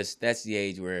 But it's just, that's the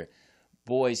age where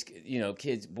boys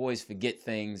forget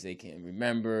things. They can't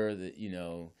remember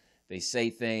that, they say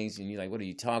things and you're like, what are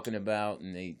you talking about?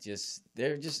 And it's just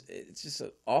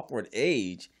an awkward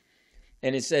age.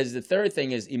 And it says the third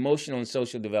thing is emotional and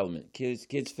social development.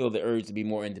 Kids feel the urge to be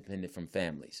more independent from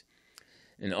families.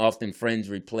 And often friends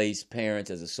replace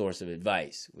parents as a source of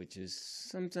advice, which is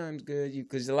sometimes good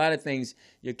because a lot of things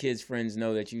your kids' friends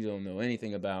know that you don't know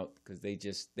anything about because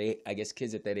I guess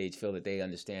kids at that age feel that they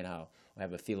understand or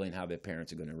have a feeling how their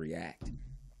parents are going to react.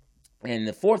 And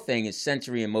the fourth thing is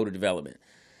sensory and motor development.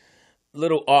 A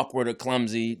little awkward or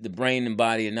clumsy. The brain and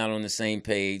body are not on the same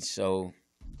page. So,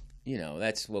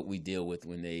 that's what we deal with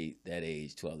when that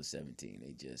age, 12 to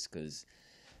 17. Because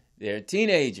they're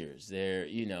teenagers. They're,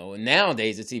 and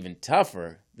nowadays it's even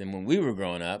tougher than when we were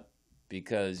growing up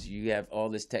because you have all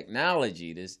this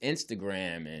technology, this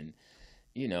Instagram and,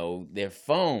 their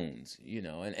phones,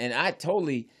 and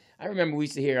I remember we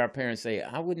used to hear our parents say,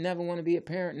 I would never want to be a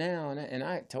parent now. And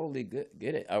I totally get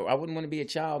it. I wouldn't want to be a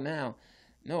child now.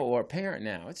 No, or a parent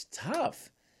now. It's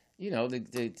tough.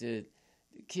 The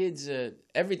kids,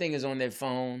 everything is on their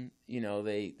phone.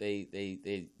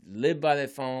 They live by their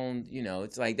phone.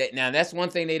 It's like that. Now, that's one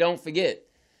thing they don't forget.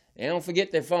 They don't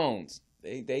forget their phones.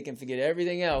 They can forget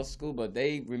everything else, but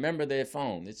they remember their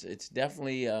phone. It's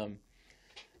definitely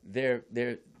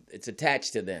it's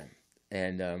attached to them.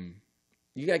 And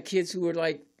you got kids who are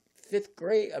like third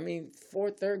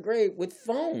grade with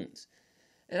phones.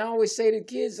 And I always say to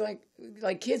kids,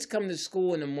 like kids come to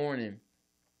school in the morning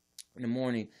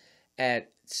at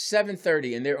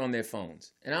 7:30 and they're on their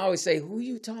phones. And I always say, who are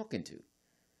you talking to?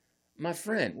 My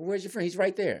friend. Well, where's your friend? He's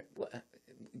right there.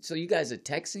 So you guys are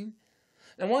texting?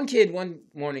 And one kid one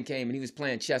morning came and he was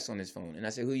playing chess on his phone. And I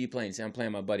said, who are you playing? He said, I'm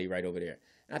playing my buddy right over there.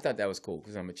 And I thought that was cool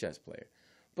because I'm a chess player.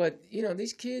 But,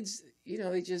 these kids,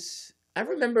 I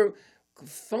remember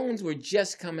phones were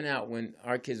just coming out when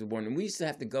our kids were born. And we used to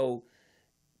have to go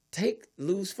take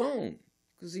Lou's phone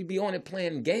because he'd be on it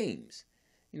playing games.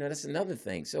 That's another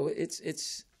thing. So I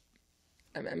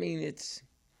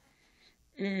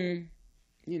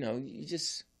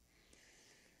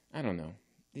don't know.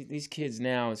 These kids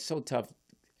now, it's so tough.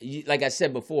 Like I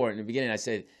said before in the beginning, I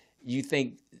said, you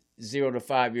think 0 to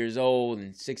 5 years old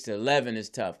and 6 to 11 is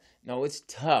tough. No, it's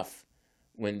tough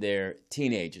when they're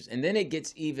teenagers. And then it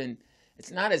gets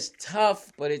it's not as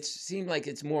tough, but it seems like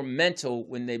it's more mental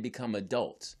when they become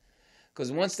adults.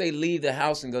 Because once they leave the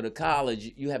house and go to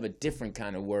college, you have a different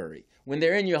kind of worry. When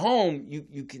they're in your home,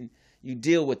 you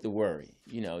deal with the worry.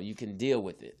 You can deal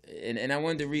with it. And I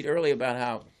wanted to read earlier about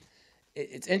how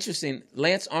it's interesting.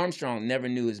 Lance Armstrong never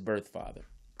knew his birth father.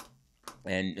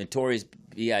 And Notorious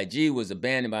B.I.G. was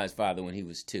abandoned by his father when he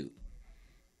was 2.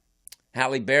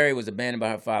 Halle Berry was abandoned by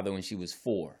her father when she was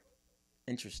 4.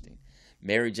 Interesting.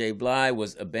 Mary J. Blige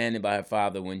was abandoned by her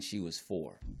father when she was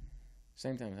 4.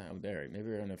 Same time as Halle Berry. Maybe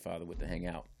her and her father went to hang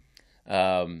out.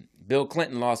 Bill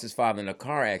Clinton lost his father in a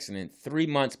car accident 3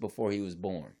 months before he was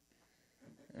born.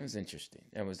 That was interesting.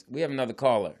 We have another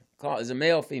caller. Is it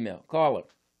male or female? Caller.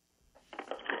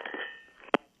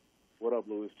 What up,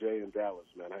 Louis J. in Dallas,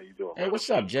 man? How you doing? Hey, what's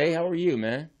up, Jay? How are you,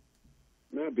 man?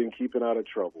 Man, I've been keeping out of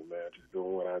trouble, man. Just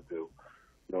doing what I do.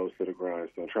 Nose to the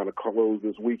grindstone. Trying to close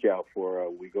this week out before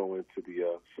we go into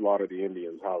the Slaughter the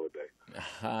Indians holiday.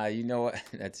 You know what?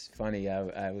 That's funny.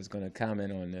 I was going to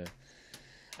comment on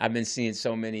I've been seeing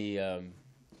so many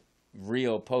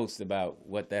real posts about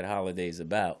what that holiday is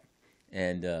about.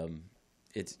 And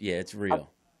it's real.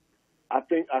 I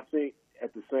think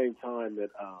at the same time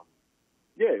that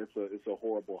it's a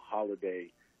horrible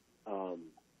holiday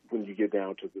when you get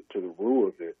down to the root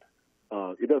of it.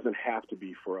 It doesn't have to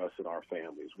be for us and our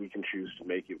families. We can choose to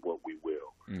make it what we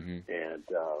will. Mm-hmm. And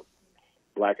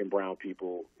black and brown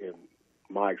people, in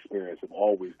my experience, have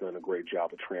always done a great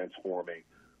job of transforming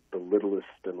the littlest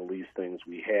and the least things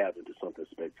we have into something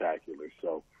spectacular.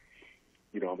 So,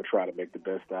 I'm going to try to make the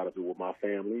best out of it with my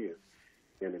family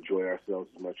and enjoy ourselves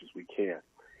as much as we can.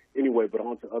 Anyway, but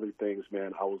on to other things,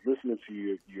 man. I was listening to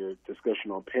your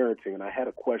discussion on parenting, and I had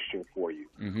a question for you.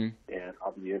 Mm-hmm. And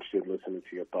I'll be interested in listening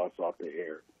to your thoughts off the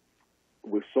air.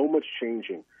 With so much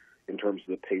changing in terms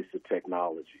of the pace of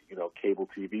technology, cable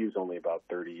TV is only about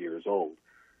 30 years old.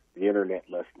 The internet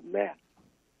less than that.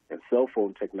 And cell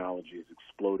phone technology is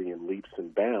exploding in leaps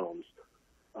and bounds,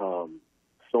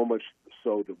 so much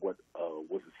so that what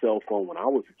was a cell phone when I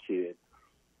was a kid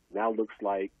now looks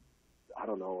like, I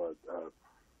don't know,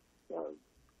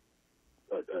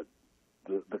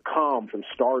 the comm from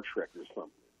Star Trek or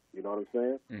something. You know what I'm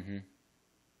saying?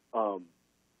 Mm-hmm.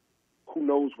 who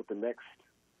knows what the next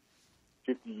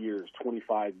 50 years,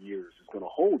 25 years is going to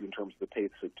hold in terms of the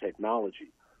pace of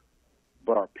technology.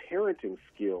 But our parenting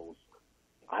skills,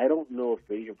 I don't know if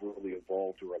they have really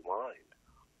evolved or aligned.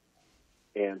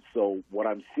 And so what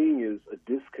I'm seeing is a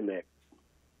disconnect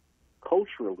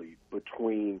culturally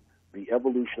between the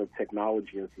evolution of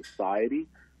technology in society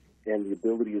and the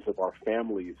abilities of our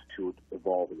families to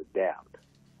evolve and adapt.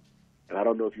 And I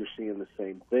don't know if you're seeing the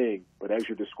same thing, but as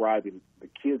you're describing the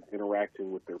kids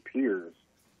interacting with their peers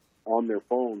on their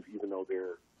phones, even though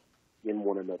they're in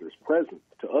one another's presence,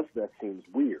 to us that seems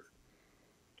weird.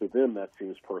 To them, that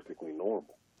seems perfectly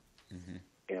normal. Mm-hmm.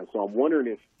 And so I'm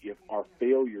wondering if our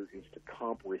failure is to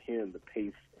comprehend the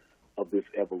pace of this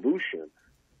evolution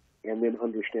and then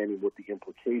understanding what the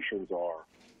implications are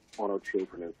on our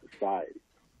children and society.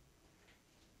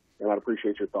 And I'd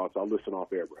appreciate your thoughts. I'll listen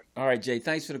off air, Brett. All right, Jay.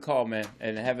 Thanks for the call, man.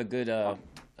 And have a good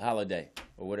holiday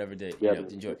or whatever day. Yeah,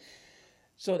 enjoy.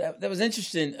 So that was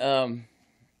interesting.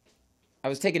 I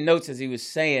was taking notes as he was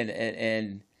saying,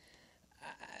 and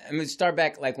I'm going to start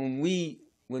back like when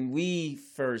we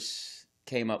first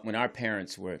came up, when our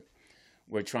parents were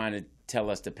trying to tell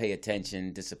us to pay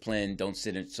attention, discipline, don't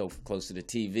sit so close to the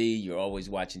TV. You're always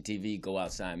watching TV. Go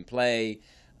outside and play.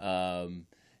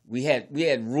 We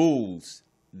had rules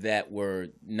that were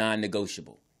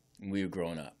non-negotiable when we were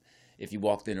growing up. If you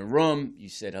walked in a room, you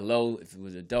said hello. If it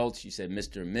was adults, you said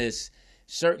Mr. and Miss.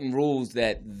 Certain rules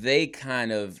that they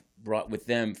kind of brought with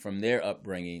them from their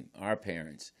upbringing, our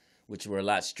parents, which were a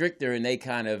lot stricter, and they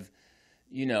kind of,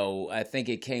 I think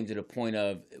it came to the point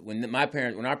of when our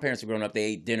parents were growing up, they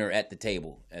ate dinner at the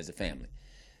table as a family.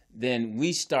 Then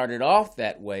we started off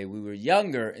that way. We were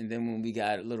younger, and then when we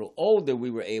got a little older,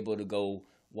 we were able to go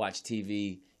watch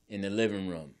TV in the living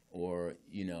room, or,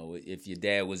 if your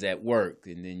dad was at work,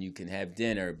 and then you can have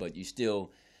dinner, but you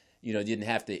still, didn't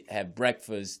have to have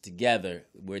breakfast together,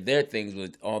 where their things was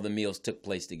all the meals took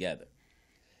place together.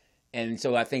 And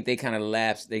so I think they kind of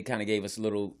lapsed. They kind of gave us a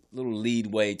little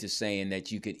leadway to saying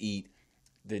that you could eat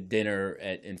the dinner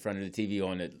in front of the TV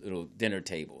on the little dinner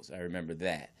tables. I remember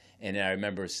that. And I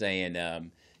remember saying,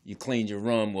 you cleaned your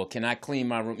room. Well, can I clean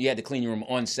my room? You had to clean your room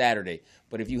on Saturday.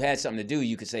 But if you had something to do,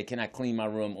 you could say, can I clean my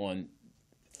room on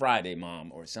Friday,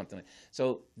 Mom, or something.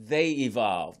 So they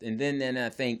evolved. And then I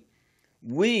think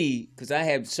because I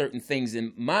had certain things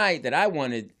that I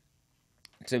wanted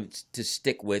to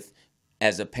stick with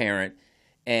as a parent,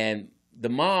 and the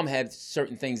mom had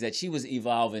certain things that she was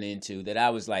evolving into that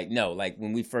I was like, no. Like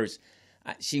when we first,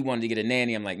 she wanted to get a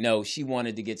nanny. I'm like, no. She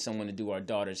wanted to get someone to do our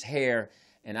daughter's hair.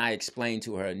 And I explained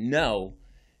to her, no,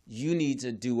 you need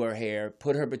to do her hair,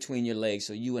 put her between your legs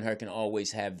so you and her can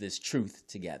always have this truth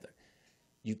together.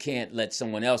 You can't let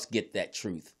someone else get that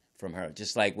truth from her.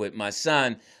 Just like with my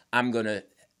son, I'm going to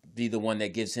be the one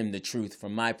that gives him the truth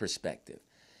from my perspective.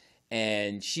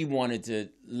 And she wanted to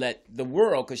let the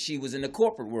world, because she was in the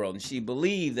corporate world, and she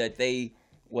believed that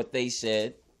what they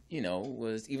said,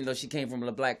 was, even though she came from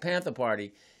the Black Panther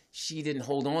Party, she didn't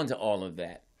hold on to all of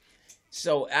that.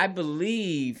 So I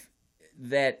believe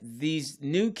that these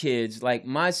new kids, like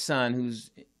my son,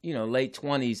 who's, late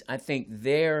 20s, I think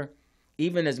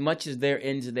even as much as they're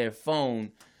into their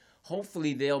phone,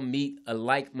 hopefully they'll meet a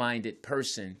like-minded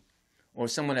person or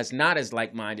someone that's not as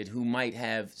like-minded who might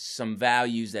have some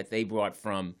values that they brought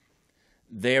from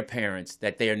their parents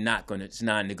that it's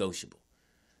non-negotiable.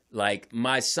 Like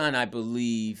my son, I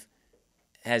believe,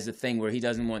 has a thing where he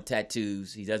doesn't want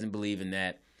tattoos. He doesn't believe in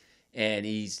that. And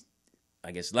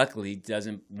luckily,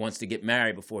 wants to get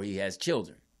married before he has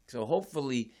children. So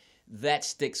hopefully that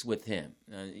sticks with him.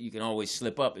 You can always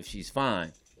slip up if she's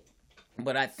fine.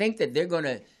 But I think that they're going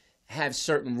to have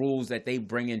certain rules that they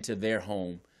bring into their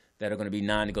home that are going to be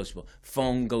non-negotiable.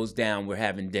 Phone goes down, we're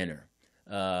having dinner.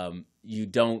 You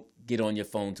don't get on your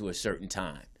phone to a certain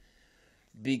time.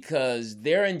 Because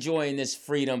they're enjoying this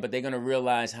freedom, but they're going to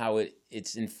realize how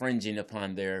it's infringing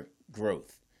upon their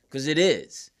growth. Because it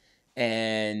is.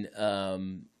 And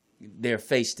they're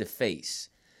face-to-face.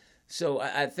 So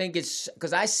I think it's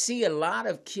because I see a lot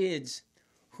of kids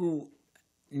who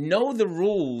know the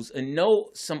rules and know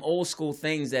some old school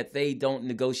things that they don't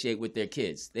negotiate with their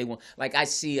kids. I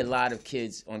see a lot of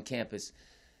kids on campus,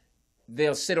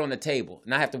 they'll sit on the table,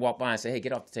 and I have to walk by and say, hey,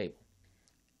 get off the table.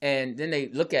 And then they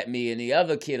look at me, and the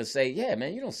other kid will say, yeah,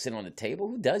 man, you don't sit on the table.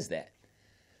 Who does that?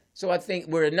 So I think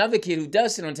where another kid who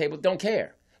does sit on the table don't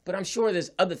care. But I'm sure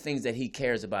there's other things that he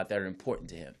cares about that are important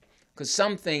to him. Because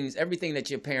some things, everything that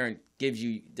your parent gives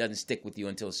you doesn't stick with you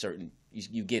until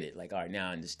you get it. Like, all right, now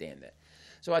I understand that.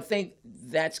 So I think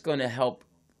that's going to help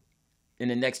in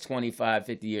the next 25,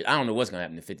 50 years. I don't know what's going to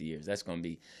happen in 50 years. That's going to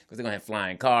be, because they're going to have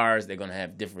flying cars. They're going to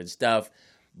have different stuff.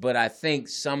 But I think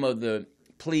some of the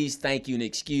please, thank you, and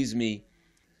excuse me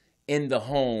in the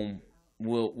home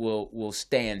will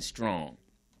stand strong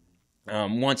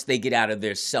once they get out of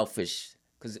their selfish,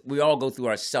 because we all go through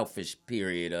our selfish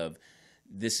period of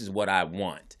this is what I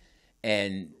want.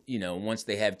 And, you know, once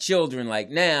they have children like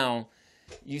now,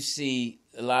 you see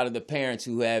a lot of the parents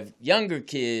who have younger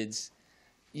kids,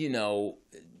 you know,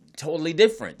 totally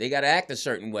different. They got to act a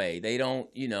certain way. They don't,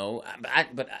 you know,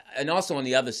 and also on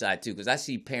the other side too, because I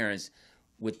see parents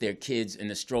with their kids in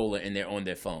the stroller and they're on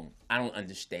their phone. I don't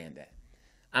understand that.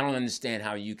 I don't understand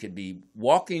how you could be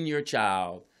walking your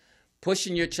child,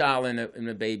 pushing your child in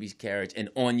a baby's carriage and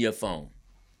on your phone.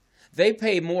 They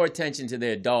pay more attention to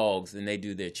their dogs than they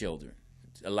do their children.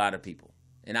 A lot of people.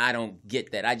 And I don't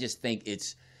get that. I just think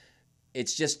it's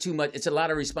just too much. It's a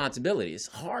lot of responsibility. It's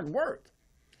hard work.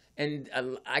 And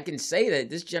I can say that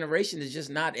this generation is just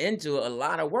not into a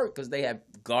lot of work because they have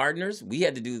gardeners. We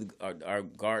had to do our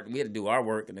garden. We had to do our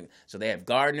work. So they have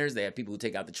gardeners. They have people who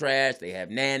take out the trash. They have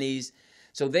nannies.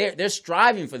 So they're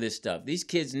striving for this stuff. These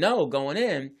kids know going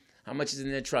in how much is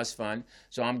in their trust fund.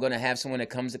 So I'm going to have someone that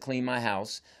comes to clean my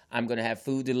house. I'm going to have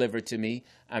food delivered to me.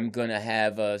 I'm going to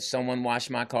have someone wash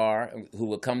my car who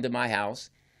will come to my house.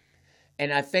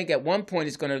 And I think at one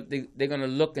point they're going to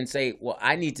look and say, well,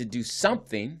 I need to do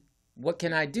something. What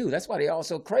can I do? That's why they're all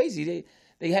so crazy.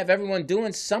 They have everyone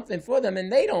doing something for them,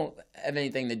 and they don't have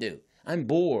anything to do. I'm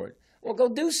bored. Well, go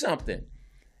do something.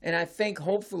 And I think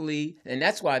hopefully, and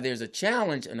that's why there's a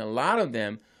challenge in a lot of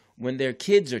them when their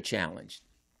kids are challenged.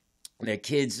 Their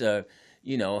kids have,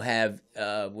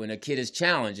 when a kid is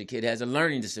challenged, a kid has a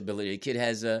learning disability, a kid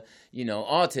has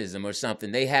autism or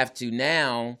something, they have to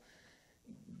now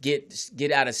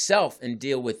get out of self and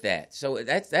deal with that. So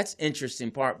that's interesting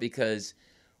part, because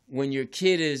when your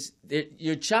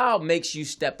child makes you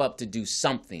step up to do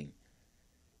something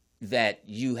that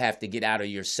you have to get out of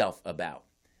yourself about.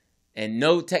 And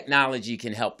no technology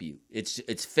can help you.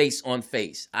 It's face on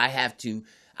face. I have to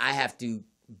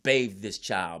bathe this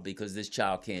child because this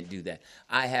child can't do that.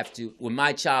 I have to, when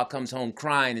my child comes home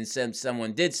crying and says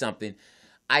someone did something,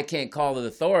 I can't call the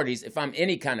authorities. If I'm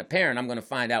any kind of parent, I'm going to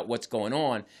find out what's going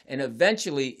on. And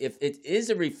eventually, if it is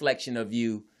a reflection of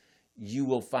you, you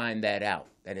will find that out,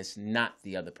 that it's not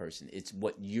the other person. It's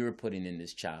what you're putting in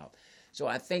this child. So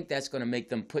I think that's going to make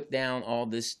them put down all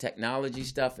this technology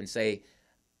stuff and say,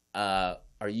 are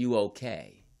you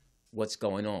okay? What's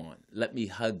going on? Let me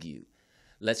hug you.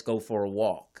 Let's go for a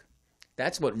walk.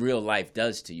 That's what real life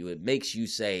does to you. It makes you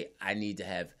say, I need to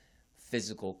have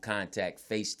physical contact,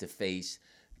 face to face,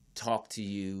 talk to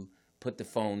you, put the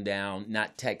phone down,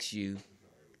 not text you.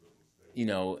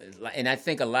 And I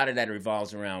think a lot of that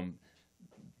revolves around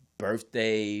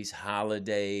birthdays,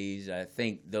 holidays. I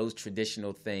think those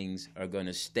traditional things are going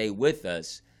to stay with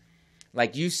us.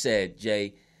 Like you said,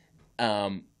 Jay,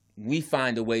 we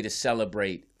find a way to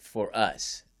celebrate for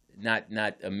us.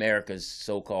 Not America's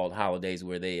so-called holidays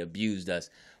where they abused us,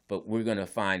 but we're going to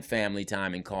find family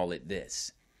time and call it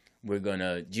this.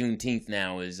 Juneteenth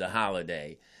now is a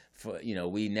holiday.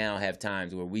 We now have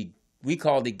times where we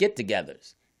call it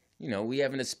get-togethers. We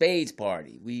having a spades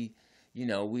party.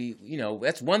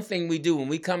 That's one thing we do when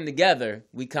we come together.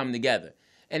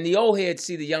 And the old heads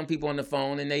see the young people on the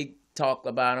phone and they talk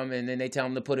about them and then they tell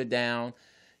them to put it down.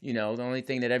 The only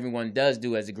thing that everyone does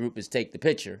do as a group is take the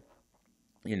picture.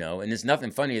 And there's nothing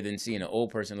funnier than seeing an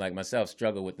old person like myself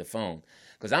struggle with the phone,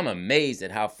 because I'm amazed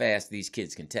at how fast these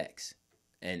kids can text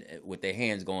and with their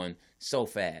hands going so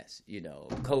fast.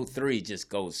 Code 3 just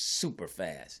goes super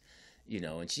fast,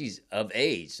 and she's of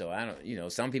age. So I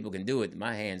don't, some people can do it.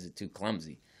 My hands are too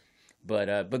clumsy.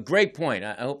 But great point.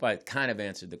 I hope I kind of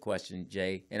answered the question,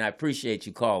 Jay, and I appreciate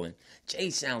you calling. Jay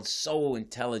sounds so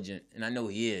intelligent, and I know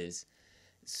he is.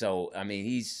 So, I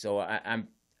mean,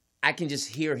 I can just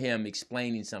hear him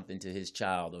explaining something to his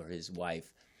child or his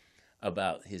wife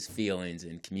about his feelings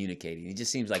and communicating. He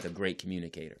just seems like a great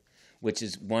communicator, which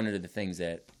is one of the things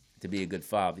that, to be a good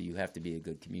father, you have to be a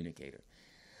good communicator.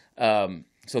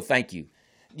 So thank you.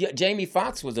 Yeah, Jamie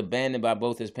Foxx was abandoned by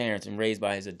both his parents and raised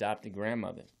by his adopted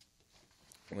grandmother,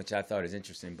 which I thought is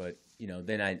interesting. But,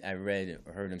 then I read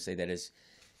or heard him say that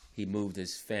he moved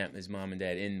his mom and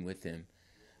dad in with him.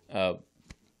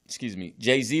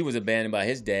 Jay-Z was abandoned by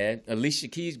his dad. Alicia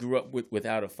Keys grew up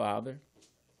without a father.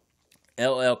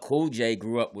 LL Cool J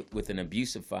grew up with an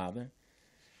abusive father.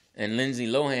 And Lindsay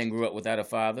Lohan grew up without a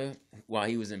father while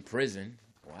he was in prison.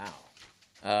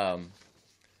 Wow.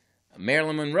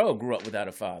 Marilyn Monroe grew up without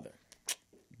a father.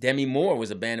 Demi Moore was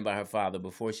abandoned by her father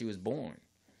before she was born.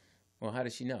 Well, how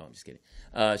does she know? I'm just kidding.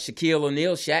 Shaquille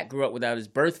O'Neal, Shaq grew up without his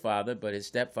birth father, but his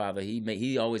stepfather,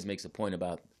 he always makes a point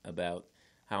about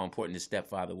how important his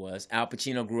stepfather was. Al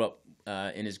Pacino grew up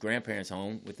in his grandparents'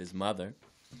 home with his mother.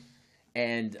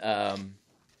 And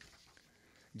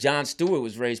Jon Stewart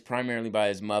was raised primarily by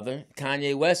his mother.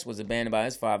 Kanye West was abandoned by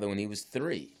his father when he was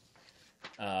 3.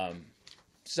 And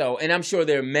I'm sure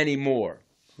there are many more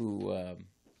who,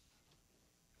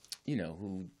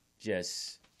 who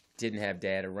just didn't have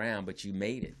dad around, but you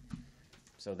made it.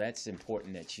 So that's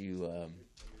important that you.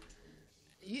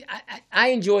 I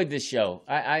enjoyed this show.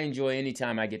 I enjoy any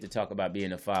time I get to talk about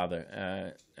being a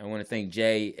father. I want to thank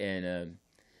Jay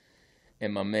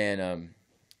and my man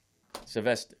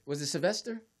Sylvester. Was it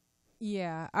Sylvester?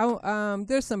 Yeah.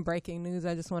 There's some breaking news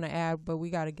I just want to add, but we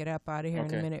got to get up out of here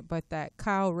in a minute. But that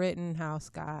Kyle Rittenhouse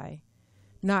guy,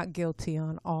 not guilty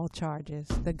on all charges.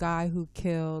 The guy who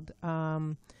killed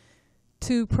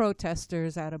 2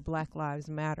 protesters at a Black Lives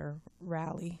Matter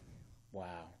rally.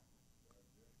 Wow.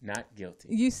 Not guilty.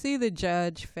 You see, the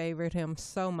judge favored him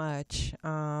so much.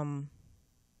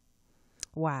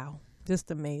 Wow.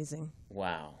 Just amazing.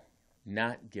 Wow.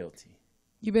 Not guilty.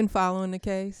 You been following the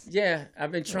case? Yeah,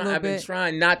 I've been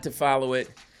trying not to follow it,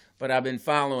 but I've been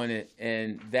following it,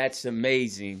 and that's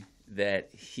amazing that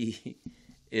he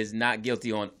is not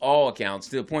guilty on all accounts,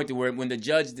 to the point to where when the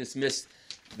judge dismissed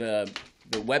the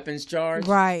weapons charge,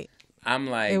 right, I'm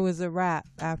like, it was a wrap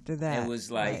after that. It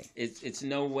was like, right. it's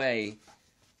no way.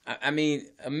 I mean,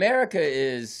 America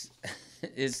is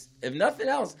if nothing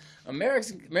else,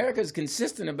 America's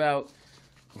consistent about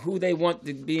who they want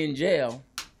to be in jail,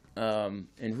 and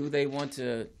who they want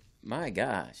to. My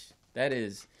gosh, that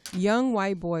is young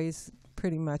white boys.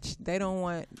 Pretty much, they don't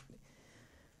want.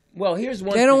 Well, here's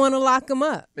one. They don't want to lock them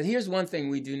up. But here's one thing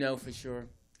we do know for sure.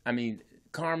 I mean,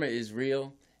 karma is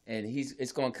real, and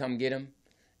it's going to come get him.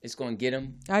 It's going to get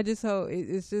him. I just hope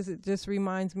it just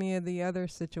reminds me of the other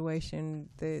situation,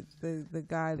 the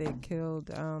guy that killed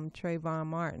Trayvon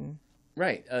Martin.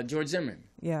 Right, George Zimmerman.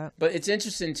 Yeah. But it's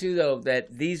interesting too, though,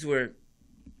 that these were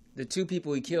the 2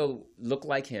 people he killed looked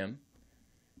like him,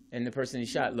 and the person he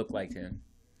shot lookn't like him.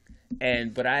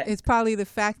 It's probably the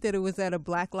fact that it was at a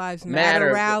Black Lives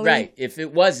Matter rally. Right. If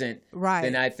it wasn't, right,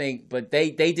 then I think. But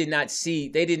they did not see.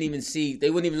 They didn't even see.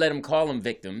 They wouldn't even let them call them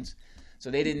victims. So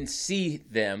they didn't see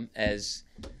them as,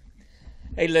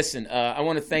 hey, listen, I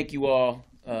want to thank you all.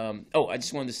 I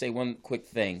just wanted to say one quick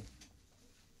thing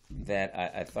that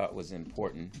I thought was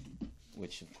important,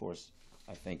 which, of course,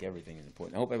 I think everything is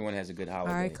important. I hope everyone has a good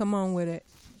holiday. All right, come on with it.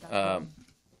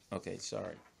 Okay,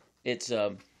 sorry. It's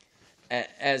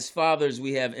as fathers,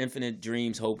 we have infinite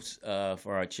dreams, hopes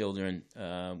for our children.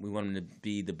 We want them to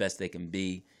be the best they can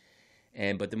be.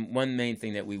 But the one main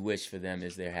thing that we wish for them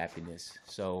is their happiness.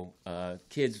 So,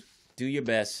 kids, do your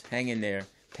best. Hang in there.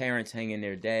 Parents, hang in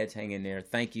there. Dads, hang in there.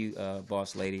 Thank you,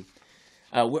 boss lady.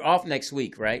 We're off next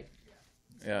week, right?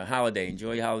 Holiday.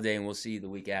 Enjoy your holiday, and we'll see you the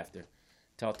week after.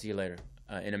 Talk to you later.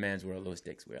 In a Man's World, Louis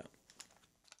Dix, we're out.